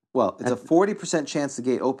percent? Well, it's a 40% chance the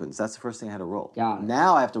gate opens. That's the first thing I had to roll. Got it.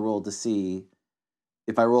 Now I have to roll to see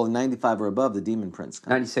if I roll a 95 or above, the demon prince comes.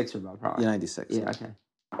 96 or above, probably. Yeah, 96. Yeah, okay.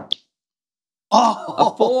 Oh,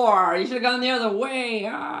 a 4! You should have gone the other way.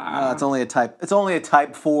 It's only a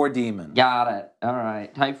type 4 demon. Got it. All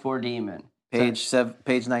right, type 4 demon. Page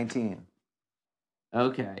 19.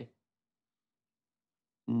 Okay.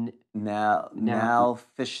 Now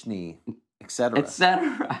Fishni, etc.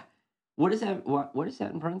 Etc. What is that? What is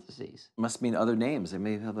that in parentheses? Must mean other names. They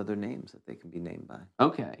may have other names that they can be named by.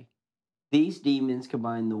 Okay. These demons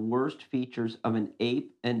combine the worst features of an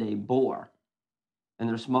ape and a boar, and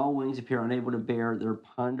their small wings appear unable to bear their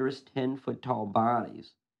ponderous 10-foot tall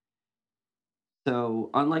bodies. So,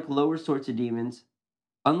 unlike lower sorts of demons,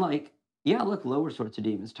 type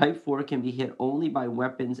 4 can be hit only by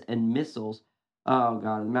weapons and missiles. Oh,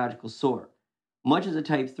 God, the magical sword. Much as a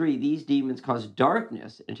type 3, these demons cause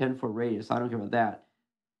darkness in a 10-foot radius. I don't care about that.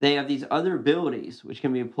 They have these other abilities which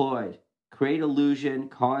can be employed. Create illusion,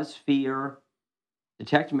 cause fear,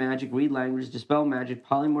 detect magic, read language, dispel magic,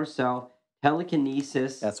 polymorph self,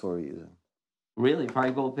 telekinesis. That's what we're using. Really?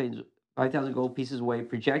 5,000 gold pieces away,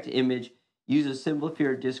 project image, use a symbol of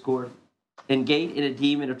fear, discord, and gate in a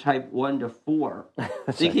demon of type 1 to 4.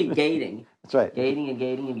 So you keep gating. That's right. Gating and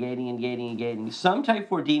gating and gating and gating and gating. Some type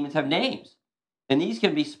 4 demons have names, and these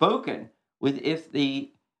can be spoken with if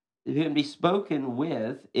the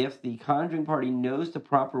conjuring party knows the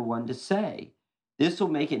proper one to say. This will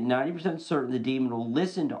make it 90% certain the demon will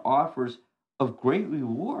listen to offers of great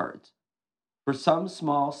rewards for some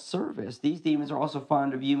small service. These demons are also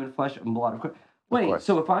fond of human flesh and blood. Wait,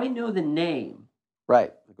 so if I know the name...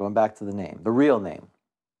 Right, going back to the name, the real name.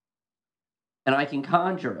 And I can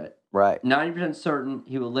conjure it. Right. 90% certain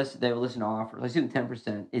they will listen to offers. I assume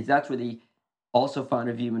 10%. That's where the also fond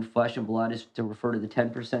of human flesh and blood is to refer to the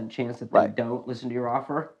 10% chance that they don't listen to your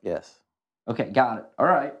offer? Yes. Okay, got it. All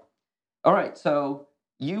right. So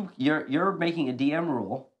you're making a DM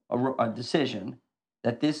rule, a decision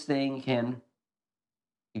that this thing can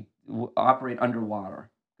operate underwater.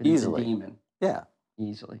 Easily. It's a demon. Yeah.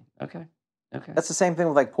 Easily. Okay. That's the same thing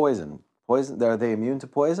with like poison. Poison. Are they immune to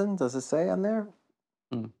poison? Does it say on there?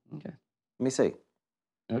 Okay. Let me see.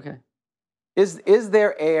 Okay. Is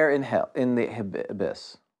there air in hell, in the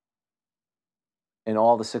abyss? In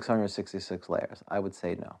all the 666 layers? I would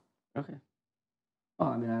say no. Okay. Well,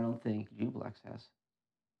 I don't think Jublex has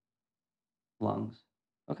lungs.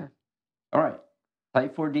 Okay. All right.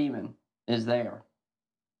 Type 4 demon is there.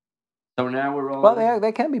 So now we're all... Well,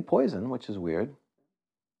 they can be poison, which is weird.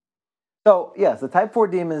 So, yes, the type 4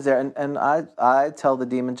 demon is there, and I tell the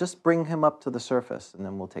demon, just bring him up to the surface, and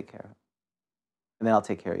then we'll take care of it. And then I'll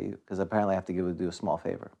take care of you, because apparently I have to do a small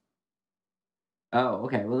favor. Oh,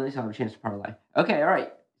 okay. Well, at least I'll have a chance to parlay. Okay, all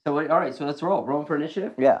right. So let's roll. Rolling for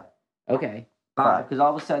initiative? Yeah. Okay. 5, because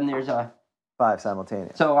all of a sudden there's a... 5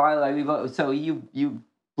 simultaneous. So you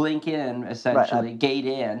blink in, essentially, gate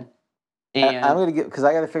in, and... I'm going to get... Because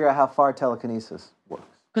I got to figure out how far telekinesis works.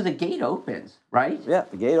 Because the gate opens, right? Yeah,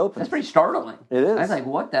 the gate opens. That's pretty startling. It is. I was like,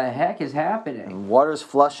 what the heck is happening? And water's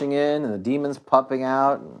flushing in, and the demon's popping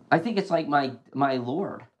out. And, I think it's like my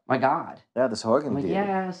Lord, my God. yeah, this Hogan I'm like, deity.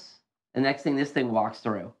 yes. The next thing this thing walks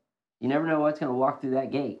through. You never know what's going to walk through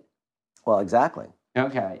that gate. Well, exactly.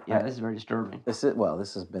 Okay. Yeah, Right. this is very disturbing. This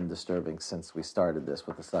has been disturbing since we started this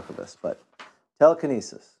with the succubus. But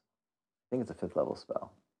telekinesis. I think it's a 5th level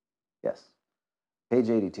spell. Yes. Page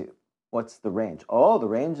 82. What's the range? Oh, the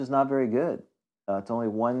range is not very good. It's only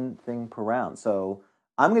one thing per round. So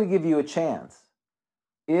I'm going to give you a chance.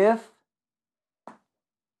 If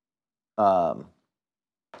I'm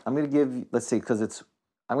going to give, let's see, because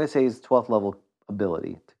I'm going to say it's 12th level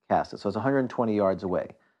ability to cast it. So it's 120 yards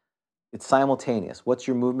away. It's simultaneous. What's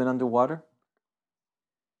your movement underwater?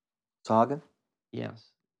 Sahagin? Yes,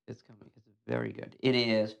 it's coming. It's very good. It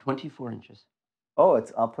is 24 inches. Oh,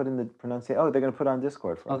 I'll put in the pronunciation. Oh, they're going to put it on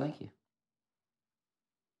Discord for us. Oh, thank you.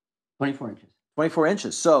 24 inches. 24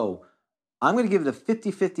 inches. So I'm going to give it a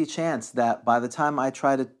 50-50 chance that by the time I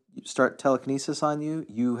try to start telekinesis on you,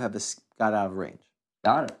 you have got out of range.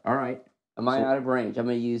 Got it. All right. Am I out of range? I'm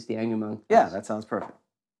going to use the Angry Monk. Yeah, that sounds perfect.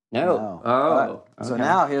 No. All Oh. right. So okay.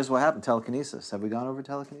 now here's what happened. Telekinesis. Have we gone over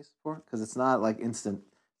telekinesis before? Because it's not like instant.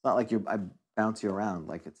 It's not like I bounce you around.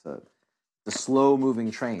 Like it's a slow-moving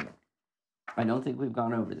train. I don't think we've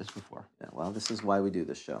gone over this before. Yeah, well, this is why we do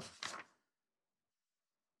this show.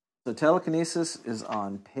 So telekinesis is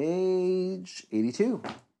on page 82.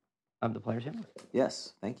 Of the player's handbook.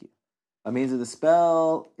 Yes, thank you. By means of the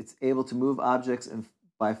spell, it's able to move objects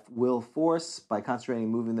by will force by concentrating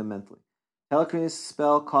and moving them mentally. Telekinesis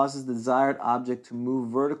spell causes the desired object to move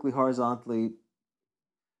vertically, horizontally.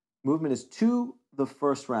 Movement is 2 the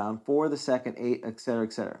first round, 4 the second, 8, etc.,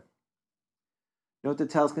 etc. Note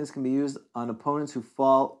that telekinesis can be used on opponents who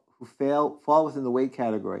fall within the weight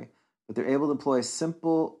category, but they're able to employ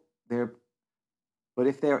But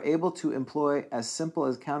if they are able to employ as simple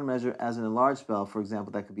as countermeasure as an enlarged spell, for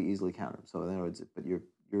example, that could be easily countered. So in other words, but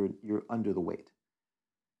you're under the weight.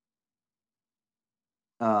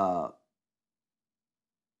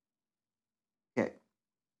 Okay.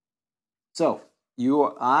 So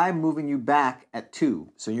I'm moving you back at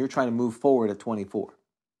 2. So you're trying to move forward at 24.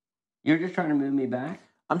 You're just trying to move me back?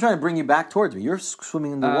 I'm trying to bring you back towards me. You're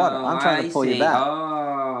swimming in the water. I'm trying to pull you back.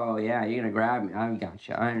 Oh, yeah, you're going to grab me. I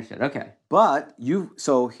gotcha. I understood. Okay. But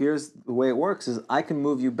so here's the way it works is I can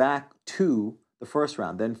move you back to the first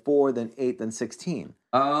round, then 4, then 8, then 16.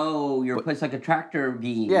 Oh, it's like a tractor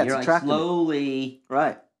beam. Yeah, you're it's a tractor slowly.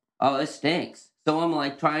 Right. Oh, it stinks. So I'm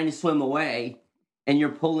like trying to swim away, and you're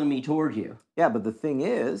pulling me towards you. Yeah, but the thing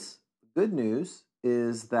is, the good news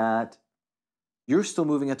is that you're still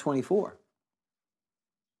moving at 24.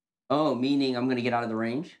 Oh, meaning I'm going to get out of the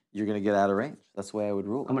range? You're going to get out of range. That's the way I would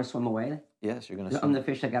rule it. I'm going to swim away? Yes, you're going to swim. I'm the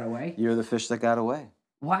fish that got away? You're the fish that got away.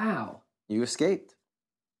 Wow. You escaped.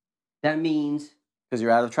 That means... Because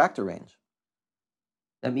you're out of tractor range.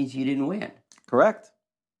 That means you didn't win. Correct.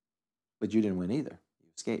 But you didn't win either. You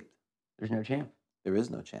escaped. There's no champ. There is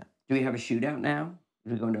no champ. Do we have a shootout now?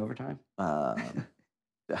 Do we go into overtime?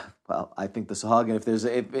 Well, I think the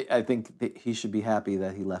Sahagin, I think that he should be happy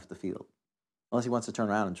that he left the field. Unless he wants to turn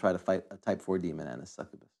around and try to fight a Type 4 demon and a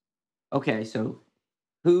succubus. Okay, so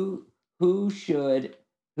who should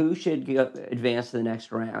advance to the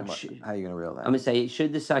next round? How are you going to reel that? I'm going to say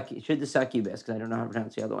should the succubus, because I don't know how to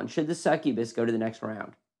pronounce the other one. Should the succubus go to the next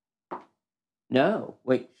round? No.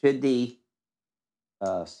 Wait, should the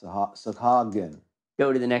Sahagin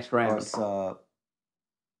go to the next round?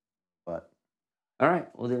 What? All right,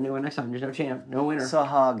 we'll do a new one next time. There's no champ, no winner.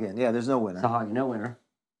 Sahagin. Yeah, there's no winner. Sahagin, no winner.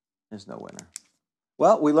 There's no winner.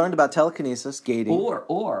 Well, we learned about telekinesis, gating. Or,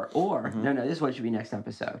 no, this is what should be next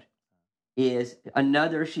episode. Is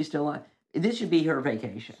another, she's still on. This should be her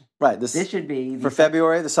vacation. Right. This should be... For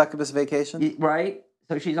February, the succubus vacation? Right?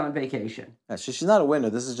 So she's on vacation. Yeah, she's not a winner.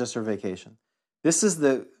 This is just her vacation. This is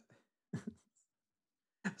the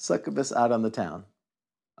succubus out on the town.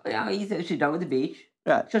 Yeah, she's done with the beach.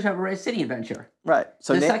 Right. She'll have a city adventure. Right.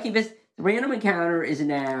 So the succubus, the random encounter is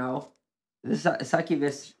now the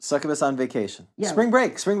succubus. Succubus on vacation. Yeah. Spring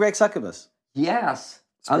break succubus. Yes.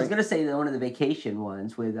 I was going to say one of the vacation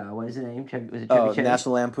ones with, what is the name? Was it Chevy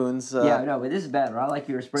National Lampoon's. Yeah, no, but this is better. I like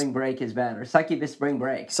your spring break is better. Succubus spring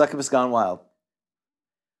break. Succubus Gone Wild.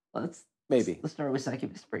 Let's start with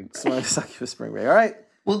Succubus spring break. Succubus spring break. All right.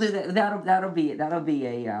 We'll do that. That'll be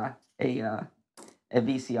a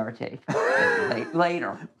VCR tape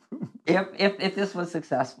later. If this was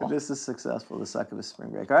successful. This is successful, the Succubus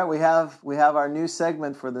Spring Break. All right, we have our new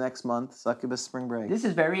segment for the next month, Succubus Spring Break. This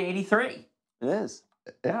is very 83. It is.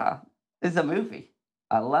 Yeah. This is a movie.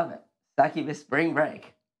 I love it. Succubus Spring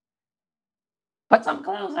Break. Put some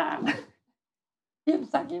clothes on. You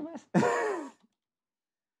succubus.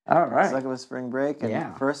 All right. Succubus spring break, and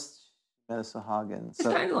Yeah. first met a Sahagin. It's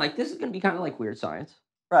kind of like, this is going to be kind of like Weird Science.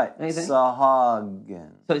 Right, Anything?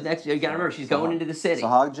 Sahagin. So next, you got to remember, she's going into the city.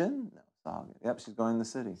 Sahagin? No, Sahagin. Yep, she's going to the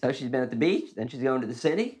city. So she's been at the beach, then she's going to the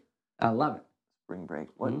city. I love it. Spring break.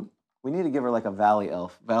 What? Mhm. We need to give her like a Valley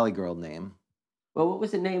Girl name. Well, what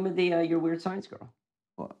was the name of the your Weird Science girl?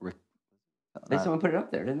 What, Someone put it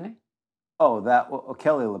up there, didn't they?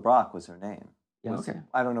 Kelly LeBrock was her name. Yeah, okay.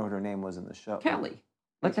 I don't know what her name was in the show. Kelly.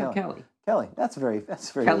 Let's have Kelly. Kelly. That's very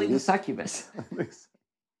Kelly the loose. Succubus.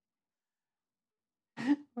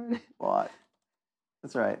 What?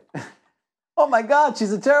 That's right. Oh my God,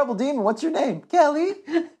 she's a terrible demon. What's your name? Kelly.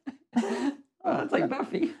 Oh, it's like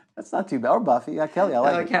Buffy. That's not too bad. Or Buffy. Yeah, Kelly. I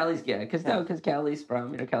like it. Kelly's good because Kelly's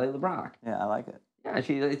from Kelly LeBrock. Yeah, I like it. Yeah,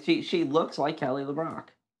 she looks like Kelly LeBrock.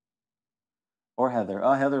 Or Heather.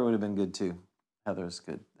 Oh, Heather would have been good too. Heather's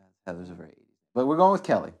good. Heather's a very 80s. But we're going with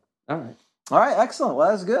Kelly. All right. All right, excellent. Well,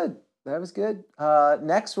 that was good. That was good.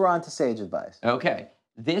 Next, we're on to Sage Advice. Okay.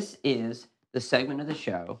 This is the segment of the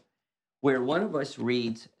show where one of us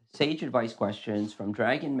reads Sage Advice questions from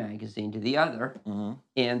Dragon Magazine to the other,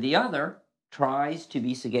 and the other tries to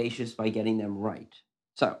be sagacious by getting them right.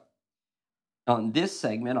 So, on this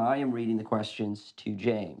segment, I am reading the questions to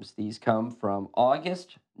James. These come from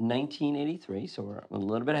August 1983, so we're a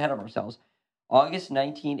little bit ahead of ourselves. August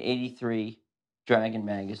 1983, Dragon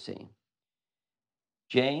Magazine.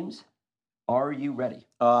 James, are you ready?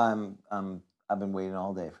 I've been waiting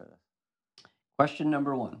all day for this. Question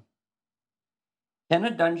number 1. Can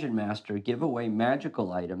a dungeon master give away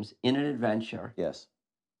magical items in an adventure Yes.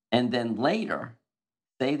 and then later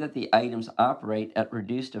say that the items operate at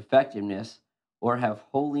reduced effectiveness or have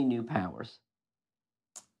wholly new powers?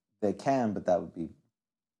 They can, but that would be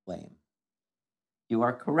lame. You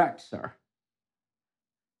are correct, sir.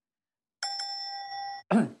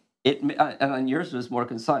 And yours was more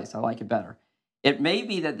concise. I like it better. It may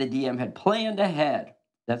be that the DM had planned ahead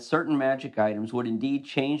that certain magic items would indeed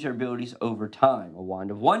change their abilities over time. A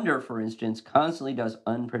Wand of Wonder, for instance, constantly does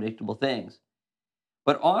unpredictable things.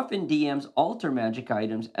 But often DMs alter magic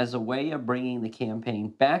items as a way of bringing the campaign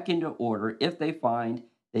back into order if they find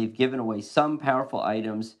they've given away some powerful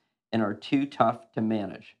items and are too tough to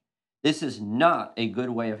manage. This is not a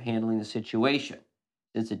good way of handling the situation,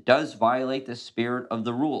 since it does violate the spirit of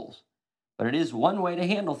the rules. But it is one way to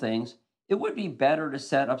handle things. It would be better to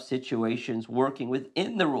set up situations working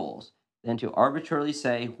within the rules than to arbitrarily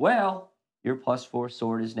say, well, your +4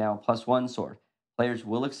 sword is now +1 sword. Players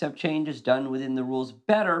will accept changes done within the rules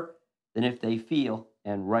better than if they feel,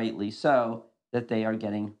 and rightly so, that they are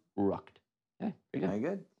getting rooked. Okay, Very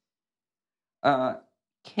good.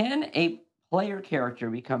 Can a player character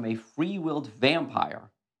become a free-willed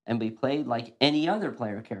vampire and be played like any other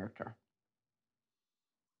player character?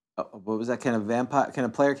 What was that? Can a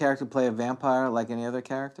player character play a vampire like any other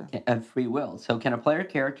character? Free will. So can a player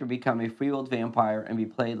character become a free-willed vampire and be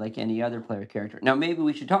played like any other player character? Now, maybe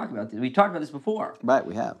we should talk about this. We talked about this before. Right,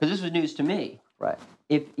 we have. Because this was news to me. Right.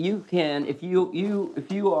 If you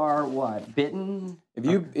are what, bitten?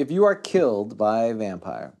 If you are killed by a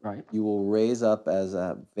vampire, Right. you will raise up as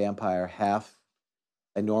a vampire, half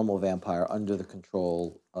a normal vampire, under the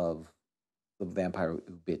control of the vampire who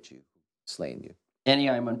bit you, slain you.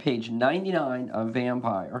 I'm on page 99 of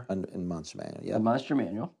Vampire. In Monster Manual, yeah. The Monster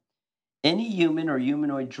Manual. Any human or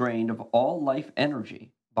humanoid drained of all life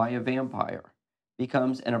energy by a vampire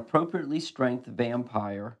becomes an appropriately strength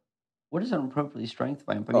vampire. What is an appropriately strength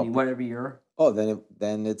vampire? Meaning whatever you're... Oh,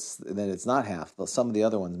 then it's not half. Some of the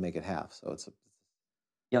other ones make it half, so it's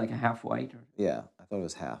like a half white? Yeah, I thought it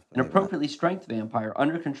was half. An appropriately strength vampire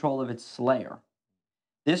under control of its slayer.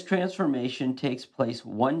 This transformation takes place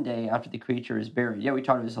 1 day after the creature is buried. Yeah, we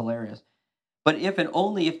talked about this, hilarious. But if and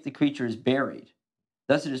only if the creature is buried.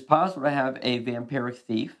 Thus, it is possible to have a vampiric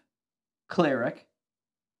thief, cleric,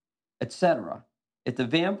 etc. If the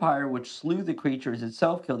vampire which slew the creature is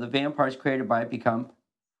itself killed, the vampires created by it become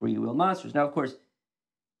free will monsters. Now, of course,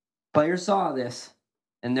 players saw this,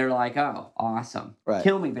 and they're like, oh, awesome. Right.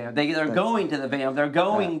 Kill me, vamp. They're going to the vamp. They're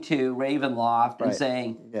going to Ravenloft and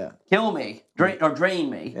saying, kill me,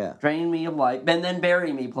 drain me. Yeah. Drain me of life, and then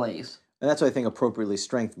bury me, please. And that's what I think appropriately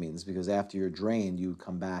strength means, because after you're drained, you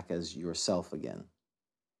come back as yourself again.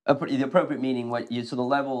 The appropriate meaning, so the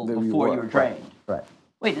level before you were drained. Right.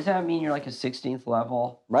 Wait, does that mean you're like a 16th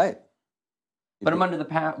level? Right. But I'm under the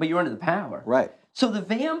power. But you're under the power. Right. So the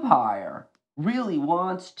vampire really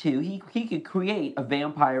wants to. He could create a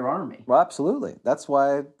vampire army. Well, absolutely. That's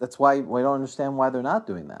why we don't understand why they're not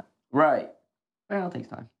doing that. Right. Well, it takes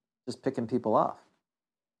time. Just picking people off.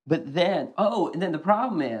 But then, and then the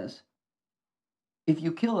problem is, if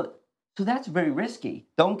you kill it, so that's very risky.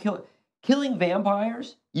 Don't kill it. Killing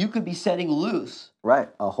vampires, you could be setting loose. Right,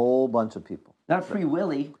 a whole bunch of people. Not Free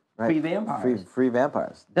Willy, Right. free vampires. Free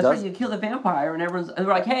vampires. That's right, you kill the vampire and everyone's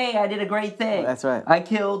like, hey, I did a great thing. That's right. I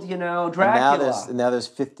killed, Dracula. And now there's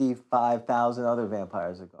 55,000 other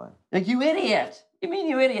vampires that are going. Like, you idiot. You mean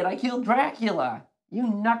you idiot? I killed Dracula. You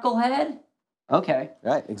knucklehead. Okay.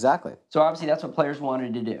 Right, exactly. So obviously that's what players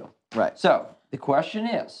wanted to do. Right. So the question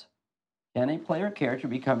is, can a player character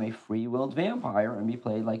become a free-willed vampire and be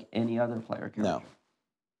played like any other player character? No.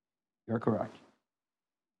 You're correct.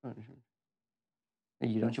 Don't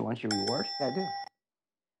you want your reward? Yeah, I do.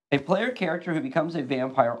 A player character who becomes a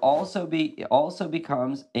vampire also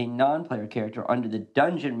becomes a non-player character under the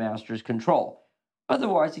dungeon master's control.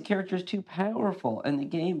 Otherwise, the character is too powerful, and the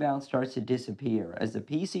game balance starts to disappear as the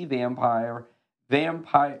PC vampirizes.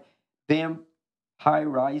 Vampirizes?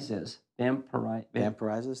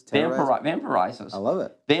 Vampirizes. I love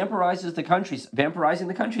it. Vampirizes the vampirizing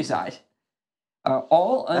the countryside.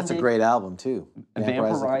 All undead, That's a great album, too.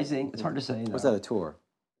 Vampirizing. It's hard to say. Was that a tour?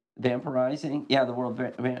 Vampirizing. Yeah, the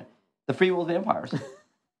Free Will Vampires.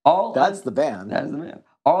 That's the band. That's the band.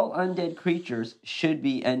 All undead creatures should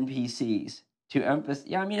be NPCs to emphasize.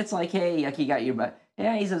 Yeah, I mean, it's like, hey, you got your butt.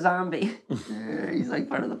 Yeah, he's a zombie. He's like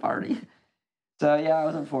part of the party. So, yeah, it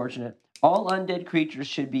was unfortunate. All undead creatures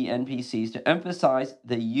should be NPCs to emphasize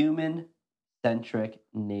the human-centric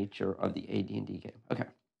nature of the AD&D game. Okay.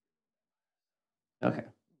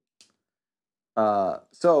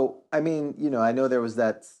 So, I mean, I know there was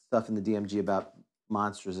that stuff in the DMG about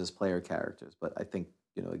monsters as player characters, but I think,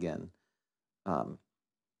 again,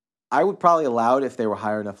 I would probably allow it if they were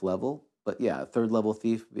higher enough level. But yeah, third level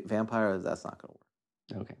thief, vampire, that's not going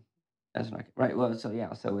to work. Okay. That's not right. Well, so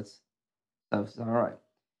it's all right.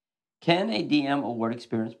 Can a DM award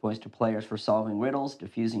experience points to players for solving riddles,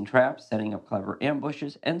 diffusing traps, setting up clever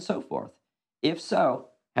ambushes, and so forth? If so,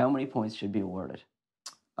 how many points should be awarded?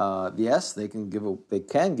 Yes, they can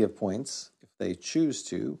give points if they choose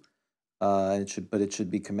to, and it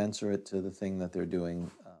should be commensurate to the thing that they're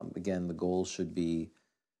doing. Again, the goal should be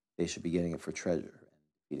they should be getting it for treasure and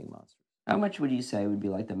defeating monsters. How much would you say would be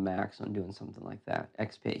like the max on doing something like that?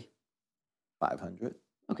 XP? 500.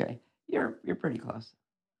 Okay, you're pretty close.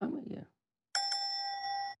 Yeah.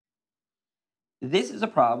 This is a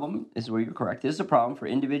problem. This is where you're correct. This is a problem for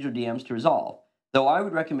individual DMs to resolve. Though I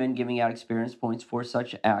would recommend giving out experience points for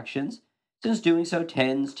such actions, since doing so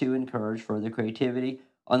tends to encourage further creativity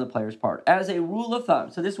on the player's part. As a rule of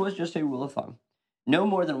thumb, so this was just a rule of thumb, no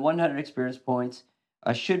more than 100 experience points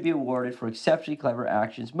should be awarded for exceptionally clever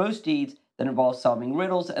actions. Most deeds that involve solving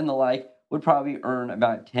riddles and the like would probably earn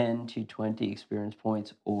about 10 to 20 experience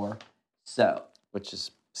points or so. Which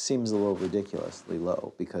seems a little ridiculously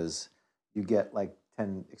low because you get like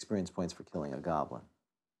 10 experience points for killing a goblin.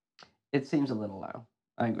 It seems a little low.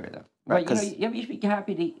 I agree with that. Right, you should be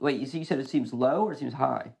happy to... Wait, so you said it seems low or it seems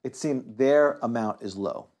high? It seems their amount is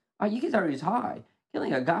low. You can already is high.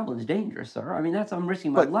 Killing a goblin is dangerous, sir. I mean, I'm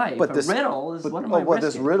risking my life. But this riddle is what am I risking?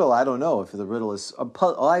 This riddle, I don't know if the riddle is a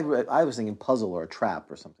puzzle. I was thinking puzzle or a trap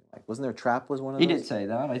or something like. Wasn't there a trap? Was one of those? He did say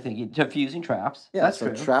that. I think diffusing traps. Yeah, that's so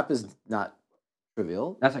true. Trap is not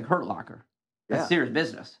trivial. That's like Hurt Locker. That's serious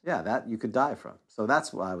business. Yeah, that you could die from. So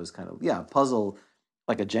that's why I was kind of puzzle,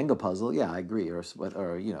 like a Jenga puzzle. Yeah, I agree. Or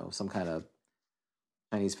some kind of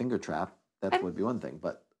Chinese finger trap. That would be one thing.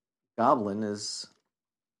 But goblin is.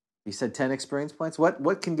 He said 10 experience points.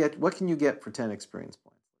 What can you get for 10 experience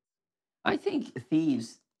points? I think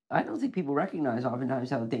thieves. I don't think people recognize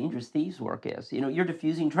oftentimes how dangerous thieves' work is. You're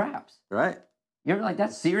diffusing traps. Right. You're like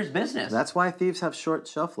that's serious business. That's why thieves have short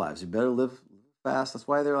shelf lives. You better live fast. That's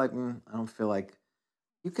why they're like, I don't feel like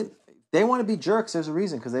you can. They want to be jerks. There's a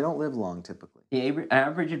reason because they don't live long typically. The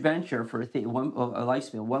average adventure for a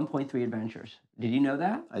lifespan 1.3 adventures. Did you know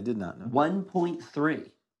that? I did not know.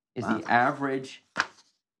 1.3 is the average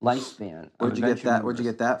lifespan. Where'd you get that? Where'd you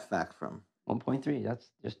get that fact from? 1.3. That's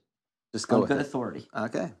just go with good it. Authority.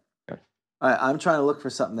 Okay. All right. I'm trying to look for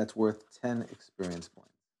something that's worth 10 experience points.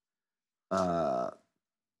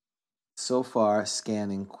 So far,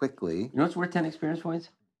 scanning quickly. You know what's worth 10 experience points?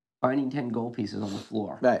 Finding 10 gold pieces on the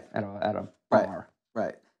floor. Right. At a bar.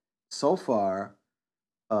 Right. So far,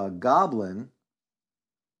 goblin.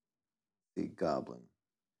 The goblin.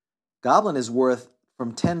 Goblin is worth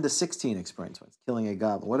from 10 to 16 experience points, killing a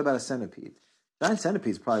goblin. What about a centipede? Giant centipede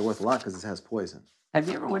is probably worth a lot because it has poison. Have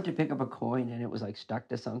you ever went to pick up a coin and it was like stuck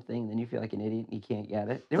to something, then you feel like an idiot and you can't get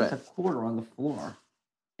it? There was a quarter on the floor.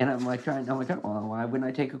 And I'm like, oh, why wouldn't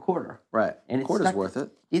I take a quarter? Right. And quarter's worth it.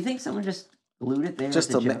 Do you think someone just glued it there.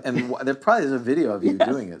 Just there probably is a video of you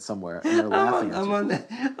doing it somewhere, and they're laughing at you.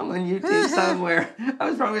 I'm on YouTube somewhere. I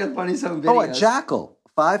was probably on Funny Some videos. Oh, a jackal,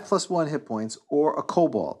 5+1 hit points, or a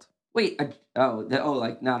kobold. Wait,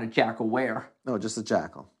 like not a jackal where? No, just a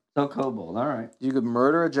jackal. So kobold, all right. You could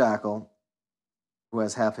murder a jackal who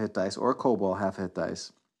has half hit dice, or a kobold half hit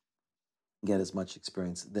dice. Get as much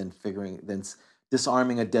experience than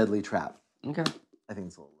disarming a deadly trap. Okay. I think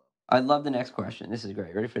it's a little low. I love the next question. This is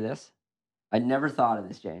great. Ready for this? I never thought of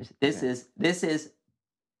this, James. This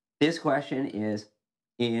question is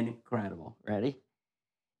incredible. Ready?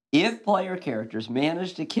 If player characters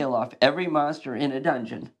manage to kill off every monster in a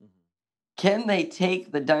dungeon, can they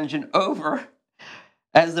take the dungeon over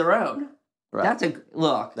as their own? Right. That's a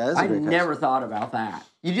look. That is a great never thought about that.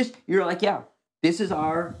 You're like, yeah, this is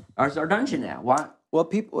our dungeon now. Why? Well,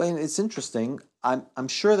 people, and it's interesting. I'm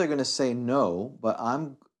sure they're going to say no, but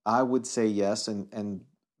I would say yes, and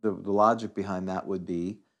the logic behind that would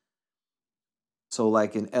be, so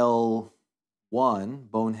like in L1,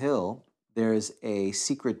 Bone Hill, there's a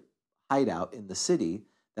secret hideout in the city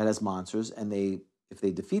that has monsters, and if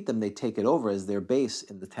they defeat them, they take it over as their base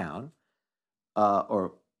in the town,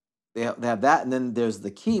 or they have that, and then there's the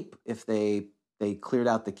keep. If they cleared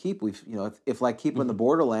out the keep, if like Keep in the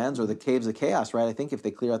Borderlands or the Caves of Chaos, right? I think if they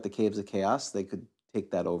clear out the Caves of Chaos, they could take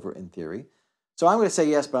that over in theory. So I'm going to say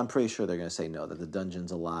yes, but I'm pretty sure they're going to say no, that the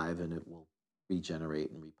dungeon's alive and it will regenerate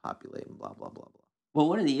and repopulate and blah, blah, blah, blah. Well,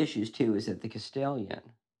 one of the issues, too, is that the Castellan,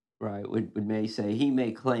 right, may say he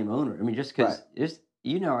may claim owner. I mean, just because,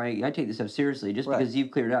 I take this stuff seriously. Just because you've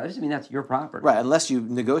cleared out, doesn't mean that's your property. Right, unless you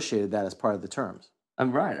negotiated that as part of the terms.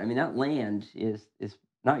 I'm right. I mean, that land is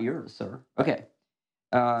not yours, sir. Okay.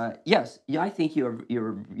 Yes, I think you're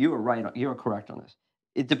right. You're correct on this.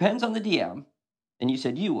 It depends on the DM, and you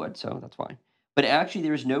said you would, so that's fine. But actually,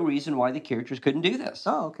 there is no reason why the characters couldn't do this.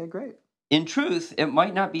 Oh, okay, great. In truth, it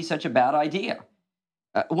might not be such a bad idea.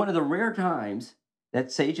 One of the rare times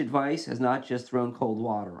that sage advice has not just thrown cold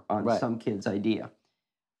water on some kid's idea.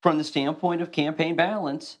 From the standpoint of campaign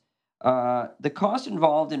balance, the cost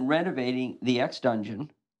involved in renovating the X dungeon,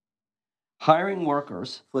 hiring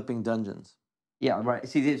workers, flipping dungeons. Yeah, right.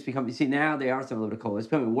 See, now they are throwing a little cold. It's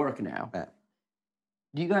becoming work now. Right.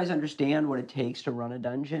 Do you guys understand what it takes to run a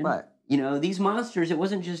dungeon? Right. These monsters, it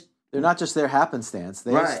wasn't just... They're not just their happenstance.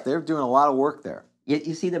 They're doing a lot of work there.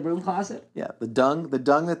 You see the broom closet? Yeah, the dung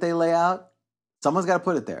that they lay out, someone's got to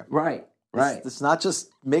put it there. Right. It's not just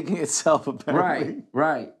making itself apparently.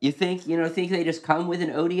 Right. You think they just come with an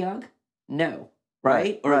Odiug? No.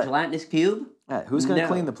 Right? Or a gelatinous cube? Right. Who's going to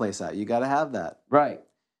clean the place out? You got to have that. Right.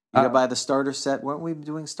 You got to buy the starter set. Weren't we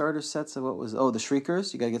doing starter sets of the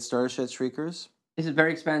Shriekers? You got to get starter set Shriekers. This is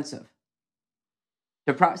very expensive.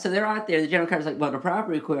 So they're out there. The general card's like, well, to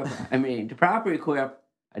properly equip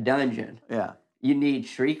a dungeon, you need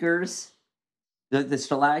Shriekers, the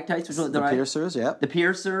stalactites, the piercers, the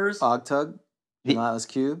piercers, Ogtug, Gelatinous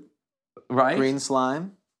Cube, right? Green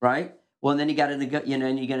slime, right? Well, and then you got to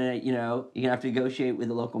you're gonna have to negotiate with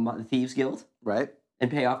the local Thieves Guild, right? And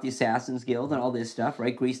pay off the Assassins Guild and all this stuff,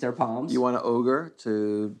 right? Grease their palms. You want an ogre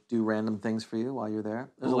to do random things for you while you're there.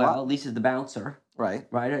 At least it's the bouncer,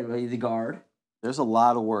 right? The guard. There's a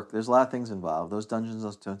lot of work. There's a lot of things involved. Those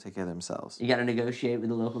dungeons don't take care of themselves. You got to negotiate with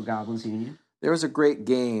the local Goblins Union. There was a great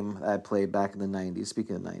game I played back in the 90s.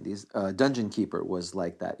 Speaking of the 90s, Dungeon Keeper was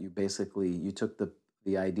like that. You took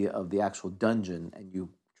the idea of the actual dungeon and you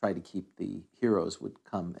tried to keep the heroes would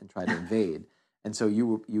come and try to invade. And so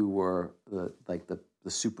you were the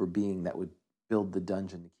super being that would build the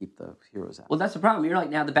dungeon to keep the heroes out. Well, that's the problem. You're like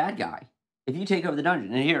now the bad guy. If you take over the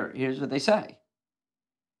dungeon, and here's what they say.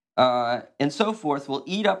 And so forth will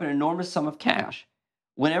eat up an enormous sum of cash.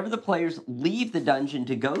 Whenever the players leave the dungeon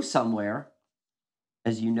to go somewhere,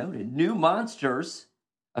 as you noted, new monsters,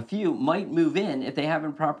 a few, might move in if they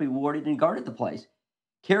haven't properly warded and guarded the place.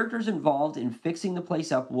 Characters involved in fixing the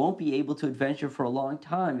place up won't be able to adventure for a long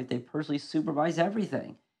time if they personally supervise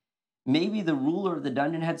everything. Maybe the ruler of the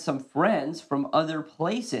dungeon had some friends from other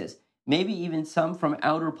places, maybe even some from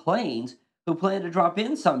outer planes who plan to drop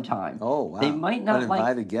in sometime. Oh, wow. They might not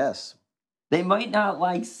uninvited guests. They might not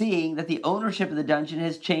like seeing that the ownership of the dungeon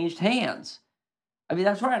has changed hands. I mean,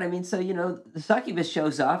 that's right. I mean, so, the Succubus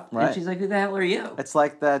shows up, and she's like, who the hell are you? It's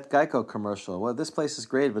like that Geico commercial. Well, this place is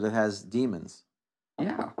great, but it has demons.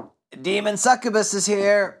 Yeah. Demon Succubus is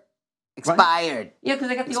here. Expired. Right. Yeah, because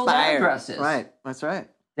they got the old addresses. Right, that's right.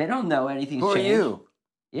 They don't know anything's changed. Who are you?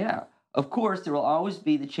 Yeah. Of course, there will always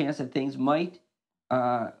be the chance that things might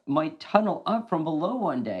tunnel up from below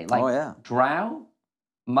one day. Like drow,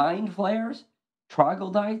 mind flayers,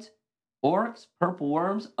 troglodytes, orcs, purple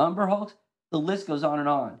worms, umber hulks. The list goes on and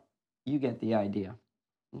on. You get the idea.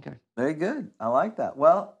 Okay. Very good. I like that.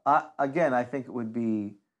 Well, I think it would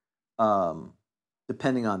be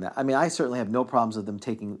depending on that. I mean, I certainly have no problems with them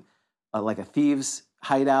taking like a thieves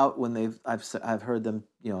hideout when I've heard them.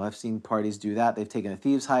 I've seen parties do that. They've taken a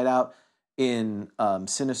thieves hideout in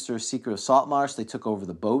Sinister Secret of Saltmarsh. They took over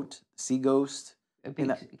the boat, Sea Ghost. They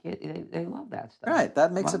love that stuff. Right.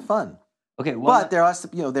 That makes it fun. Okay. But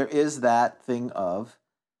there is that thing of.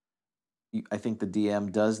 I think the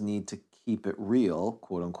DM does need to keep it real,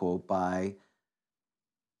 quote unquote, by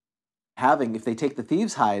having, if they take the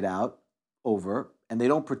thieves' hideout over and they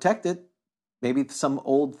don't protect it, maybe some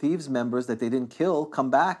old thieves members that they didn't kill come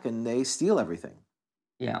back and they steal everything.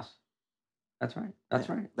 Yes. That's right. That's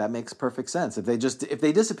right. That makes perfect sense. If they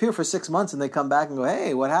disappear for 6 months and they come back and go,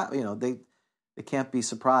 hey, what happened? They can't be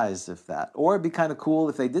surprised if that. Or it'd be kind of cool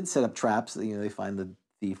if they did set up traps, they find the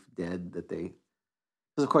thief dead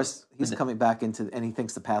because, of course, he's coming back and he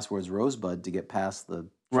thinks the password's Rosebud to get past the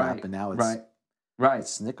trap, and now it's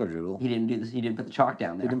Snickerdoodle. He didn't do this. He didn't put the chalk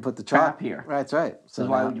down there. He didn't put the chalk here. Right, that's right. So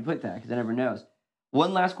why would you put that? Because it never knows.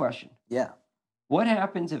 One last question. Yeah. What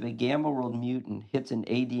happens if a Gamma World mutant hits an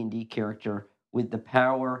AD&D character with the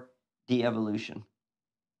power de-evolution?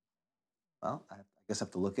 Well, I guess I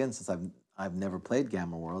have to look in since I've never played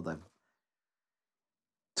Gamma World.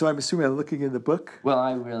 So I'm assuming I'm looking in the book? Well,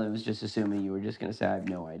 I really was just assuming you were just going to say, I have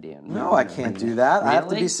no idea. No, I can't do that. Really? I have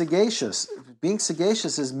to be sagacious. Being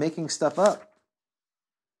sagacious is making stuff up.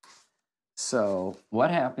 So...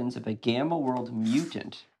 What happens if a Gamma World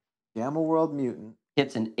mutant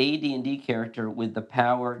hits an AD&D character with the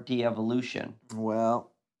power de-evolution?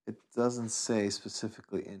 Well, it doesn't say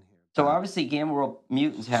specifically in here. So obviously Gamma World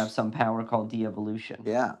mutants have some power called de-evolution.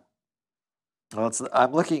 Yeah. Well,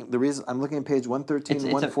 I'm looking at page 113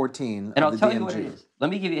 and 114 and of I'll tell DMG. you what it is. Let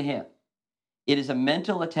me give you a hint. It is a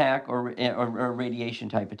mental attack or radiation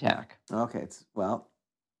type attack. Okay, blah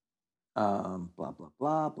blah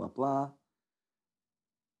blah blah blah.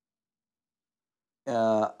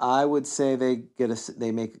 I would say they get a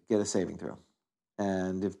saving throw,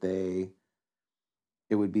 and if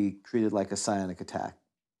it would be treated like a psionic attack.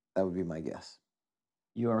 That would be my guess.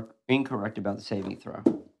 You are incorrect about the saving throw.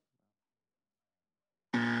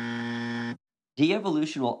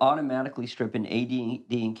 De-evolution will automatically strip an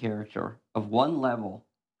AD&D character of 1 level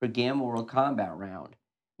for Gamma World combat round,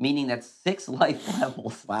 meaning that's 6 life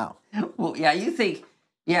levels. Wow. Well, you think.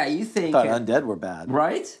 I thought undead were bad,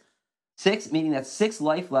 right? 6, meaning that 6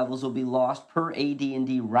 life levels will be lost per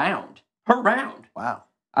AD&D round. Per round. Wow.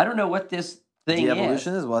 I don't know what this thing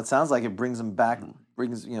De-evolution is. Well, it sounds like it brings them back,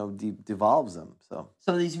 devolves them.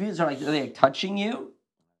 So these mutants are they touching you?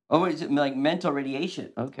 Oh, is it like mental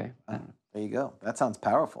radiation? Okay. I don't know. There you go. That sounds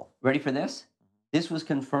powerful. Ready for this? This was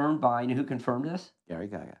confirmed by, who confirmed this? Gary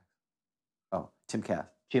Gaga. Oh, Tim Cass.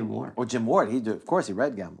 Jim Ward. Oh, Jim Ward. Of course, he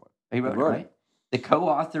read Gamma World. He wrote it, right? The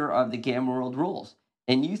co-author of the Gamma World rules.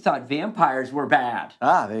 And you thought vampires were bad.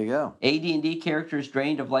 Ah, there you go. AD&D characters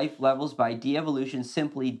drained of life levels by de-evolution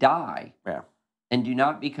simply die. Yeah. And do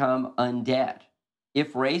not become undead.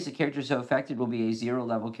 If raised, the character so affected will be a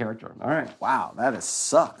 0-level character. All right. Wow, that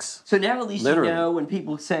sucks. So now at least Literally. you know when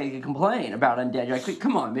people complain about undead, you're like,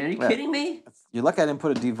 come on, man, are you kidding me? You're lucky I didn't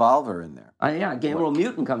put a devolver in there. Yeah, Gamma World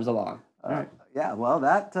Mutant comes along. All right. Yeah, well,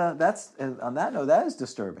 that's on that note, that is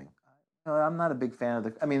disturbing. I'm not a big fan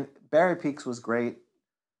of Barry Peaks was great,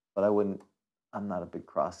 but I'm not a big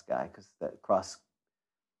cross guy because that cross,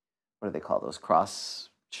 what do they call those cross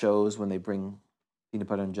shows when they bring peanut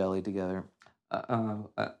butter and jelly together?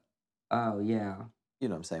 Oh, yeah. You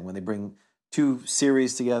know what I'm saying? When they bring 2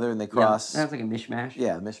 series together and they cross. Yeah, that's like a mishmash.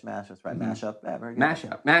 Yeah, mishmash. That's right. Mm-hmm. Mashup. Yeah, very good.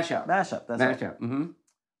 Mashup. That's Mashup. right. Mm-hmm.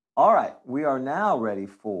 All right. We are now ready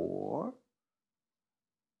for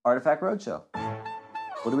Artifact Roadshow.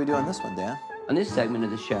 What do we do on this one, Dan? On this segment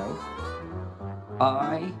of the show,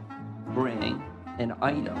 I bring an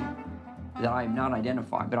item that I have not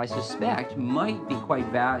identified, but I suspect might be quite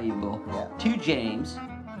valuable to James,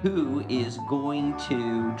 who is going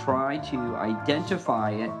to try to identify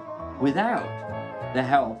it without the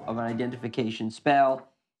help of an identification spell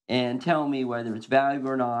and tell me whether it's valuable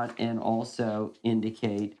or not, and also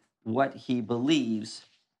indicate what he believes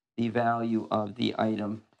the value of the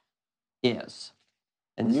item is.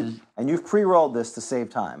 And you've pre-rolled this to save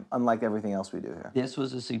time, unlike everything else we do here. This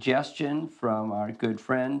was a suggestion from our good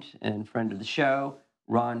friend and friend of the show,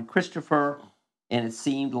 Ron Christopher, and it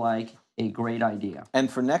seemed like a great idea.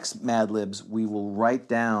 And for next Mad Libs, we will write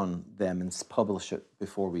down them and publish it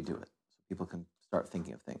before we do it, so people can start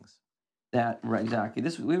thinking of things. Exactly.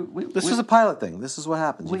 This was a pilot thing. This is what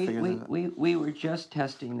happens. We were just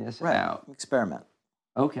testing this out. Experiment.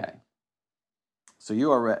 Okay. So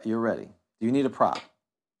you're ready. Do you need a prop?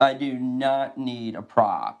 I do not need a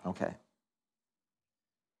prop. Okay.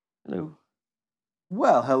 Hello.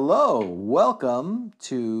 Well, hello. Welcome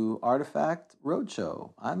to Artifact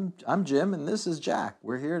Roadshow. I'm Jim, and this is Jack.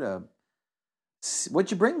 We're here to.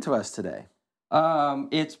 What'd you bring to us today?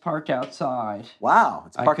 It's parked outside. Wow,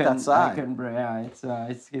 it's parked outside. I couldn't bring. Yeah,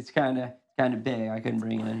 it's kind of big. I couldn't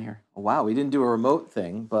bring it in here. Wow, we didn't do a remote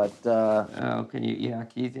thing, but. Oh, can you? Yeah,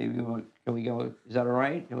 can we go? Is that all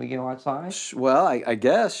right? Can we go outside? Well, I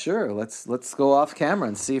guess sure. Let's go off camera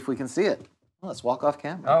and see if we can see it. Well, let's walk off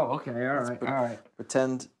camera. Oh, okay. All right.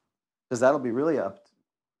 Pretend, because that'll be really up.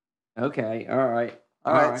 Okay. All right.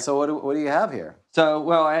 All right. So what do you have here?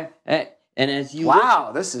 So and as you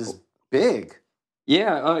this is big.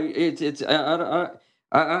 Yeah, it's I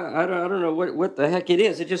don't know what the heck it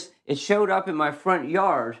is. It showed up in my front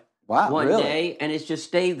yard one day, and it's just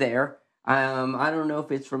stayed there. I don't know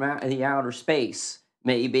if it's from the outer space,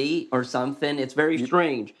 maybe, or something. It's very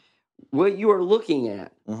strange. What you are looking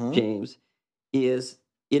at, James, is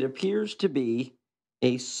it appears to be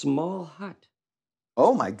a small hut.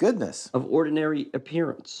 Oh my goodness! Of ordinary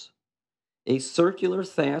appearance, a circular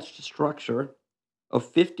thatched structure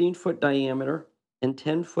of 15-foot diameter and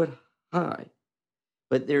 10-foot high.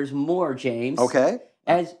 But there's more, James. Okay.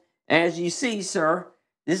 As you see, sir,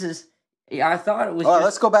 this is. I thought it was. Oh,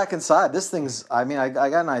 let's go back inside. This thing's. I mean, I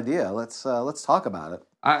got an idea. Let's talk about it.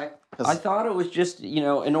 I thought it was just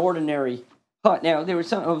an ordinary hut. Now there was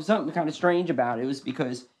something kind of strange about it. It was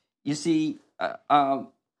because you see, I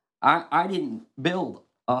didn't build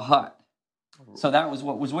a hut, so that was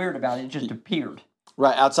what was weird about it. It just appeared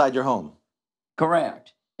right outside your home.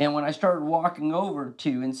 Correct. And when I started walking over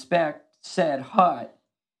to inspect said hut,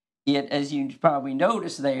 it, as you probably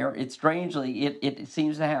noticed there, it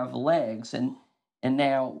seems to have legs. And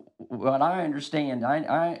now, what I understand,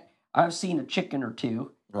 I've seen a chicken or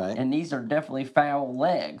two, right? And these are definitely foul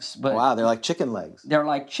legs. But wow, they're like chicken legs. They're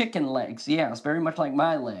like chicken legs. Yes, very much like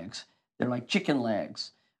my legs. They're like chicken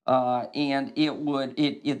legs. And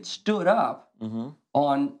it stood up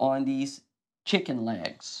on these chicken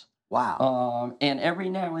legs. Wow. And every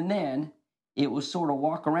now and then, it would sort of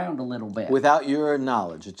walk around a little bit. Without your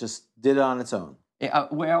knowledge, it just did it on its own. I'll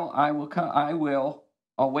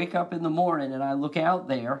wake up in the morning and I look out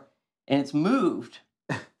there, and it's moved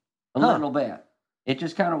a little bit. It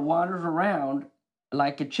just kind of wanders around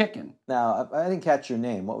like a chicken. Now, I didn't catch your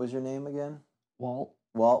name. What was your name again? Walt.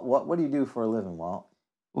 Walt, what do you do for a living, Walt?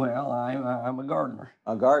 Well, I'm a gardener.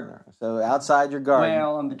 A gardener. So outside your garden.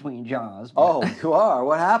 Well, I'm between jobs. Oh, you are.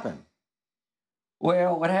 What happened?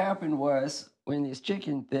 Well, what happened was when this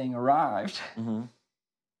chicken thing arrived,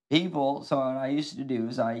 people. So what I used to do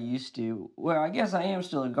is I guess I am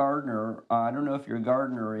still a gardener. I don't know if you're a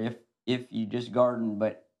gardener if you just garden,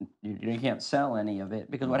 but you can't sell any of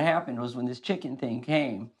it. Because what happened was when this chicken thing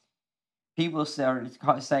came, people started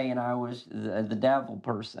saying I was the devil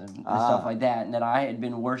person and stuff like that, and that I had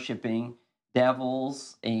been worshiping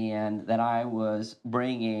devils and that I was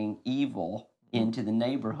bringing evil into the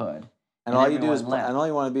neighborhood. And all you do is, and all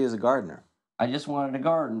you want to be is a gardener. I just wanted to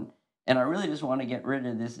garden, and I really just want to get rid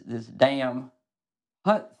of this damn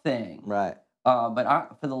hut thing. Right.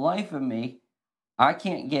 But for the life of me, I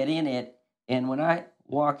can't get in it. And when I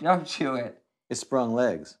walked up to it, it sprung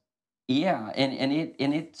legs. Yeah, and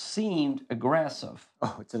it seemed aggressive.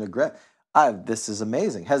 Oh, it's an aggressive. This is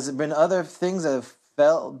amazing. Has there been other things that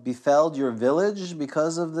have befelled your village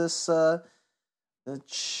because of this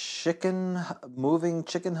moving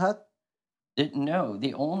chicken hut? No,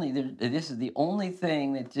 this is the only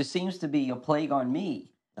thing that just seems to be a plague on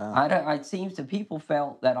me. It seems that people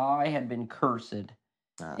felt that I had been cursed,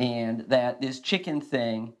 and that this chicken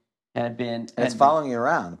thing had been. It's following you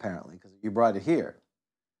around apparently because you brought it here.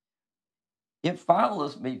 It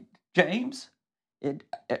follows me, James. Sorry.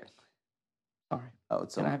 Oh,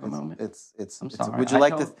 Can I have a moment? I'm sorry. Would you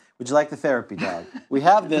like the therapy dog? We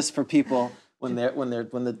have this for people when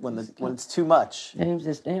it's too much. James,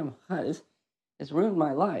 this damn hut it's ruined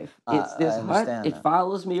my life. It's this hut. It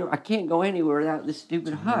follows me. I can't go anywhere without this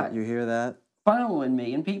stupid hut. You hear that? Following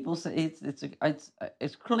me, and people say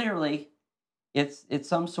it's clearly it's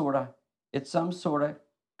some sort of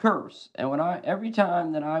curse. And every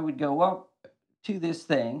time that I would go up to this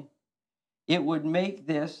thing, it would make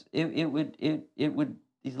this. It would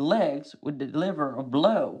these legs would deliver a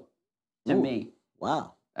blow to me.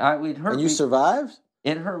 Wow! It hurt. And you survived?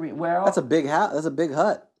 It hurt me. Well, that's a big house. That's a big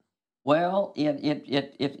hut. Well,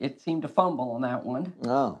 it seemed to fumble on that one.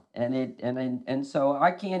 Oh. And so I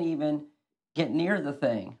can't even get near the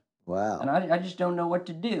thing. Wow. And I just don't know what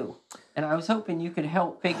to do. And I was hoping you could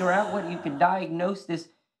help figure out what you could diagnose this.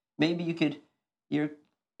 Maybe you could,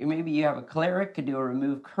 maybe you have a cleric, could do a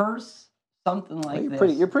remove curse, something like Well,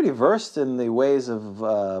 this. you're pretty versed in the ways of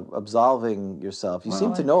absolving yourself. You seem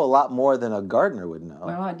Well, to know a lot more than a gardener would know.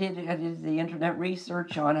 Well, I did the internet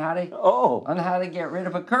research on how to Oh, get rid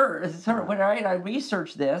of a curse. Right, I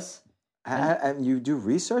researched this. and you do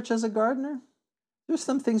research as a gardener? There's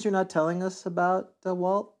some things you're not telling us about,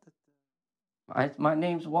 Walt. My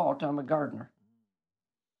name's Walt. I'm a gardener.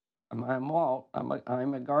 I'm Walt. I'm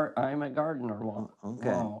a gardener, Walt.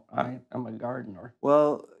 Okay. Walt. I'm a gardener.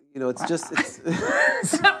 Well, it's just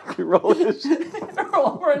roll initiative.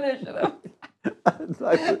 Roll for initiative.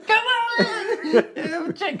 Come on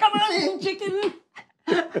in! Come on in, chicken!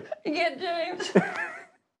 Get James.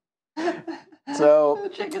 So the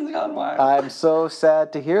chicken's gone wild. I'm so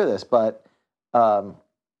sad to hear this, but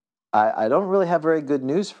I don't really have very good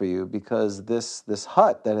news for you because this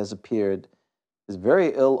hut that has appeared is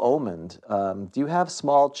very ill-omened. Do you have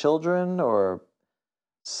small children or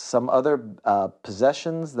some other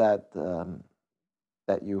possessions that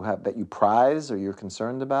you prize or you're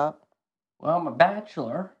concerned about? Well, I'm a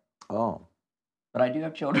bachelor. Oh. But I do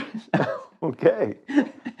have children. Okay.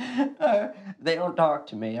 They don't talk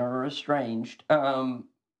to me or are estranged.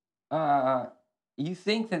 You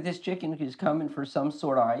think that this chicken is coming for some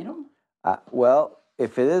sort of item? Well,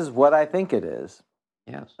 if it is what I think it is,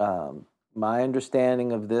 yes. My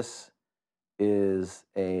understanding of this is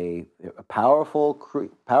a powerful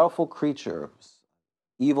creature,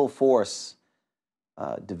 evil force,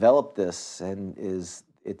 developed this and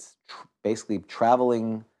it's basically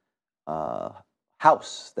traveling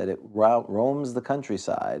house that it roams the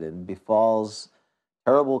countryside and befalls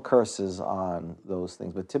terrible curses on those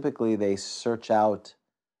things. But typically they search out,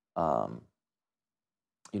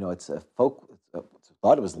 it's a folk. It's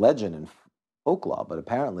thought it was legend and folklore, but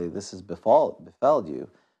apparently this has befelled you.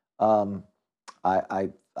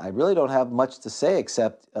 I really don't have much to say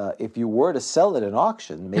except if you were to sell it in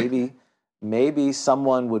auction, maybe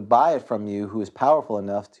someone would buy it from you who is powerful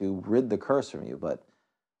enough to rid the curse from you. But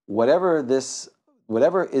whatever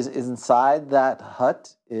is inside that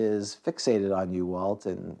hut is fixated on you, Walt,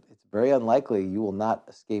 and it's very unlikely you will not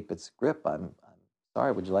escape its grip. I'm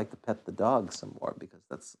sorry. Would you like to pet the dog some more? Because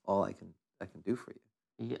that's all I can do for you.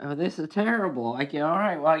 Yeah, oh, this is terrible. All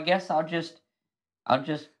right. Well, I guess I'll just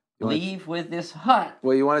leave with this hut.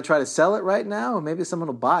 Well, you want to try to sell it right now, or maybe someone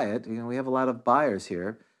will buy it. We have a lot of buyers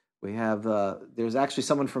here. We have there's actually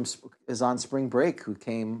someone is on spring break who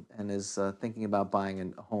came and is thinking about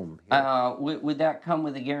buying a home here. Would that come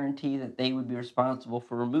with a guarantee that they would be responsible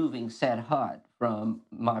for removing said hut from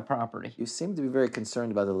my property? You seem to be very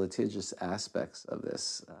concerned about the litigious aspects of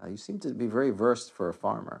this. You seem to be very versed for a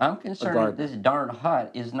farmer. I'm concerned that this darn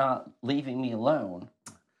hut is not leaving me alone.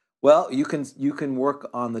 Well, you can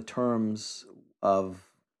work on the terms of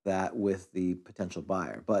that with the potential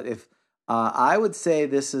buyer, but if I would say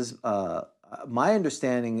this is my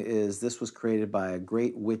understanding is this was created by a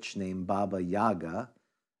great witch named Baba Yaga,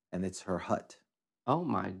 and it's her hut. Oh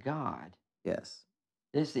my God! Yes,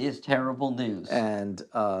 this is terrible news. And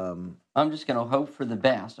I'm just going to hope for the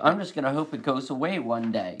best. I'm just going to hope it goes away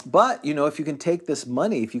one day. But if you can take this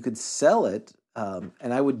money, if you could sell it,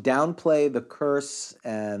 and I would downplay the curse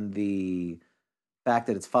and the fact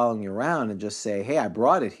that it's following you around, and just say, "Hey, I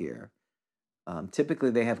brought it here."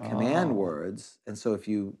 Typically, they have command words, and so if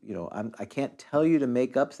I can't tell you to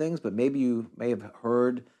make up things, but maybe you may have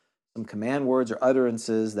heard some command words or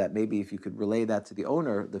utterances that maybe if you could relay that to the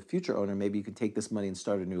owner, the future owner, maybe you could take this money and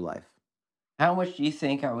start a new life. How much do you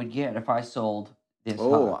think I would get if I sold this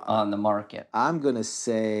hut on the market? I'm going to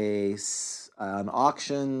say on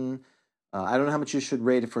auction. I don't know how much you should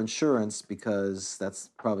rate it for insurance because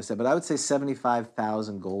that's probably said, but I would say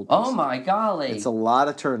 75,000 gold pieces. Oh my golly! It's a lot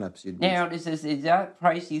of turnips. Now, is that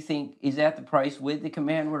price? You think is that the price with the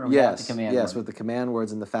command word or without the command word? Yes, with the command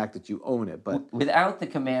words and the fact that you own it. But without the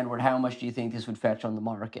command word, how much do you think this would fetch on the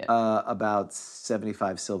market? About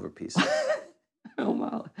 75 silver pieces.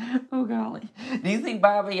 Oh golly! Do you think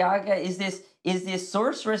Baba Yaga is this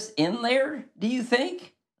sorceress in there? Do you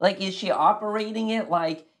think is she operating it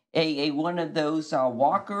like a one of those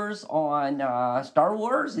walkers on Star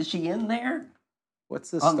Wars? Is she in there?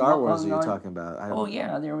 What's this Star Wars are you talking about?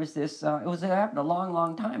 Yeah, there was this. It happened a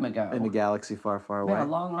long time ago. In a galaxy far, far away. Yeah, a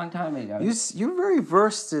long time ago. You're very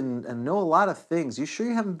versed and know a lot of things. You sure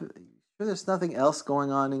you haven't? Sure, there's nothing else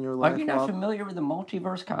going on in your life? Are you not familiar with the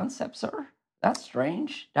multiverse concept, sir? That's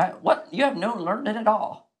strange. What? You have learned it at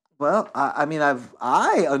all? Well,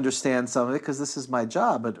 I understand some of it because this is my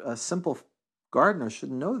job, but a simple gardener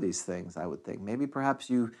should know these things, I would think. Maybe perhaps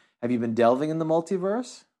have you been delving in the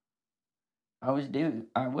multiverse? I was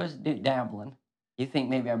dabbling. You think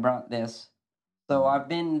maybe I brought this So I've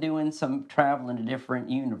been doing some traveling to different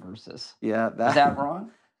universes. Yeah, Is that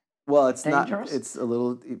wrong? Well, it's Dangerous? not. It's a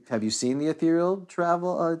little. Have you seen the ethereal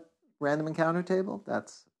travel random encounter table?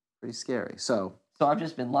 That's pretty scary. So I've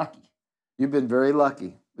just been lucky. you've been very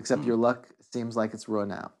lucky, except your luck seems like it's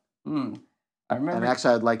run out. I remember. And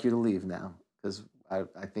actually, I'd like you to leave now because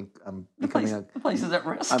I think I'm becoming the place is at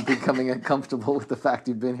risk. I'm becoming uncomfortable with the fact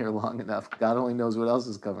you've been here long enough. God only knows what else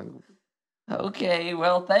is coming. Okay,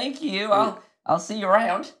 well, thank you. I'll see you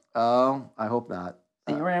around. Oh, I hope not.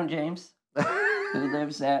 See you around, James. Who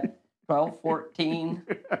lives at 1214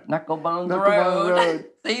 Knucklebones Road.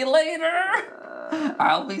 See you later.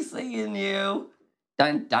 I'll be seeing you.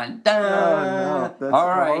 Dun, dun, dun. Oh, no. All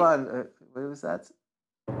right. Hold on. What was that?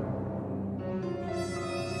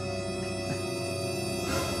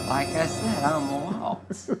 Like I said, I'm Walt,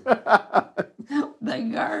 the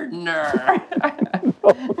gardener.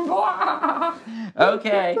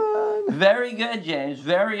 Okay. Very good, James.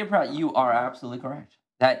 Very impressed. You are absolutely correct.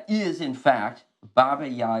 That is, in fact, Baba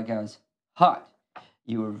Yaga's hut.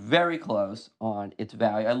 You were very close on its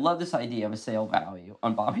value. I love this idea of a sale value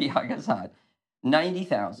on Baba Yaga's hut.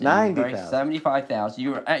 90,000. 90,000. 75,000.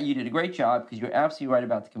 You did a great job because you're absolutely right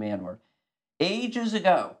about the command word. Ages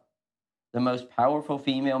ago, the most powerful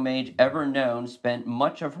female mage ever known spent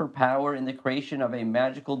much of her power in the creation of a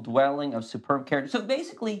magical dwelling of superb character. So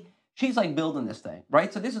basically, she's like building this thing,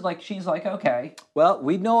 right? So this is like, she's like, okay. Well,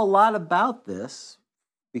 we know a lot about this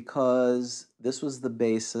because this was the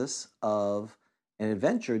basis of an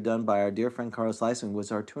adventure done by our dear friend Carlos Leising,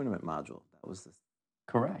 was our tournament module. That was the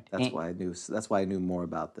Correct. That's why I knew more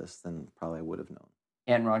about this than probably I would have known.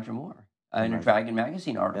 And Roger Moore in a Dragon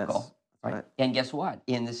Magazine article. Yes. Right. And guess what?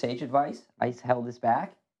 In the Sage Advice, I held this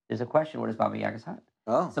back. There's a question, what is Baba Yaga's hut?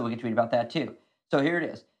 Oh. So we get to read about that too. So here it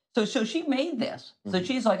is. So she made this. So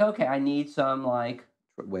she's like, okay, I need some like...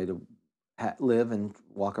 way to live and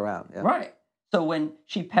walk around. Yeah. Right. So when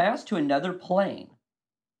she passed to another plane,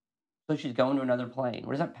 so she's going to another plane.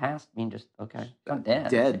 What does that pass mean? Just, okay. Not dead.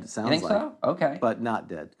 Dead, sounds like. You think so? Okay. But not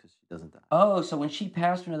dead because she doesn't die. Oh, so when she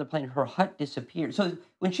passed to another plane, her hut disappeared. So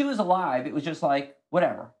when she was alive, it was just like,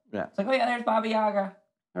 whatever. Yeah. It's like, oh yeah, there's Baba Yaga.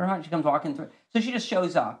 Her hut. She comes walking through. So she just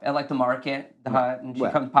shows up at like the market, the hut, and she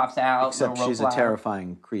pops out. Except she's a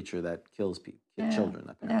terrifying creature that kills people, children.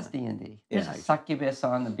 Apparently. That's D&D. There's a succubus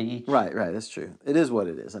on the beach. Right. That's true. It is what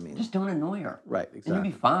it is. I mean, just don't annoy her. Right. Exactly. And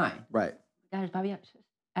you'll be fine. Right. There's Baba Yaga. Just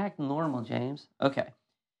act normal, James. Okay.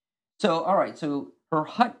 So all right. So her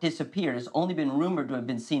hut disappeared. It's only been rumored to have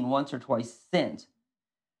been seen once or twice since.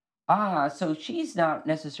 So she's not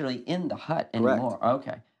necessarily in the hut anymore. Correct.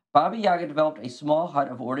 Okay. Baba Yaga developed a small hut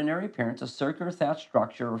of ordinary appearance, a circular thatched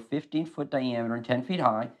structure of 15-foot diameter and 10 feet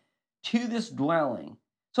high, to this dwelling.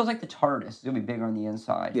 So it's like the TARDIS. It's going to be bigger on the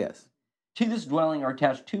inside. Yes. To this dwelling are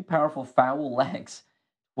attached two powerful fowl legs,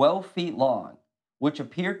 12 feet long, which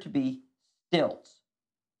appear to be stilts.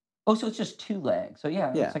 Oh, so it's just two legs. So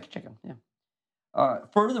yeah. It's like a chicken. Yeah.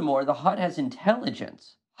 Furthermore, the hut has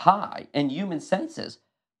intelligence, high, and human senses,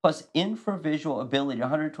 plus infravisual ability,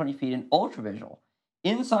 120 feet, and ultravisual.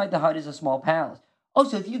 Inside the hut is a small palace. Oh,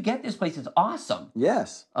 so if you get this place, it's awesome.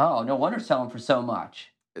 Yes. Oh, no wonder it's selling for so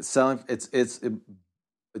much. It's selling. It's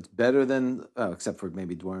better than except for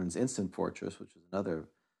maybe Dwarven's Instant Fortress, which is another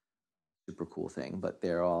super cool thing. But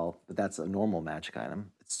that's a normal magic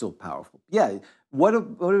item. It's still powerful. Yeah. What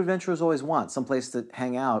do adventurers always want? Someplace to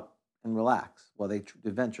hang out and relax while they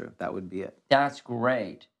adventure. That would be it. That's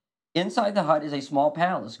great. Inside the hut is a small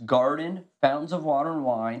palace, garden, fountains of water and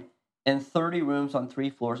wine, and 30 rooms on 3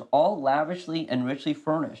 floors, all lavishly and richly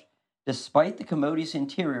furnished. Despite the commodious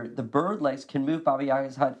interior, the bird legs can move Baba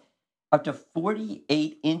Yaga's hut up to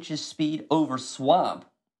 48 inches speed over swamp,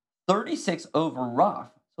 36 over rough.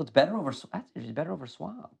 So it's better over. That's actually better over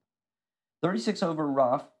swamp. 36 over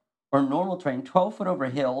rough or normal terrain, 12 foot over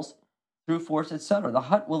hills, through forests, etc. The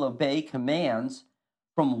hut will obey commands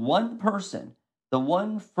from one person, the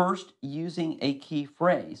one first using a key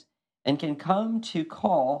phrase, and can come to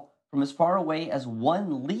call from as far away as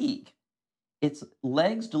 1 league. Its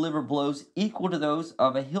legs deliver blows equal to those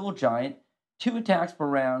of a hill giant, 2 attacks per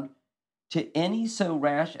round, to any so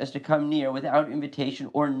rash as to come near without invitation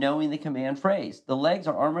or knowing the command phrase. The legs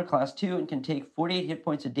are armor class 2 and can take 48 hit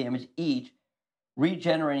points of damage each,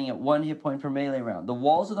 regenerating at 1 hit point per melee round. The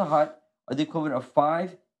walls of the hut are the equivalent of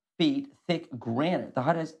 5 feet thick granite. The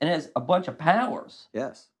hut has a bunch of powers.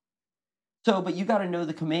 Yes. So, but you got to know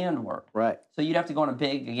the command word. Right. So you'd have to go on a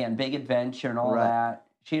big adventure and all that.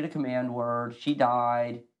 She had a command word. She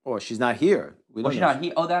died. Or she's not here. She's not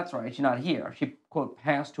here. Oh, that's right. She's not here. She, quote,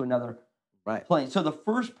 passed to another plane. So the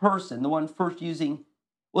first person, the one first using,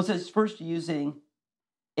 it says first using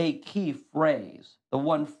a key phrase, the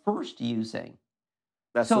one first using.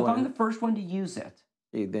 That's So the if one, I'm the first one to use it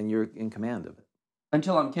then you're in command of it.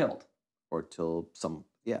 until I'm killed, Or until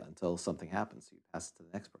something happens. You pass it to the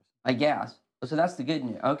next person. I guess. So that's the good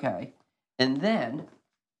news. Okay. And then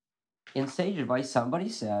in Sage Advice, somebody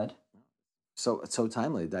said, So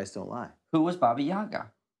timely, the dice don't lie. who was Baba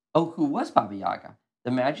Yaga? Oh, who was Baba Yaga?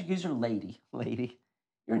 The magic user lady,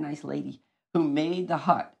 you're a nice lady, who made the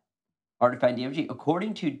hut, Artifact DMG,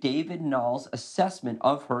 according to David Null's assessment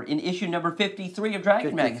of her in issue number 53 of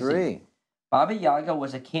Dragon 53. Magazine. Baba Yaga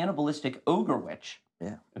was a cannibalistic ogre witch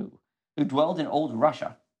who dwelled in old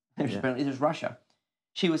Russia. Apparently there's Russia.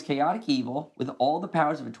 She was chaotic evil with all the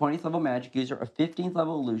powers of a 20th level magic user, a 15th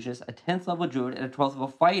level illusionist, a 10th level druid, and a 12th level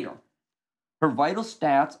fighter. Her vital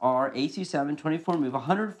stats are AC 7, 24 move,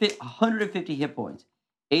 150 hit points,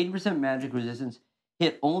 80% magic resistance,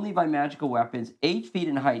 hit only by magical weapons, 8 feet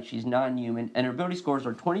in height, she's non-human, and her ability scores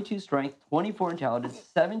are 22 strength, 24 intelligence,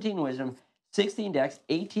 17 wisdom, 16 dex,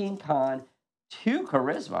 18 con, 2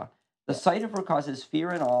 charisma. The sight of her causes fear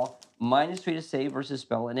and awe, -3 to save versus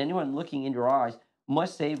spell, and anyone looking into her eyes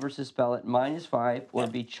must save versus spell at -5 or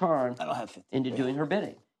be charmed into doing her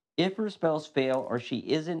bidding. If her spells fail or she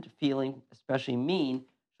isn't feeling especially mean,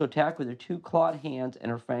 she'll attack with her 2 clawed hands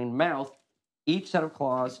and her fanged mouth. Each set of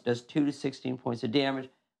claws does 2 to 16 points of damage,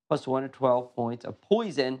 plus 1 to 12 points of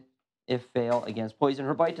poison if fail against poison.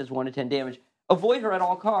 Her bite does 1 to 10 damage. Avoid her at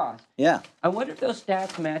all costs. Yeah. I wonder if those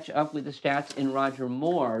stats match up with the stats in Roger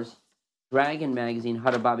Moore's Dragon Magazine,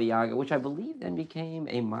 Hut of Baba Yaga, which I believe then became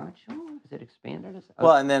a macho. Is it expanded?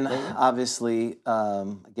 Well, and then obviously,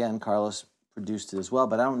 again, Carlos produced it as well,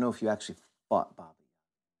 but I don't know if you actually fought Baba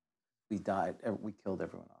Yaga. We died. We killed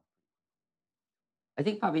everyone off. I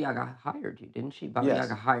think Baba Yaga hired you, didn't she? Baba Yes.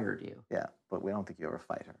 Yaga hired you. Yeah, but we don't think you ever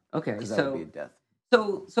fight her. Okay, Because that so would be a death.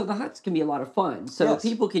 So the huts can be a lot of fun. So Yes.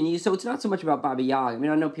 people can use. So it's not so much about Baba Yaga. I mean,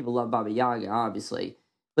 I know people love Baba Yaga, obviously,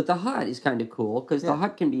 but the hut is kind of cool because the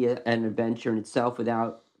hut can be an adventure in itself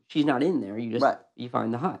without. She's not in there. You just you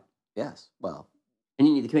find the hut. Yes. Well. And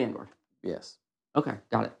you need the command word. Yes. Okay,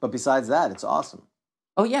 got it. But besides that, it's awesome.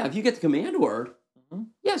 Oh yeah, if you get the command word,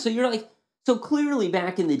 so you're like so clearly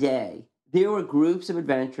back in the day there were groups of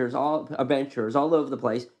adventurers all over the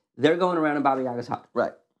place. They're going around in Baba Yaga's hut.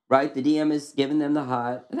 Right? The DM is giving them the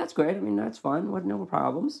hut. And that's great. I mean, that's fun. No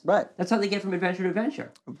problems. Right. That's how they get from adventure to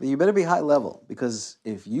adventure. You better be high level, because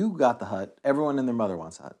if you got the hut, everyone and their mother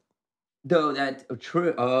wants a hut. Though that's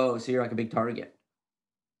true. Oh, so you're like a big target.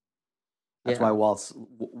 That's why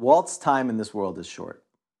Walt's time in this world is short.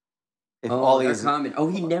 If common. Oh,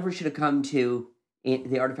 he never should have come to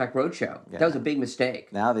the Artifact Roadshow. Yeah. That was a big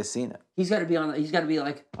mistake. Now they've seen it. He's got to be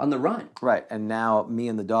like on the run. Right. And now me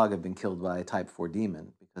and the dog have been killed by a Type 4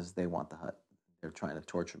 demon because they want the hut. They're trying to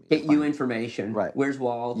torture me. Get you information. Right. Where's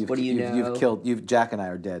Walt? What do you know? Jack and I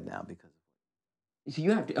are dead now because. So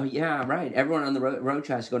you have to. Oh yeah, right. Everyone on the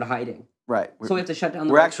roadshow has to go to hiding. Right. So we have to shut down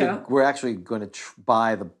the roadshow? We're actually going to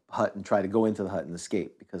buy the hut and try to go into the hut and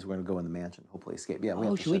escape, because we're going to go in the mansion, hopefully escape. Yeah.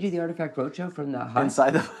 Should we do the Artifact Roadshow from the hut?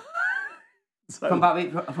 Inside the. From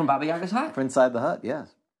Baba Yaga's hut? From inside the hut,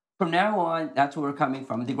 yes. From now on, that's where we're coming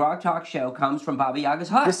from. The Grog Talk Show comes from Baba Yaga's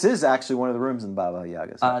hut. This is actually one of the rooms in Baba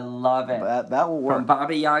Yaga's hut. I love it. That will work. From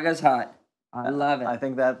Baba Yaga's hut. I love it. I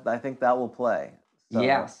think that will play. So,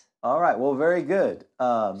 yes. All right. Well, very good.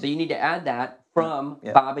 So you need to add that from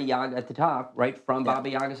Baba Yaga at the top, right? From Baba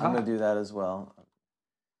Yaga's hut. I'm going to do that as well.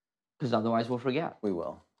 Because otherwise we'll forget. We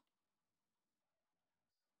will.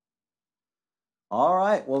 All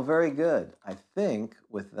right. Well, very good. I think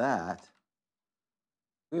with that,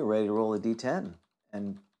 we were ready to roll a D10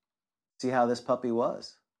 and see how this puppy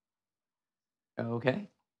was. Okay.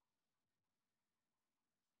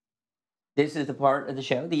 This is the part of the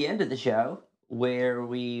show, the end of the show, where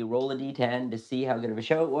we roll a D10 to see how good of a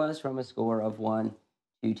show it was from a score of 1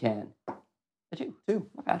 to 10. A 2. 2.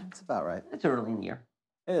 Not bad. That's about right. It's early in the year.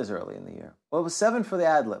 It is early in the year. Well, it was 7 for the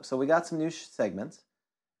ad lib, so we got some new segments.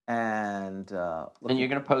 And you're going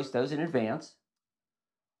to post those in advance?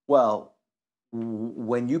 Well,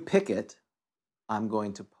 when you pick it, I'm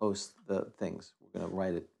going to post the things. We're going to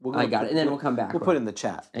write it. I got it, and then we'll come back. We'll put it in the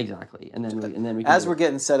chat. Exactly, and then we can as we're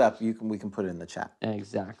getting set up, we can put it in the chat.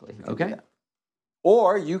 Exactly. Okay.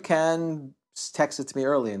 Or you can text it to me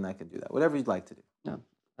early, and I can do that. Whatever you'd like to do. No,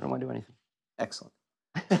 I don't want to do anything. Excellent.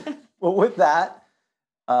 Well, with that,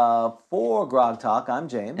 for Grog Talk, I'm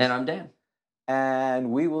James, and I'm Dan.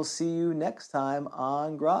 And we will see you next time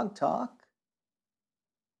on Grog Talk.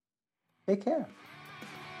 Take care.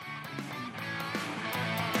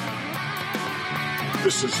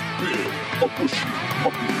 This has been a Bushy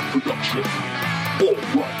Puppy production.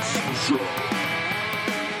 All rights reserved.